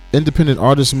a independent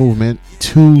artist movement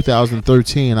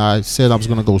 2013. I said I was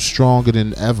going to go stronger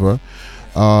than ever.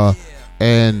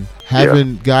 And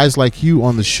having guys like you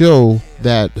on the show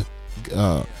that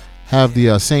have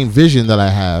the same vision that I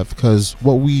have, because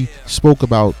what we spoke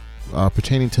about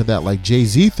pertaining to that like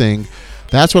Jay-Z thing,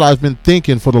 that's what I've been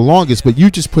thinking for the longest. But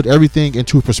you just put everything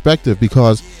into perspective,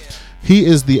 because he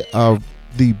is the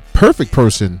perfect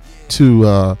person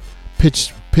to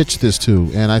pitch this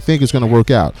to, and I think it's going to work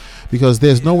out, because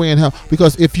there's no way in hell.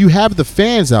 Because if you have the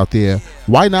fans out there,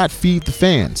 why not feed the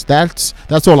fans? That's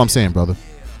all I'm saying, brother.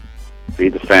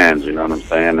 Feed the fans, you know what I'm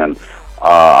saying? And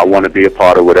I want to be a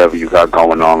part of whatever you got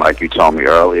going on. Like you told me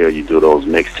earlier, you do those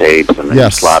mixtapes and then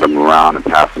you slide them around and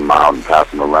pass them out and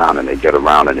pass them around, and they get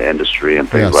around in the industry and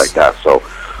things like that. So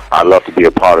I'd love to be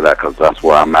a part of that, because that's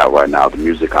where I'm at right now. The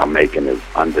music I'm making is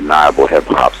undeniable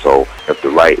hip-hop, so if the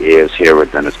right ears hear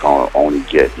it, then it's going to only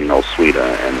get, sweeter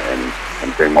and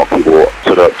bring more people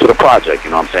to the project, you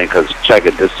know what I'm saying? Because check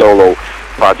it, this solo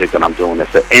project that I'm doing,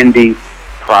 it's an indie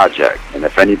project, and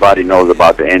if anybody knows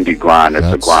about the indie grind, it's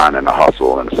a grind and a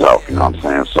hustle in itself, you know what I'm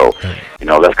saying? So,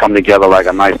 let's come together like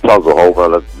a nice puzzle,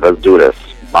 Hova. Let's do this.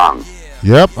 Bang.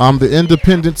 Yep, I'm the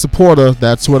independent supporter.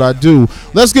 That's what I do.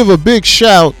 Let's give a big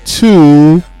shout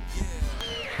to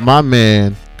my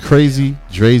man, Crazy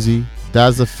Drazy,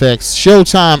 Das Effects.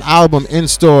 Showtime album in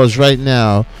stores right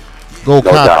now. Go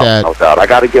cop that. No doubt. I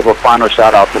got to give a final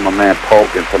shout out to my man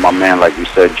Polk and to my man, like you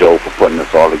said, Joe, for putting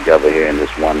this all together here in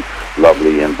this one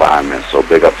lovely environment. So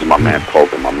big up to my man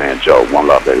Polk and my man Joe. One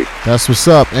love, baby. That's what's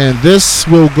up. And this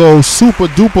will go super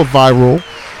duper viral.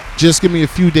 Just give me a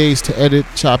few days to edit,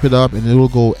 chop it up, and it will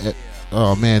go.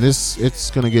 Oh man, it's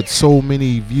gonna get so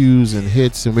many views and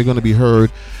hits, and we're gonna be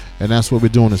heard, and that's what we're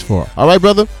doing this for. All right,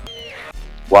 brother.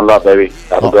 One love, baby.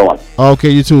 Have a good one. Okay,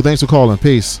 you too. Thanks for calling.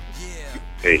 Peace.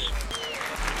 Peace.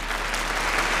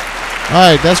 All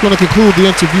right, that's going to conclude the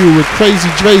interview with Crazy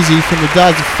Drazy from the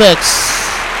Das Effects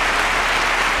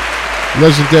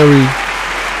legendary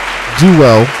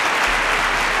duo.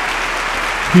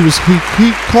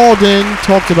 He called in,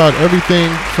 talked about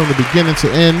everything from the beginning to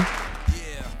end.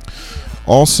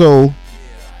 Also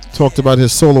talked about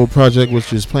his solo project,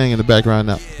 which is playing in the background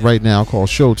right now, called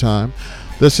Showtime.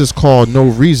 This is called No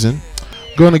Reason.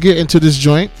 Going to get into this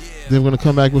joint, then we're going to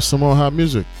come back with some more hot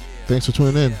music. Thanks for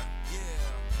tuning in.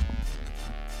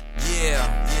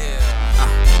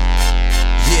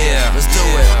 Let's do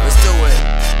it.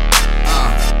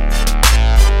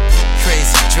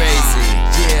 Crazy Drazy,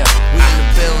 yeah, we in the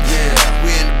building,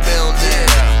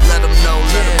 let them know,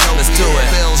 let's do it.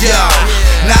 Yo,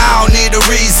 now I don't need a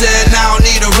reason, I don't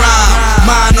need a rhyme.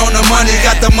 Mind on the money,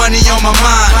 got the money on my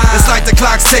mind. It's like the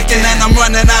clock's ticking and I'm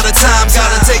running out of time.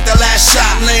 Gotta take the last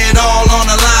shot and lay it all on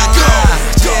the line.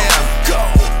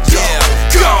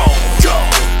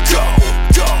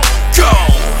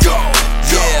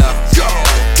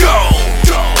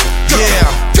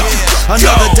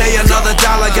 Another day, another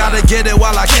dollar, gotta get it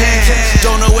while I can.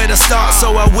 Don't know where to start,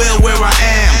 so I will where I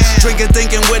am. Drinking,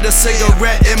 thinking with a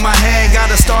cigarette in my hand.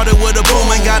 Gotta start it with a boom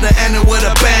and gotta end it with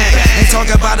a bang. Ain't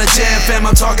talking about a jam, fam,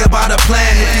 I'm talking about a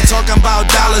plan. If you talking about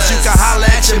dollars, you can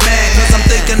holler at your man. Cause I'm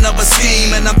thinking of a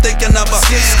scheme and I'm thinking of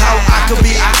how I could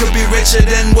be richer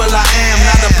than what I am.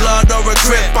 Not a blood or a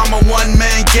crip, I'm a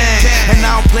one-man gang. And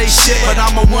I don't play shit, but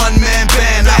I'm a one-man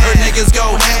band. I heard niggas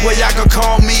go, well, y'all can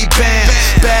call me Bam.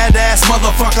 Badass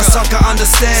motherfucker, sucker,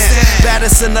 understand.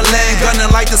 Baddest in the land,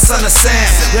 gunning like the son of Sam.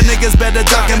 Your niggas better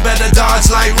duck and better dodge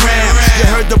like Ram. You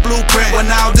heard the blueprint, well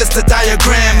now this the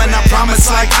diagram. And I promise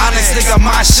like Onyx, nigga,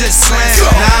 my shit slam.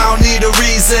 Now I don't need a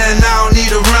reason, I don't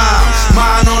need a rhyme.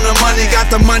 Mind on the money, got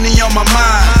the money on my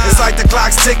mind. It's like the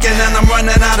clock's ticking and I'm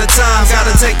running out of time.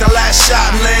 Gotta take the last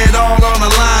shot and lay it all on the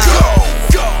line. Go,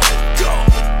 go, go,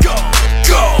 go,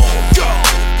 go, go, go,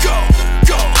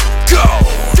 go, go.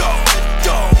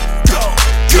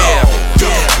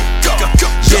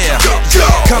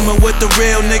 Coming with the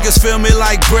real niggas, feel me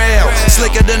like Braille.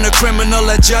 Slicker than the criminal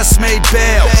that just made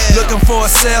bail. Looking for a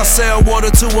sell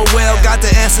water to a well. Got the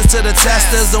answers to the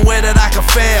test, there's no way that I can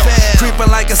fail.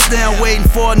 Creeping like a snail, waiting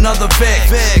for another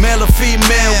Vic. Male or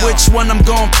female, which one I'm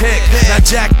gon' pick? Now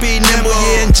Jack be nimble,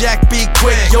 yeah, and Jack be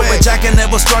quick. Yo, but Jack can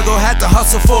never struggle, had to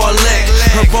hustle for a lick.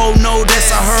 Her Bo know this,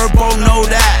 I heard Bo know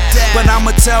that. But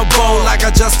I'ma tell Bo like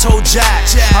I just told Jack.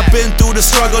 I've been through the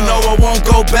struggle, no, I won't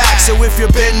go back. So if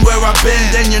you've been where I've been,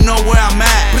 then you know where I'm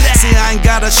at. See, I ain't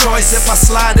got a choice, if I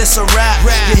slide, it's a rap.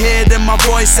 You hear it in my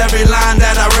voice, every line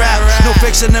that I rap. No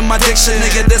fiction in my diction,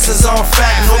 nigga, this is all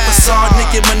fact. No facade,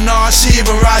 Nicki Minaj, she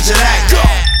even Roger that. Go!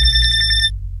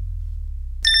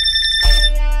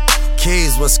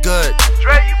 Keys, what's good?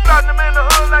 Dre, you platinum in the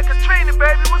hood like a Trini,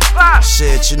 baby. What's pop?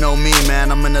 Shit, you know me, man.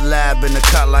 I'm in the lab, in the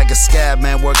cut like a scab,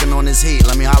 man. Working on this heat.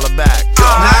 Let me holler back. Now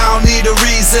I don't need a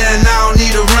reason, I don't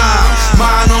need a rhyme.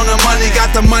 Mind on the money, got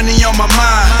the money on my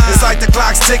mind. It's like the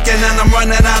clock's ticking and I'm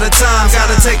running out of time.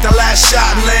 Gotta take the last shot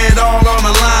and lay it all on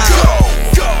the line. Go,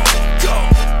 go, go,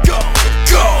 go,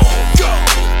 go, go,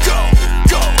 go,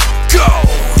 go, go.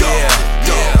 Yeah,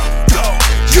 yeah, go,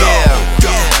 yeah,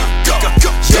 go, go, go,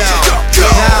 go.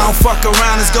 Now I don't fuck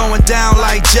around, it's going down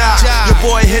like Jock. Your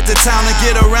boy hit the town and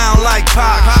get around like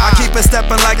Pac. I keep it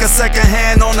stepping like a second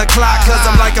hand on the clock, cause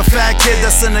I'm like a fat kid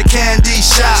that's in a candy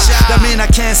shop. That mean I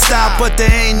can't stop, but there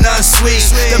ain't none sweet.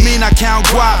 That mean I count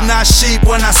guap, not sheep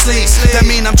when I sleep. That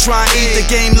mean I'm trying to eat the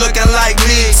game looking like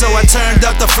me. So I turned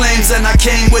up the flames and I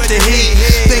came with the heat.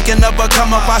 Thinking of a come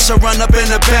up, I should run up in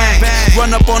the bank.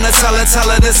 Run up on the teller,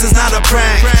 tell her this is not a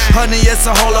prank. Honey, it's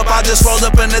a hold up, I just rolled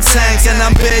up in the tank. And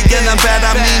I'm big and I'm bad,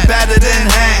 I mean better than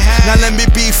Hank. Now let me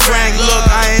be frank, look,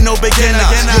 I ain't no beginner.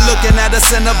 You're looking at a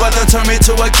sinner, but don't turn me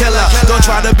to a killer. Don't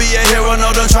try to be a hero, no,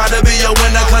 don't try to be a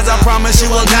winner, cause I promise you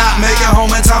will not make it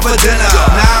home in time for dinner.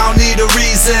 Now I don't need a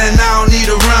reason, I don't need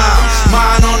a rhyme.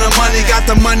 Mind on the money, got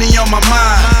the money on my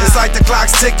mind. It's like the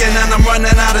clock's ticking and I'm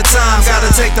running out of time. Gotta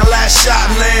take the last shot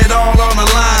and lay it all on the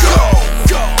line. Go,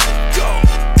 go, go,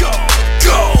 go,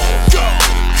 go,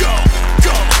 go,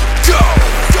 go, go,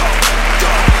 go.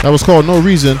 That was called No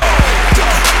Reason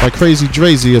by Crazy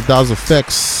Drazy of Daz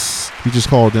Effects. He just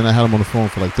called in. I had him on the phone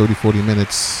for like 30-40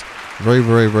 minutes. Very,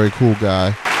 very, very cool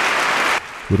guy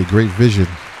with a great vision.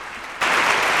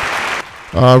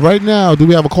 Right now, do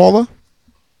we have a caller?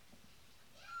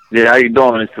 Yeah, how you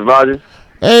doing? It's Tavaji.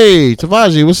 Hey,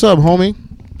 Tavaji, what's up, homie?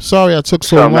 Sorry I took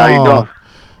so long. How you doing?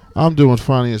 I'm doing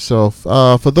fine yourself.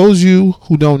 For those of you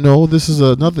who don't know, this is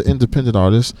another independent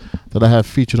artist that I have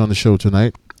featured on the show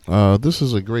tonight. This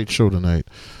is a great show tonight.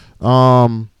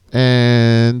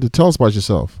 And tell us about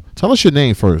yourself. Tell us your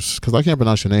name first, because I can't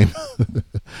pronounce your name.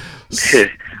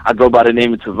 I go by the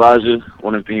name of Tavaji.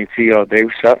 Want to be in T all day.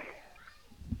 What's up?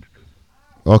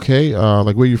 Okay,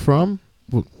 like where you from?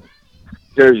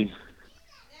 Jersey.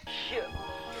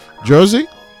 Jersey?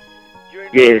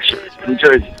 Yeah, from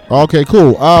Jersey. Okay,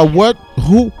 cool.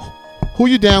 Who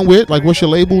you down with? Like, what's your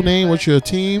label name? What's your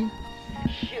team?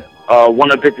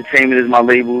 One Up Entertainment is my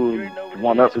label.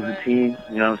 One Up is the team.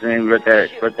 You know what I'm saying? We work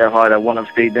that hard. That One Up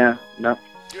stayed down. No.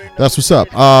 That's what's up.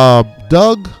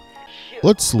 Doug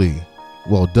Utsley.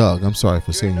 Well, Doug, I'm sorry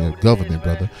for saying your government,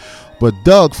 brother. But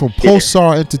Doug from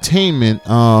Pulsar Entertainment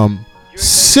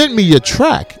sent me your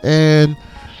track, and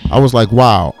I was like,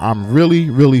 wow, I'm really,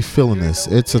 really feeling this.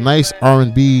 It's a nice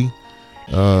R&B,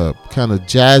 kind of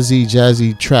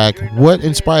jazzy track. What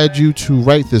inspired you to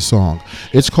write this song?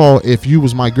 It's called If You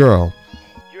Was My Girl.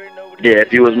 Yeah,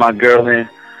 If You Was My Girl, and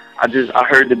I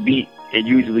heard the beat, and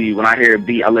usually when I hear a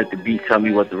beat, I let the beat tell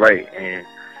me what to write, and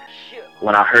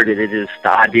when I heard it, the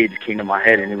idea just came to my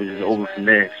head, and it was just over from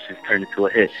there. It just turned into a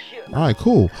hit. All right,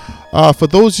 cool. For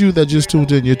those of you that just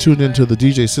tuned in, you're tuned into the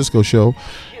DJ Cisco Show,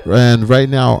 and right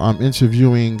now I'm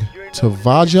interviewing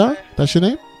Tavaja. That's your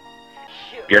name?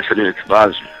 Yes, it is,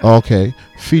 Tavaja. Okay,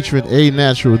 featuring A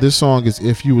Natural. This song is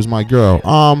If You Was My Girl.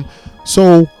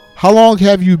 So how long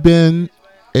have you been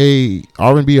a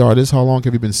R&B artist? How long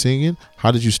have you been singing?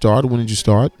 How did you start? When did you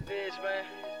start?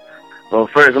 Well,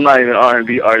 first, I'm not even an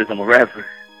R&B artist. I'm a rapper.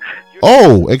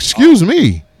 Oh, excuse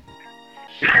me.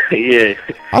 Yeah.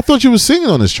 I thought you were singing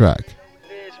on this track.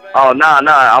 Oh, nah.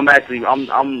 I'm rapping on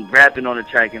the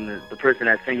track, and the person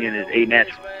that's singing is A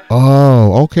Natural.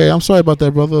 Oh, okay. I'm sorry about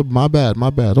that, brother. My bad.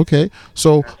 Okay.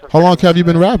 So, how long have you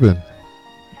been rapping?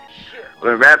 I've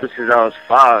been rapping since I was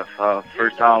 5.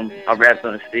 First time I rapped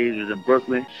on the stage was in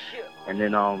Brooklyn, and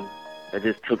then it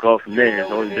just took off from there.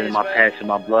 It's always been in my passion,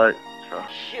 my blood. So.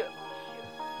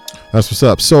 That's what's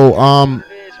up. So,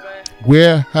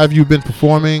 where have you been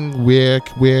performing? Where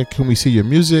can we see your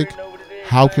music?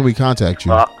 How can we contact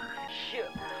you? I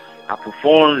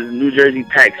performed at the New Jersey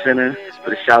Pack Center for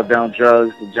the Shout Down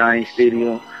Drugs, the Giant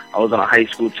Stadium. I was on a high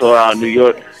school tour out in New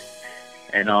York.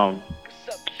 And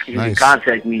you can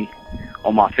contact me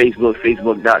on my Facebook,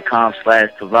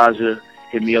 facebook.com/Tavaja.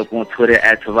 Hit me up on Twitter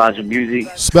at Tavaja Music.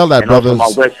 Spell that, brother.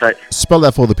 Also my website. Spell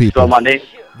that for the people. Spell my name?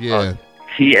 Yeah.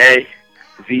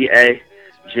 TAVAJAH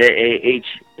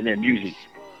and then music.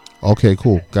 Okay,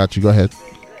 cool. Got you. Go ahead.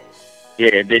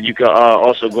 Yeah, and then you can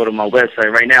also go to my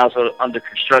website. Right now it's under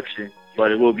construction,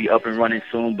 but it will be up and running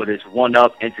soon. But it's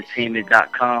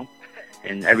oneupentertainment.com,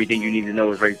 and everything you need to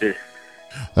know is right there.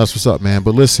 That's what's up, man.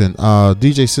 But listen,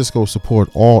 DJ Cisco support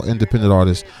all independent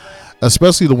artists,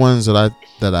 especially the ones that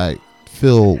I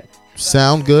feel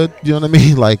sound good. You know what I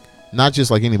mean? Like not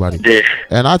just like anybody. Yeah.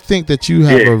 And I think that you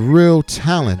have a real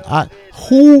talent.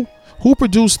 Who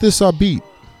produced this beat?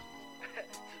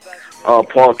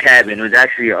 Paul Cabin. It was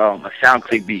actually a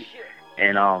SoundClick beat,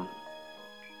 and I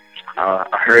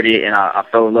heard it and I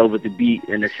fell in love with the beat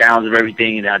and the sounds of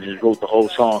everything, and I just wrote the whole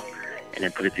song and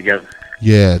then put it together.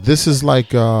 Yeah, this is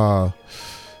like I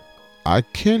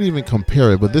can't even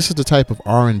compare it, but this is the type of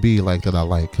R&B like that I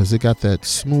like, because it got that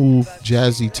smooth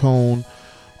jazzy tone,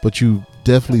 but you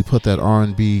definitely put that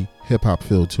R&B hip hop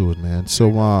feel to it, man.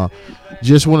 So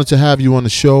just wanted to have you on the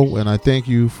show, and I thank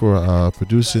you for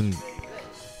producing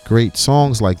great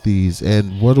songs like these.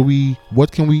 And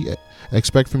what can we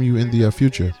expect from you in the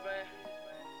future?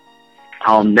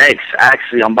 Next,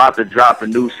 actually, I'm about to drop a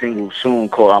new single soon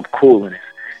called "I'm Coolin' It."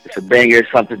 It's a banger.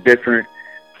 It's something different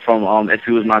from "If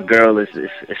You Was My Girl." It's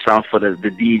something for the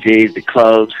DJs, the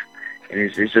clubs, and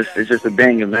it's just a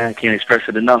banger, man. I can't express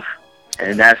it enough.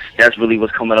 And that's really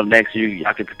what's coming up next.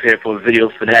 I can prepare for a video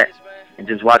for that, and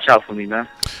just watch out for me, man.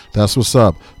 That's what's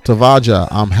up. Tavaja,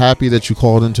 I'm happy that you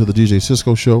called into the DJ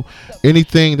Cisco show.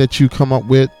 Anything that you come up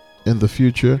with in the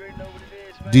future,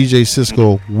 DJ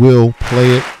Cisco will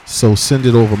play it, so send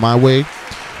it over my way.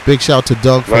 Big shout to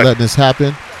Doug for letting this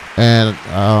happen. And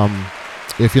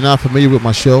if you're not familiar with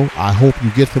my show, I hope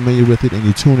you get familiar with it and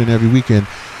you tune in every weekend,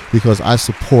 because I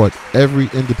support every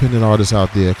independent artist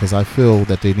out there, because I feel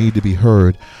that they need to be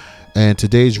heard. And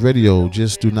today's radio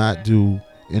just do not do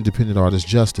independent artists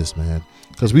justice, man.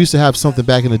 Because we used to have something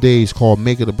back in the days called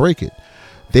Make It or Break It.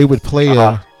 They would play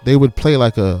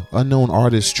like a unknown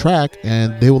artist track,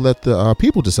 and they would let the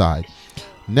people decide.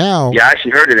 Now, yeah, I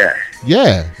actually heard of that.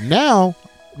 Yeah, now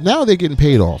they're getting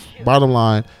paid off. Bottom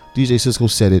line, DJ Cisco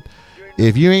said it.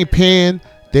 If you ain't paying,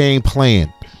 they ain't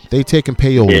playing. They taking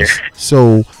payolas. Yeah.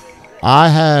 So I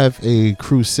have a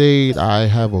crusade. I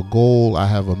have a goal. I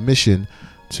have a mission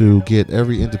to get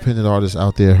every independent artist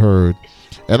out there heard.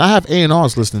 And I have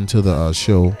A&Rs listening to the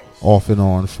show off and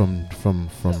on, from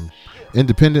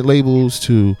independent labels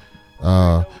to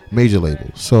major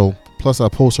labels. So plus I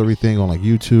post everything on like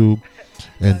YouTube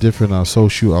and different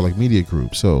social like media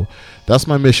groups. So that's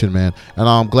my mission, man. And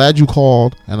I'm glad you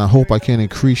called, and I hope I can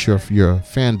increase your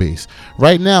fan base.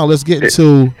 Right now, let's get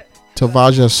into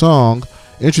Tavaja's song.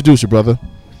 Introduce it, brother.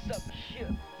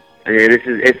 Yeah, this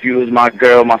is "If You Was My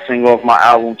Girl," my single off my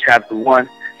album Chapter 1.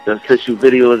 The official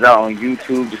video is out on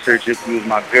YouTube. Just search "If You Was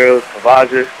My Girl,"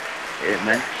 Tavaja. Yeah,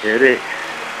 man. There it is.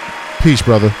 Peace,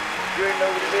 brother.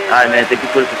 All right, man. Thank you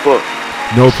for the support.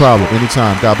 No problem.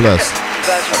 Anytime. God bless.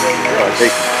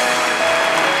 Thank you.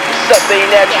 What's up,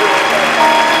 ain't that true?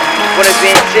 What it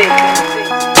been sick?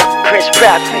 Chris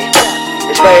Prophet.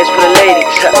 This right here's for the ladies.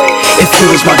 If you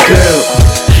was my girl,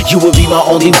 you would be my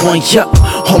only one, yup.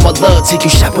 All my love, take you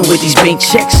shopping with these bank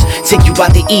checks. Take you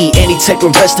out to eat, any type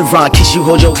of restaurant. Kiss you,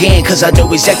 hold your hand, cause I know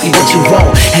exactly what you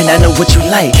want. And I know what you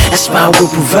like, that's why I will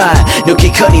provide. No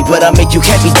Kid Cudi, but I make you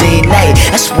happy day and night.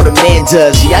 That's what a man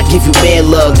does, yeah, I give you man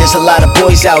love. There's a lot of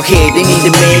boys out here, they need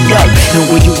a man up. And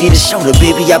when you need a shoulder,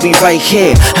 baby, I'll be right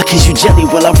here. I kiss you gently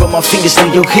while I run my fingers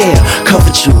through your hair.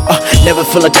 Comfort you, never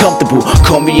feel uncomfortable.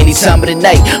 Call me any time of the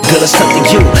night, girl, it's up to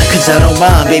you. Cause I don't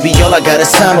mind, baby, all I got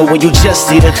is time. But when you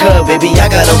just need a hug, baby, I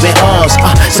got open arms.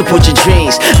 Support your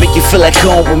dreams, make you feel like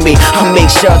home with me. I'll make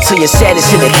sure till you're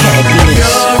satisfied in the happiness. You're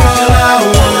all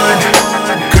I want,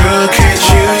 girl, can't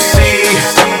you see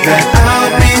that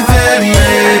I'll be that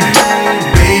man,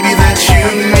 baby, that you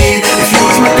need. If you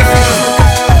was my girl,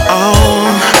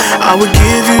 oh, I would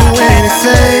give you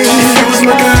anything. If you was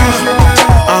my girl,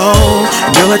 oh,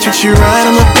 girl, I treat you right,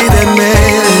 I'ma be that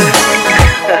man.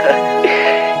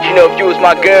 You know, if you was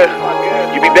my girl,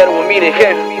 you'd be better with me than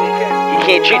him. He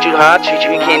can't treat you how I treat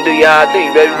you, he can't do you how I do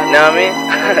you, baby, you know what I mean?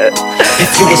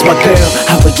 If you was my girl,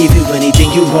 I would give you anything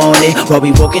you wanted. While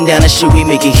we walking down the street, we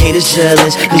making haters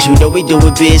jealous. Cause you know we do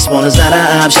it big, small is not an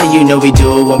option. You know we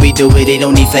do it, when we do it, they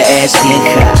don't need for asking.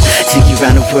 Take you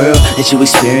around the world, let you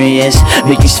experience.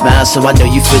 Make you smile, so I know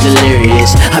you feel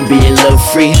delirious. I'm being love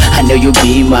free, I know you'll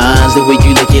be mine. The way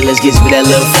you look, let's get me that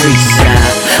love free side.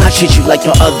 I treat you like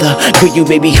no other, girl, you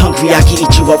made me hungry, I can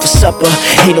eat you out for supper.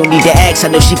 Ain't no need to ask,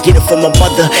 I know she get it from my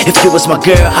mother. If you was my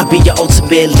girl, I'd be your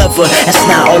ultimate lover. That's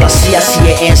not all I see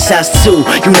your insides too.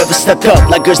 You never stuck up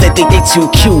like girls that think they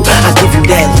too cute. I give you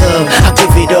that love, I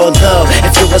give it all love.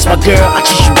 If you was my girl, I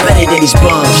treat you better than these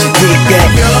bums. You dig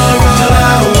that? You're all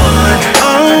I want,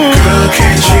 oh, girl,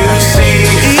 can't you see?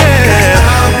 Yeah,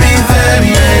 I'll be that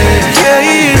man,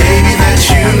 yeah, baby, that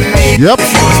you need. Yep. If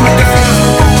you was my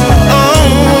girl,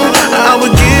 oh, I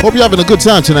would give. Hope you're having a good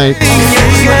time tonight.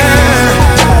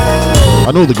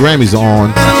 I know the Grammys are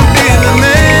on.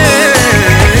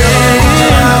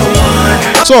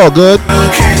 It's all good.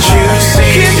 Can't you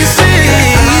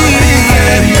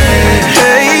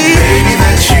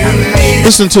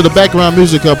Listen to the background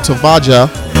music of Tavaja.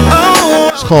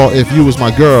 It's called If You Was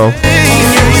My Girl.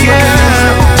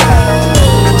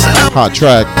 Hot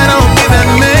track.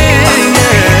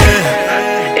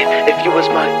 If you was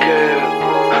my girl,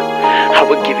 I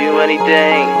would give you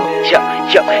anything. Yo,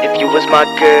 if you was my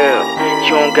girl,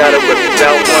 you don't gotta worry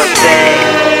about one thing.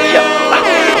 Yo,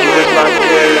 if you was my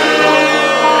girl,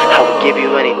 I would give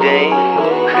you anything.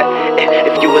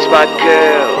 If you was my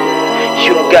girl,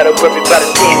 you don't gotta worry about a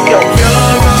thing. Yo, you're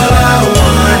all I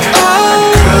want.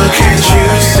 Girl, can't you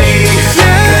see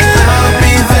that I'll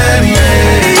be that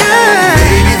man,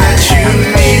 baby, that you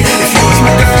need? If you was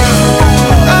my girl,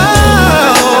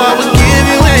 I would give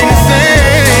you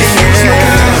anything.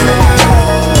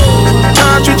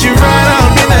 I'll treat you right,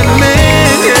 I'll be that man.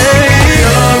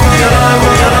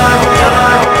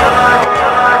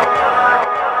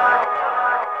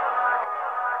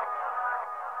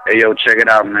 Hey, yo, check it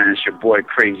out, man. It's your boy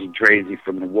Crazy Drazy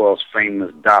from the world's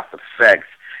famous DOS Effects.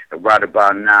 And right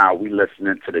about now, we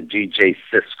listening to the DJ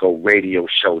Cisco Radio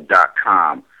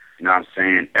Show.com. You know what I'm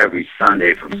saying? Every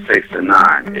Sunday from 6 to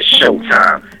 9. It's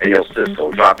showtime. Hey, yo,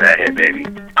 Cisco, drop that hit, baby.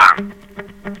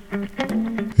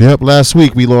 Yep, last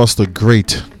week we lost a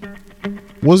great.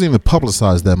 Wasn't even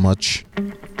publicized that much.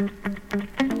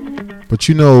 But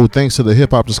you know, thanks to the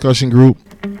hip hop discussion group,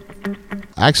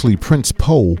 actually Prince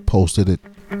Poe posted it.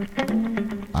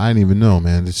 I didn't even know,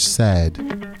 man. It's sad.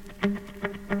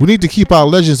 We need to keep our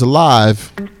legends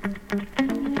alive.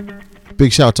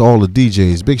 Big shout to all the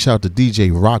DJs. Big shout to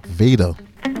DJ Rock Vader,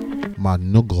 my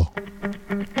nugga.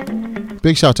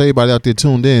 Big shout to everybody out there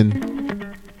tuned in.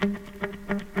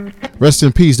 Rest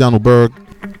in peace, Donald Berg.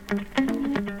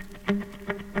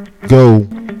 Go.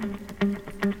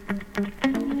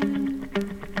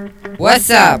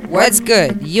 What's up? What's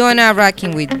good? You are now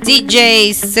rocking with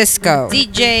DJ Cisco.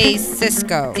 DJ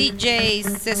Cisco. DJ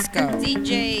Cisco.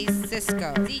 DJ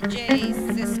Cisco.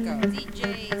 DJ Cisco.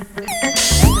 DJ Cisco.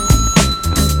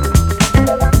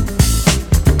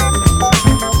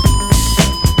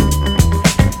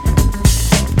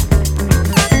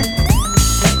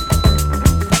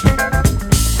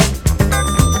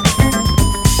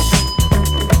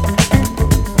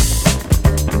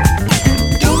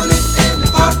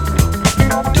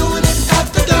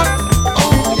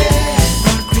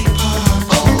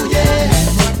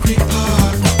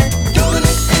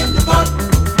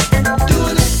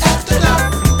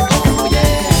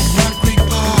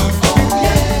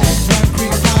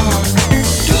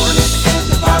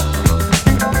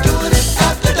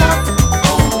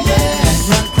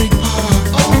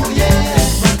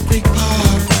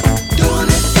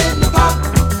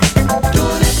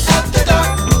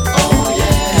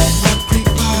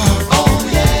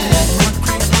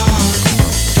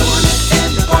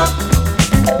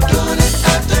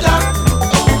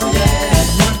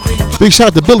 Big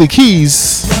shout to Billy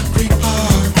Keys.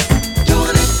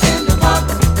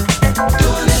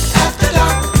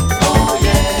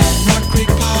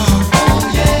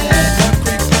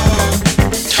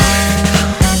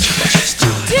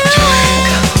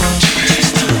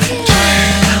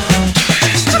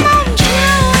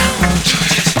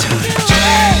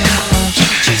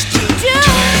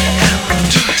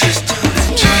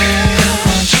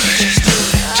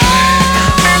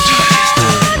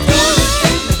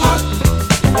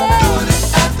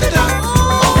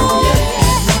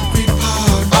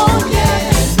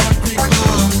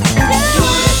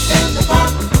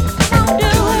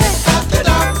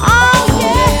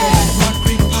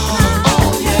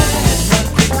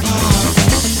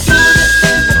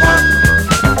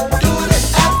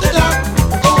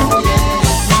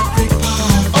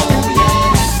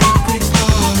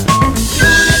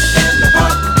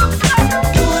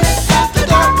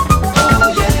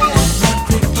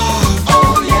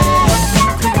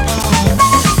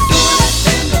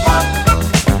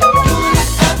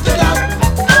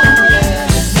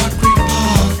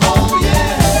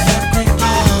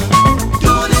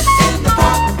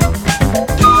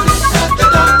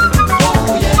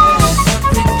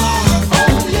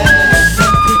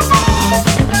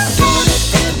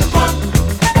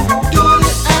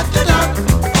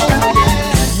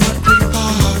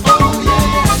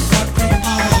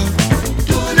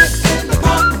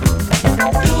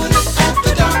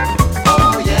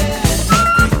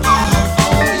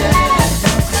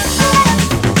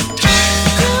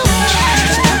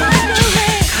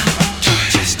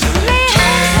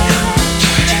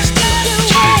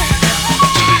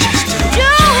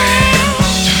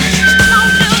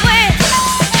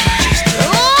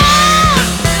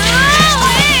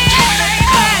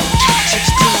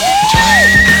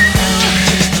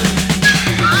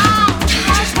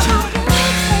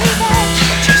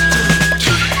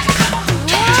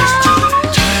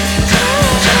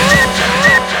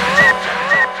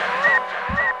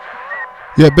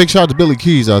 Yeah, big shout out to Billy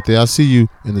Keys out there. I see you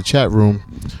in the chat room.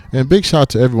 And big shout out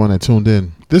to everyone that tuned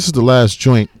in. This is the last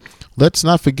joint. Let's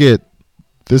not forget,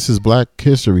 this is Black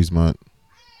History Month.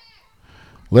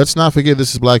 Let's not forget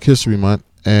this is Black History Month,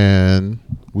 and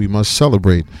we must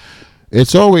celebrate.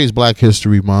 It's always Black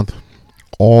History Month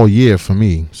all year for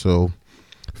me. So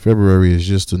February is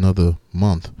just another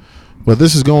month. But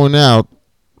this is going out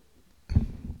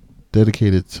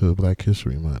dedicated to Black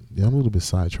History Month. Yeah, I'm a little bit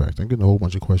sidetracked. I'm getting a whole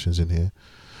bunch of questions in here.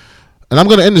 And I'm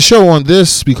going to end the show on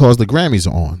this because the Grammys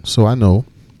are on. So I know,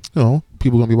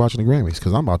 people are going to be watching the Grammys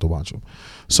because I'm about to watch them.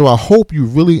 So I hope you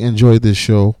really enjoyed this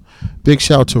show. Big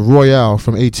shout to Royale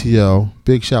from ATL.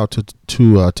 Big shout to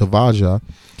Tavaja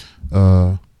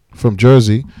from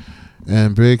Jersey.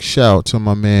 And big shout to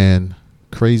my man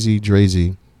Crazy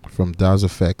Drazy from Daz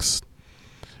Effects.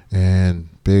 And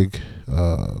big,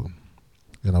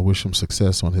 and I wish him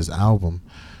success on his album,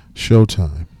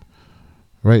 Showtime.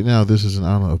 Right now, this is in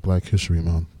honor of Black History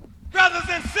Month. Brothers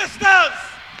and sisters!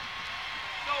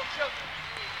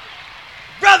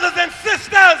 Brothers and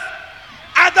sisters!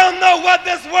 I don't know what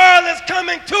this world is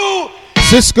coming to.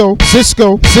 Cisco. Yes, the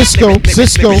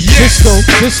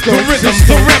rhythm's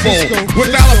a rebel.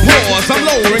 Without applause, I'm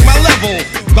lowering my level.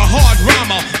 The hard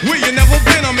rhymer, where you never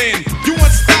been, I'm in. You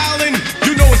want styling?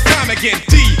 You know it's time again.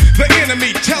 D, the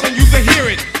enemy, telling you to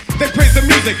hear it. They praise the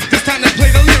music, this time they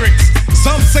play the lyrics.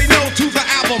 Some say no to the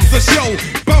album, the show.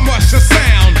 Bum rush the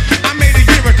sound. I made a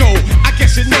year ago. I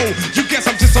guess you know. You guess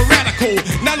I'm just a radical.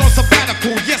 Not on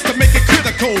sabbatical, yes, to make it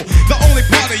critical. The only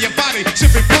part of your body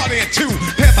should be partying too.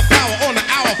 Pass the power on the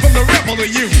hour from the rebel to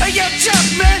you. Hey, yo, Chuck,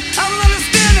 man, I don't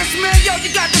understand this, man. Yo,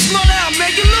 you got to slow down, man.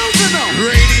 You're losing them.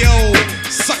 Radio,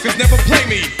 suckers never play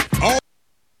me. Oh.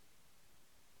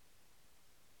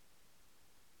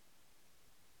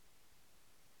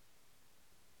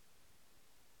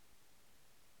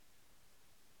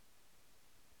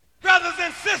 Brothers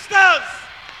and sisters!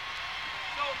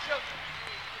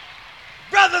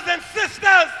 Brothers and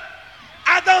sisters!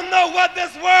 I don't know what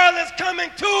this world is coming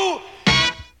to.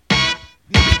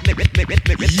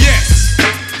 Yes,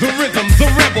 the rhythm's a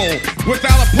rebel.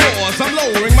 Without applause, I'm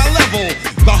lowering my level.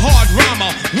 The hard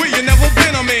rhymer, where you never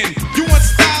been, I'm in. You want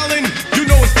styling? You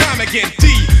know it's time again. D,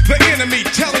 the enemy,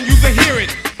 telling you to hear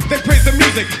it. They praise the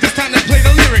music, this time they play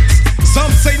the lyrics.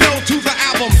 Some say no to the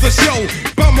album, the show.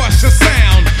 Bum rush the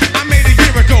sound. I made a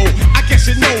year ago. I guess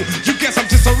you know. You guess I'm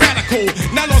just a radical.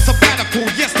 Not on sabbatical,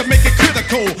 yes, to make it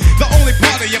critical. The only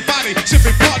part of your body should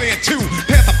be partying too.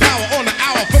 Pass the power on the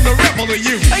hour from the rebel to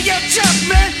you. Hey, yo, Chuck,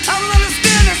 man, I don't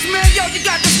understand this, man. Yo, you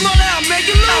got to slow down, man.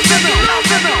 You're losing them.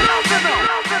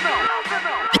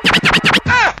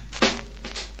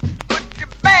 Put your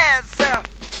bad self.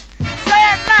 Say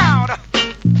it loud.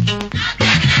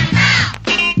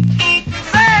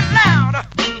 Say it loud.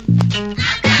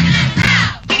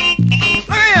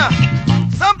 Look here.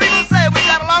 Some people say we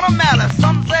got a lot of malice.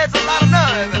 Some say it's a lot of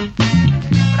nerve.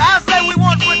 But I say we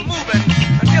won't quit moving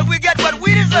until we get what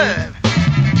we deserve.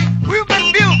 We've been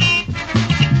abused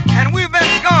and we've been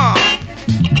scorned.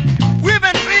 We've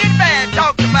been treated bad,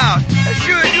 talked about as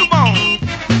sure as you born.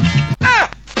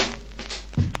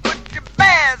 Put your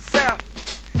bad self.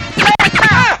 Say it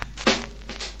loud.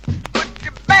 Put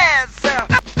your bad self.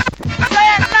 Say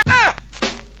it loud.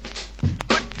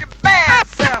 Put your bad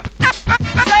self.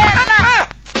 Say it loud.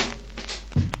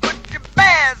 Put your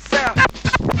bad self.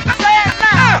 Say it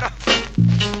loud.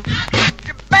 Put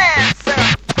your bad self.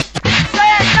 Say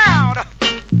it loud.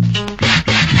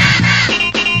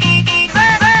 Say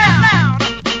it loud.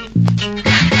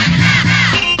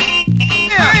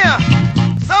 Yeah.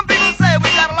 Some people say we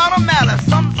got a lot of malice.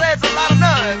 Some say it's a lot of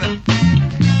nerve.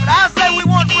 But I say we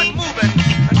won't quit moving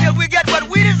until we get what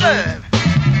we deserve.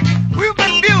 We've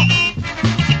been abused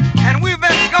and we've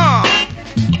been scorned.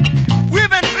 We've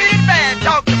been treated bad,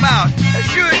 talked about as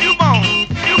sure as you born.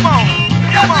 You born.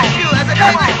 Just as sure as a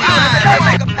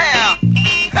make a pair.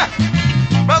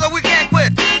 Brother, we can't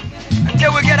quit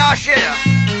until we get our share.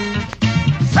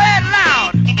 Say it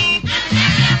loud.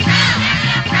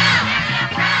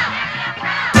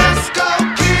 Cisco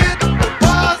Kid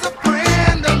was a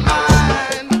friend of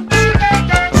mine.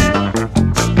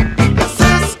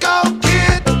 Cisco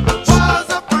Kid was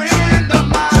a friend of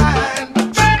mine.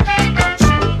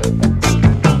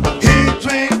 He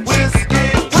drank whiskey,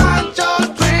 Pancho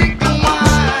drinking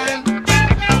wine.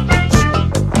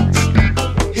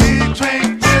 He drank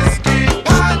whiskey,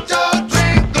 Pancho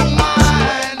drinking wine.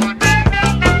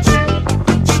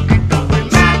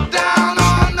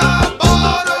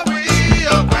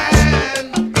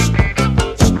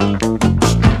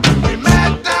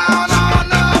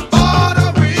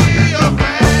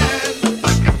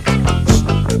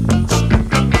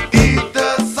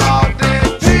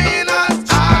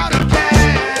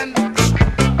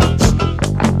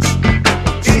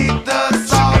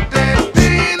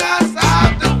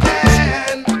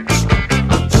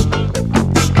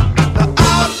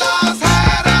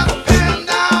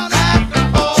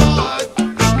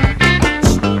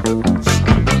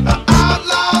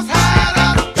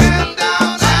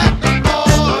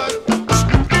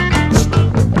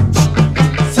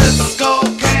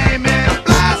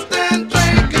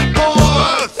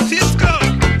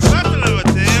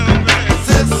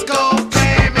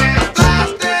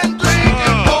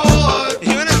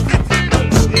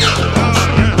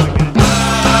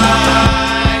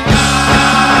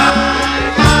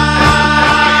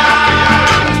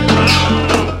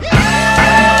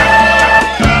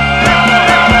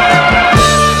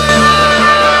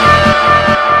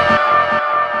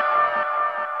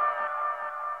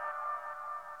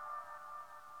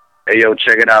 Hey, yo,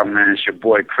 check it out, man. It's your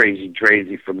boy Crazy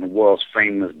Drazy from the world's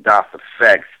famous DOS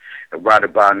Effects. And right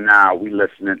about now, we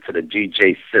listening to the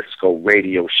DJ Cisco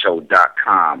Radio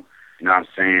Show.com. You know what I'm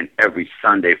saying? Every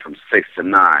Sunday from 6 to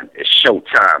 9. It's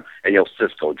showtime. Hey, yo,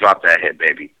 Cisco, drop that hit,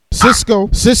 baby. Cisco,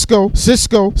 Cisco,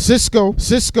 Cisco, Cisco,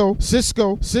 Cisco,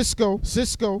 Cisco, Cisco,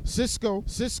 Cisco, Cisco,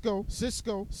 Cisco,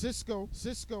 Cisco, Cisco, Cisco,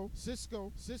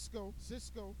 Cisco, Cisco, Cisco,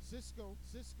 Cisco, Cisco,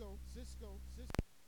 Cisco, Cisco.